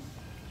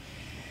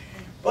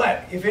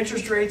 But if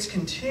interest rates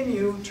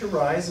continue to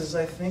rise, as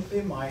I think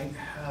they might,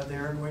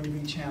 there are going to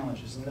be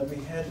challenges, and there'll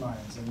be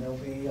headlines, and there'll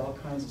be all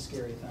kinds of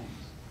scary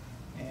things.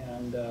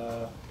 And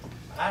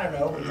I don't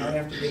know, we might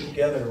have to get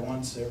together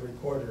once every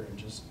quarter and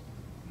just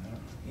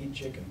eat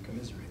chicken,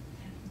 commiserate.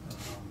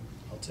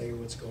 I'll tell you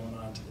what's going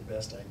on to the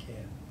best I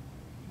can.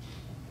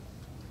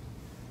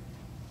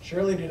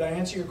 Shirley, did I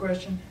answer your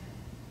question?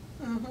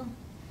 Mm-hmm.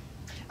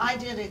 I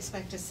did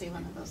expect to see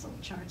one of those little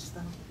charts,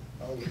 though.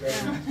 Oh, you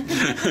better.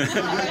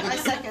 I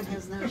second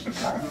his notion.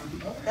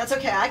 That's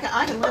okay.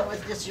 I can live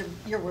with just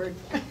your word.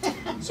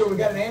 So we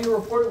got an annual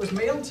report. It was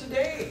mailed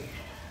today.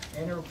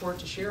 Annual report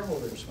to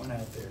shareholders went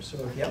out there. So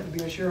if you happen to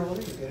be a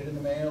shareholder, you get it in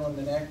the mail in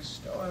the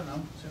next, I don't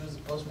know, as soon as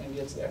the postman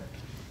gets there.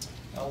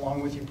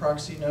 Along with your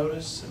proxy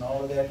notice and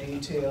all of that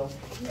detail.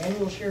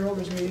 Annual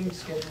shareholders meeting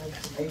scheduled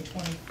for May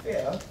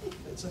 25th.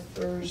 It's a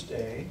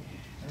Thursday.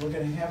 And we're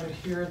going to have it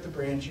here at the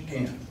branch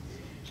again.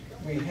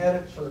 We had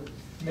it for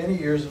many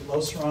years at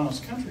Los Serranos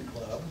Country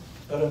Club,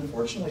 but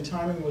unfortunately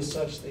timing was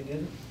such they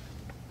didn't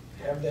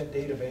have that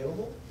date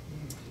available.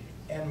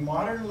 And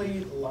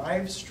modernly,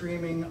 live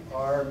streaming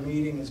our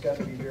meeting has got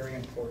to be very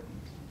important.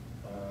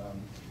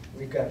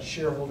 We've got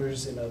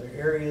shareholders in other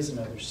areas, in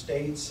other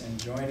states, and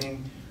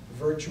joining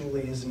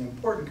virtually is an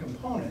important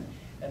component.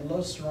 And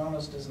Los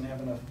Serranos doesn't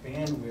have enough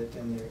bandwidth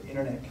in their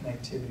internet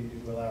connectivity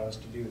to allow us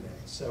to do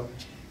that. So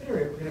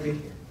anyway, we're going to be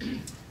here.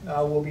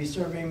 We'll be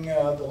serving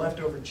the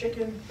leftover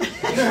chicken,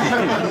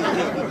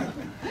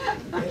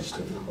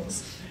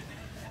 vegetables.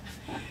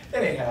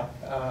 Anyhow,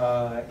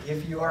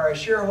 if you are a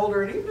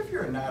shareholder, and even if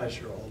you're not a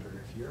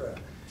shareholder, if you're a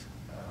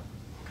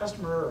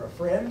customer or a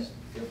friend,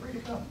 feel free to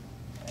come.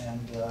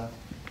 And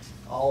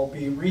I'll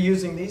be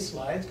reusing these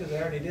slides because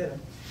I already did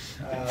them.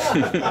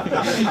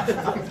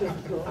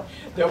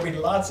 There'll be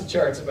lots of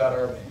charts about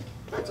our bank.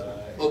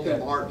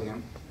 Open bar,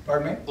 Dan.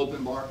 Pardon me?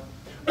 Open bar.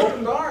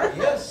 Open bar,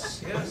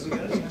 yes.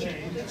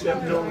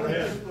 Except no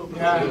red.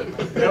 Yeah,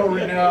 no, we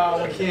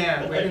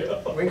can't.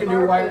 We can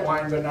do white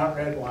wine, but not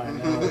red wine.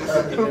 No,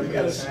 We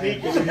gotta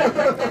sneak it in. I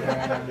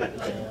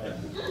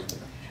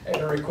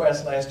had a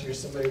request last year,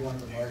 somebody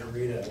wanted a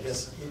margarita. I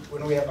guess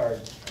when we have our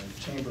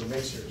chamber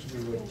mixers,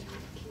 we would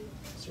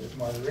serve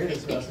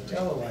margaritas across the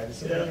tail line.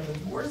 So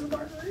where's the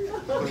margarita?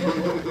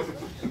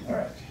 All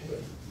right,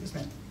 yes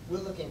ma'am. We're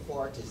looking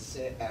forward to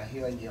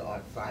hearing you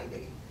on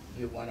Friday.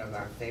 You're one of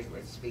our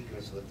favorite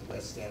speakers with the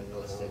West End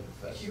Real Estate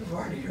Professional. You've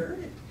already heard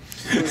it.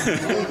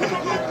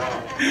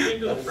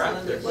 One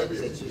of the things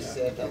that you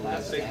said the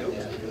last time that you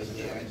were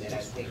there that I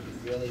think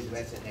really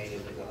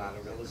resonated with a lot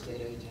of real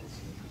estate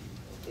agents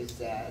is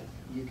that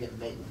you can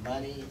make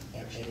money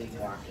in any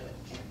market.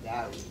 And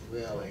that was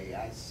really,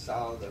 I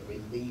saw the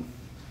relief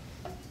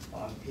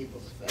on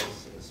people's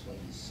faces when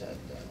you said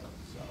that.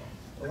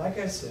 Well, like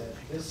I said,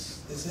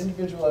 this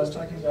individual I was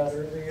talking about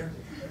earlier,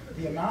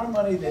 the amount of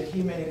money that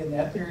he made in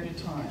that period of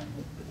time,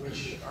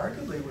 which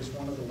arguably was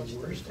one of the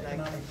worst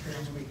economic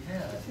periods we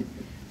had,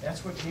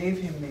 that's what gave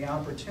him the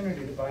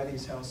opportunity to buy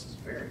these houses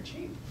very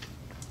cheap.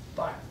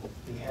 But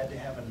he had to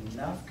have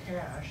enough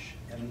cash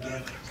and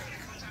enough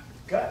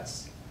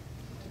guts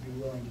to be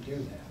willing to do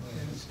that.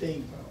 And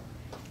staying power.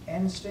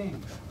 And staying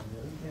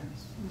power,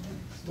 yes.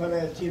 But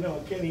as you know,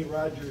 Kenny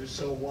Rogers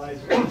so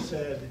wisely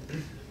said,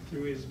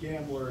 through his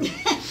gambler,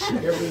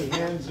 every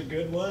hand's a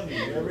good one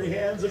and every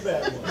hand's a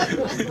bad one.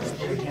 You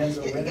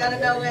gotta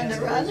know when to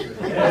run.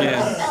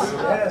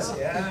 Yes,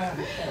 yeah.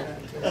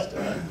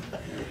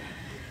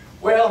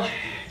 Well,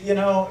 you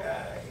know,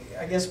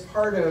 I guess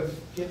part of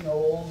getting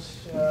old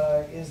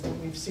is that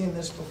we've seen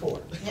this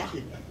before. Yeah,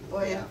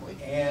 boy, yeah.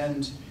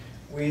 And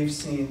we've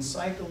seen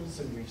cycles,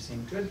 and we've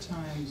seen good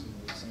times, and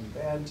we've seen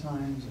bad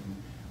times, and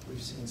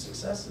we've seen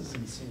successes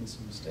and seen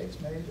some mistakes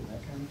made and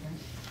that kind of thing.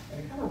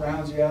 And it kind of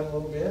rounds you out a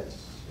little bit.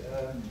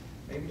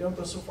 Maybe don't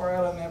go so far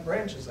out on that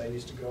branch as I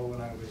used to go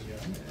when I was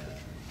young.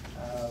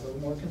 A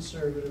little more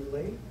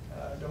conservatively.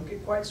 Don't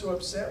get quite so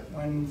upset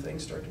when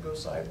things start to go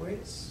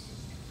sideways.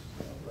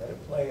 Let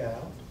it play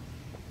out.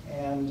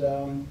 And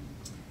I'm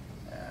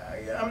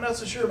I'm not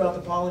so sure about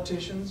the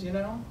politicians, you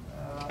know?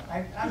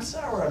 I'm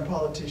sour on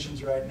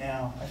politicians right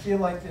now. I feel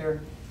like they're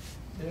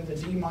the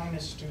D-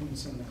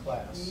 students in the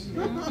class.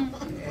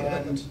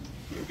 And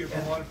You give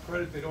them a lot of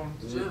credit they don't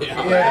deserve. yeah,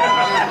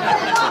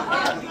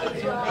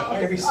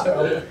 maybe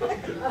so.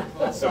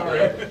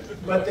 Sorry.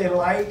 But they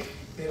like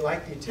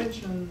the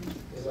attention,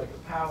 they like the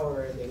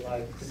power, they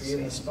like to be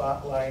in the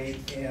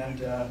spotlight,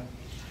 and,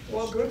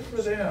 well, good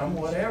for them,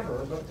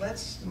 whatever, but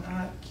let's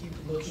not keep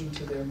looking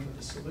to them for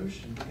the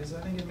solution, because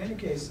I think in many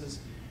cases,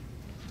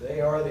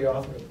 they are the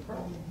author of the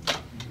problem.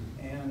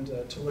 And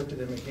to look to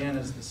them again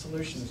as the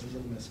solution is a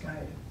little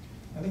misguided.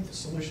 I think the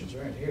solution's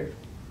right here.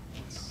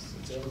 It's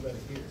everybody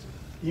here.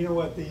 You know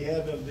what the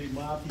head of the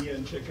mafia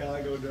in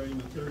Chicago during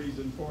the 30s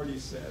and 40s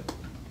said?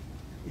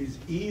 His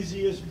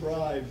easiest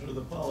bribes were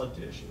the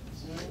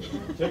politicians.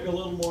 Took a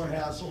little more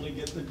hassle to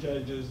get the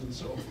judges and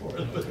so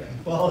forth, but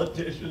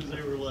politicians,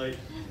 they were like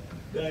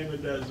dime a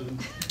dozen.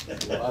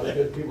 A lot of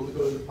good people to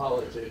go into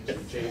politics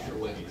and change their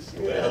ways.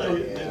 Well,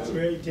 it's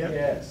very tempting.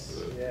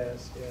 Yes,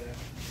 yes, yeah.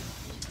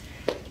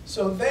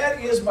 So that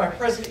is my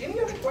present. Any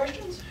other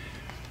questions?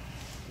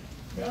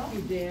 No? Thank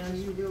you,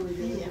 Dan, you really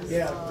did. Yes.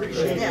 Yeah,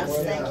 appreciate it. Yes,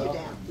 thank you,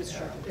 Dan.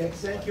 And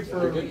thank you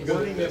for running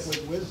it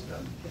with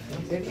wisdom.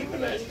 And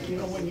even, you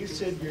know, when you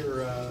said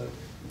your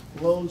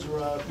loans were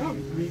up,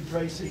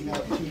 repricing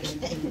up to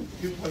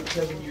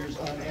 2.7 years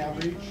on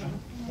average,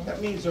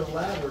 that means they're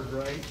laddered,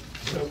 right?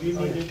 So if you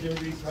needed to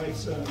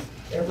reprice them,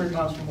 Every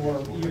month more.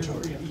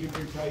 you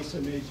reprice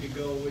them as you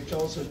go, which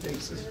also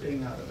takes the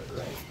sting out of it,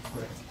 right?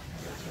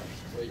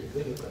 Well, you're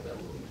thinking about that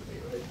one,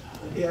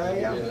 right? Yeah, I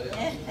am.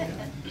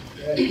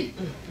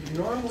 Yeah.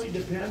 Normally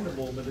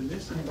dependable, but in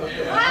this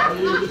environment. Yeah,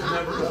 you just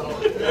never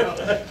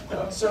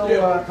know.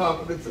 So,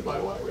 Confidence in my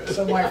wife.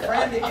 So my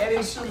friend Eddie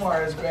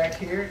Sumar is back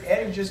here.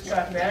 Eddie just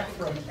got back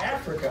from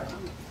Africa,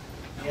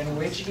 in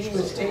which he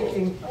was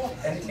taking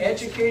an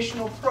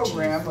educational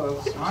program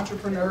of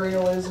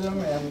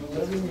entrepreneurialism and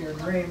living your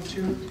dream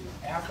to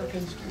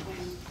African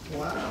students.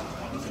 Wow.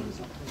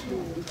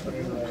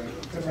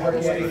 Good work,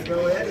 Eddie.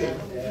 Go Eddie.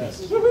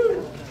 Yes.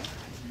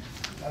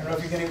 I don't know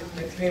if you're going to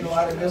get paid a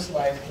lot in this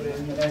life, but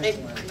in the next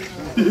one.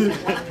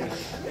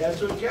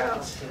 That's what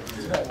counts.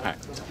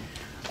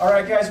 All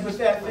right, guys, with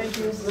that, thank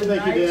you. Good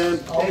night. Thank you, Dan.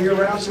 I'll be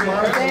around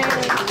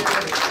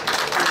tomorrow.